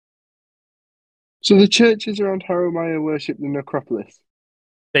 So the churches around Harrowmire worship the necropolis?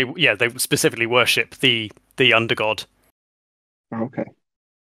 They specifically worship the Undergod. Okay.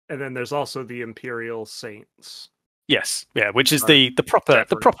 And then there's also the Imperial Saints. Yes, yeah, which is the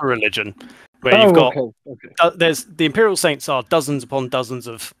proper religion, where you've got there's the Imperial Saints are dozens upon dozens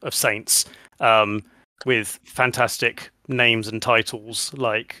of saints, with fantastic names and titles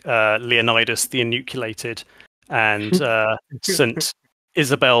like Leonidas the Enucleated, and Saint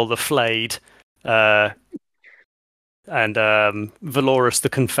Isabel the Flayed, and Valorous the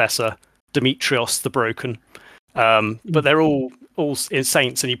Confessor, Demetrios the Broken. But they're all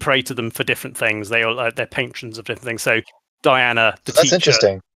saints, and you pray to them for different things. They're patrons of different things. So Diana, the teacher,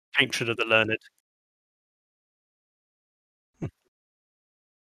 interesting. patron of the learned.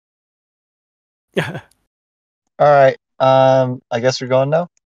 All right. I guess we're going now.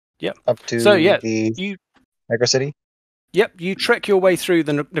 Yep. Up to the Necro City. Yep. You trek your way through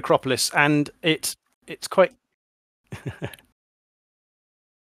the necropolis, and it's quite.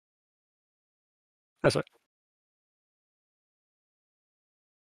 That's right.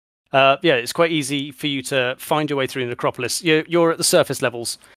 It's quite easy for you to find your way through the necropolis. You're at the surface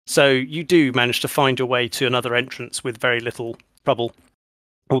levels, so you do manage to find your way to another entrance with very little trouble,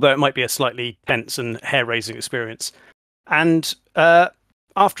 although it might be a slightly tense and hair-raising experience. And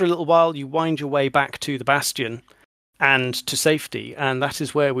after a little while, you wind your way back to the bastion and to safety, and that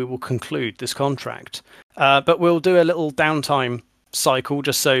is where we will conclude this contract. But we'll do a little downtime cycle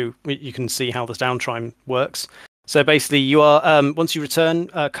just so you can see how this downtime works. So basically, you are once you return,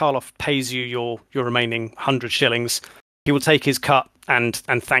 Karloff pays you your remaining 100 shillings. He will take his cut and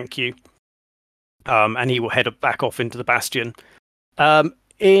thank you, and he will head back off into the bastion.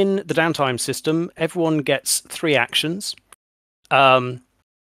 In the downtime system, everyone gets 3 actions.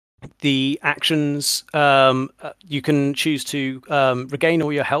 The actions, you can choose to regain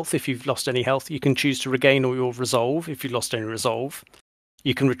all your health if you've lost any health. You can choose to regain all your resolve if you've lost any resolve.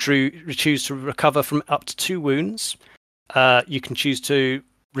 You can choose to recover from up to 2 wounds. You can choose to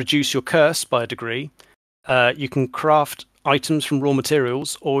reduce your curse by a degree. You can craft items from raw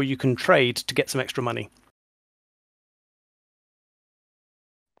materials, or you can trade to get some extra money.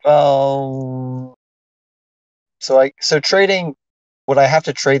 Well, so trading. Would I have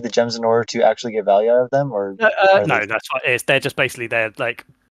to trade the gems in order to actually get value out of them, or no? That's what it is. They're just basically they're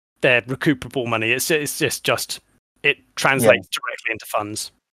recuperable money. It's just it translates directly into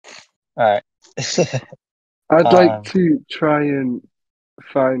funds. All right. I'd like to try and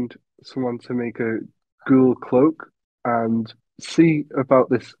find someone to make a ghoul cloak and see about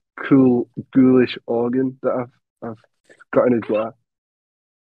this cool ghoulish organ that I've got in a jar.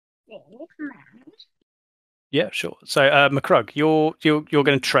 Yeah, sure. So, McCrug, you're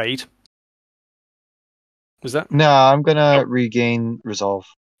going to trade. Was that? No, I'm gonna regain resolve.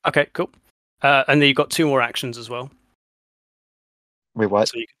 Okay, cool. And then you've got 2 more actions as well. Wait, what?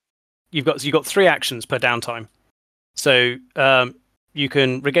 So you've got 3 actions per downtime. So you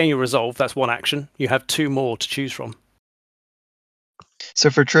can regain your resolve. That's 1 action. You have 2 more to choose from.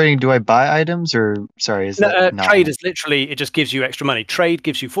 So for trading, do I buy items or sorry? Is that not trade is literally it just gives you extra money. Trade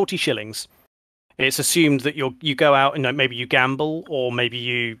gives you 40 shillings. It's assumed that you go out and maybe you gamble, or maybe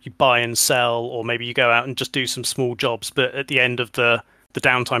you buy and sell, or maybe you go out and just do some small jobs. But at the end of the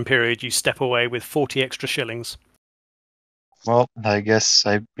downtime period, you step away with 40 extra shillings. Well, I guess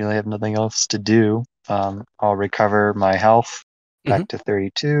I really have nothing else to do. I'll recover my health back to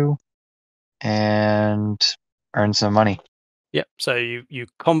 32 and earn some money. Yep. So you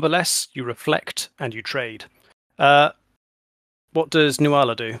convalesce, you reflect, and you trade. What does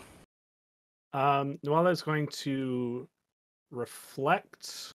Nuala do? Nuala is going to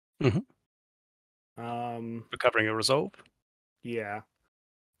reflect. Recovering a resolve. Yeah.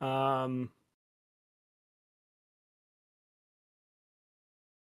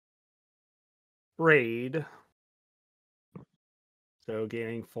 Trade. So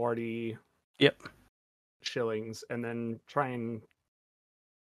gaining 40. Yep. Shillings, and then try and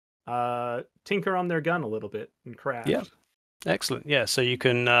tinker on their gun a little bit and craft. Yeah. Excellent. Yeah, so you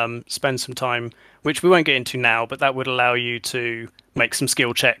can spend some time, which we won't get into now, but that would allow you to make some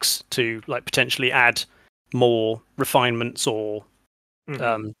skill checks to like potentially add more refinements or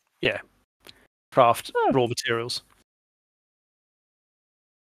craft raw materials.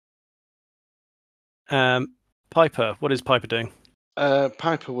 Piper, what is Piper doing?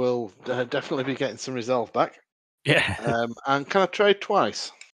 Piper will definitely be getting some resolve back. Yeah. And can I trade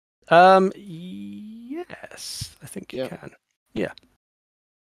twice? Yes, I think you can. Yeah.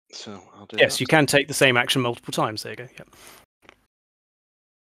 So I'll do Yes, that. you can take the same action multiple times. There you go. Yep.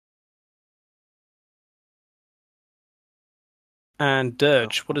 And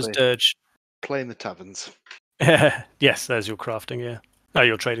Dirge. What is Dirge? Play in the taverns. Yes, there's your crafting, yeah. Oh,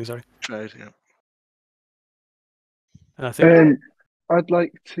 your trading, sorry. Trade, yeah. And I think I'd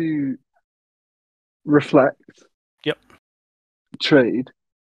like to reflect. Yep. Trade.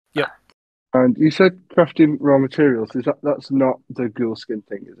 Yep. And you said crafting raw materials. That's not the ghoul skin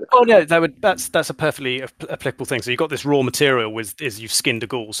thing, is it? Oh no, that's a perfectly applicable thing. So you've got this raw material is you've skinned a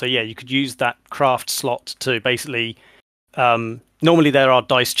ghoul. So yeah, you could use that craft slot to basically. Normally there are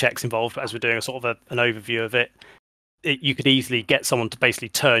dice checks involved, but as we're doing a sort of an overview of it, you could easily get someone to basically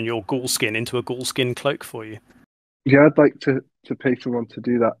turn your ghoul skin into a ghoul skin cloak for you. Yeah, I'd like to pay someone to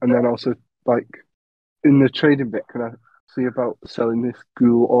do that, and then also like in the trading bit, can I see about selling this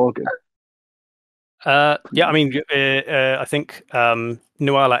ghoul organ? Yeah, I mean, I think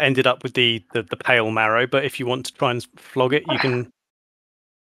Nuala ended up with the pale marrow, but if you want to try and flog it, you can.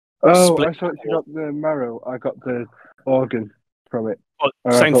 Oh, I thought you got the marrow. I got the organ from it. Well,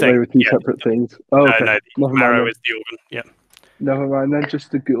 Same I thought thing. They were two yeah. separate things. Oh, okay. No, the marrow is the organ. Yeah. Never mind. Then just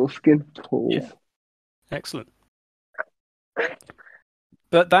the ghoul skin. Cool. Yeah. Excellent.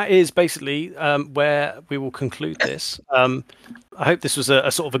 But that is basically where we will conclude this. I hope this was a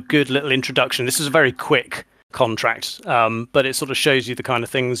sort of a good little introduction. This is a very quick contract, but it sort of shows you the kind of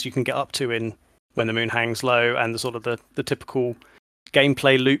things you can get up to in When the Moon Hangs Low, and the sort of the typical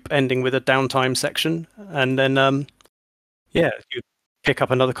gameplay loop ending with a downtime section, and then you pick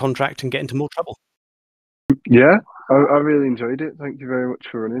up another contract and get into more trouble. Yeah, I really enjoyed it. Thank you very much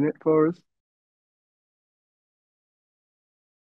for running it for us.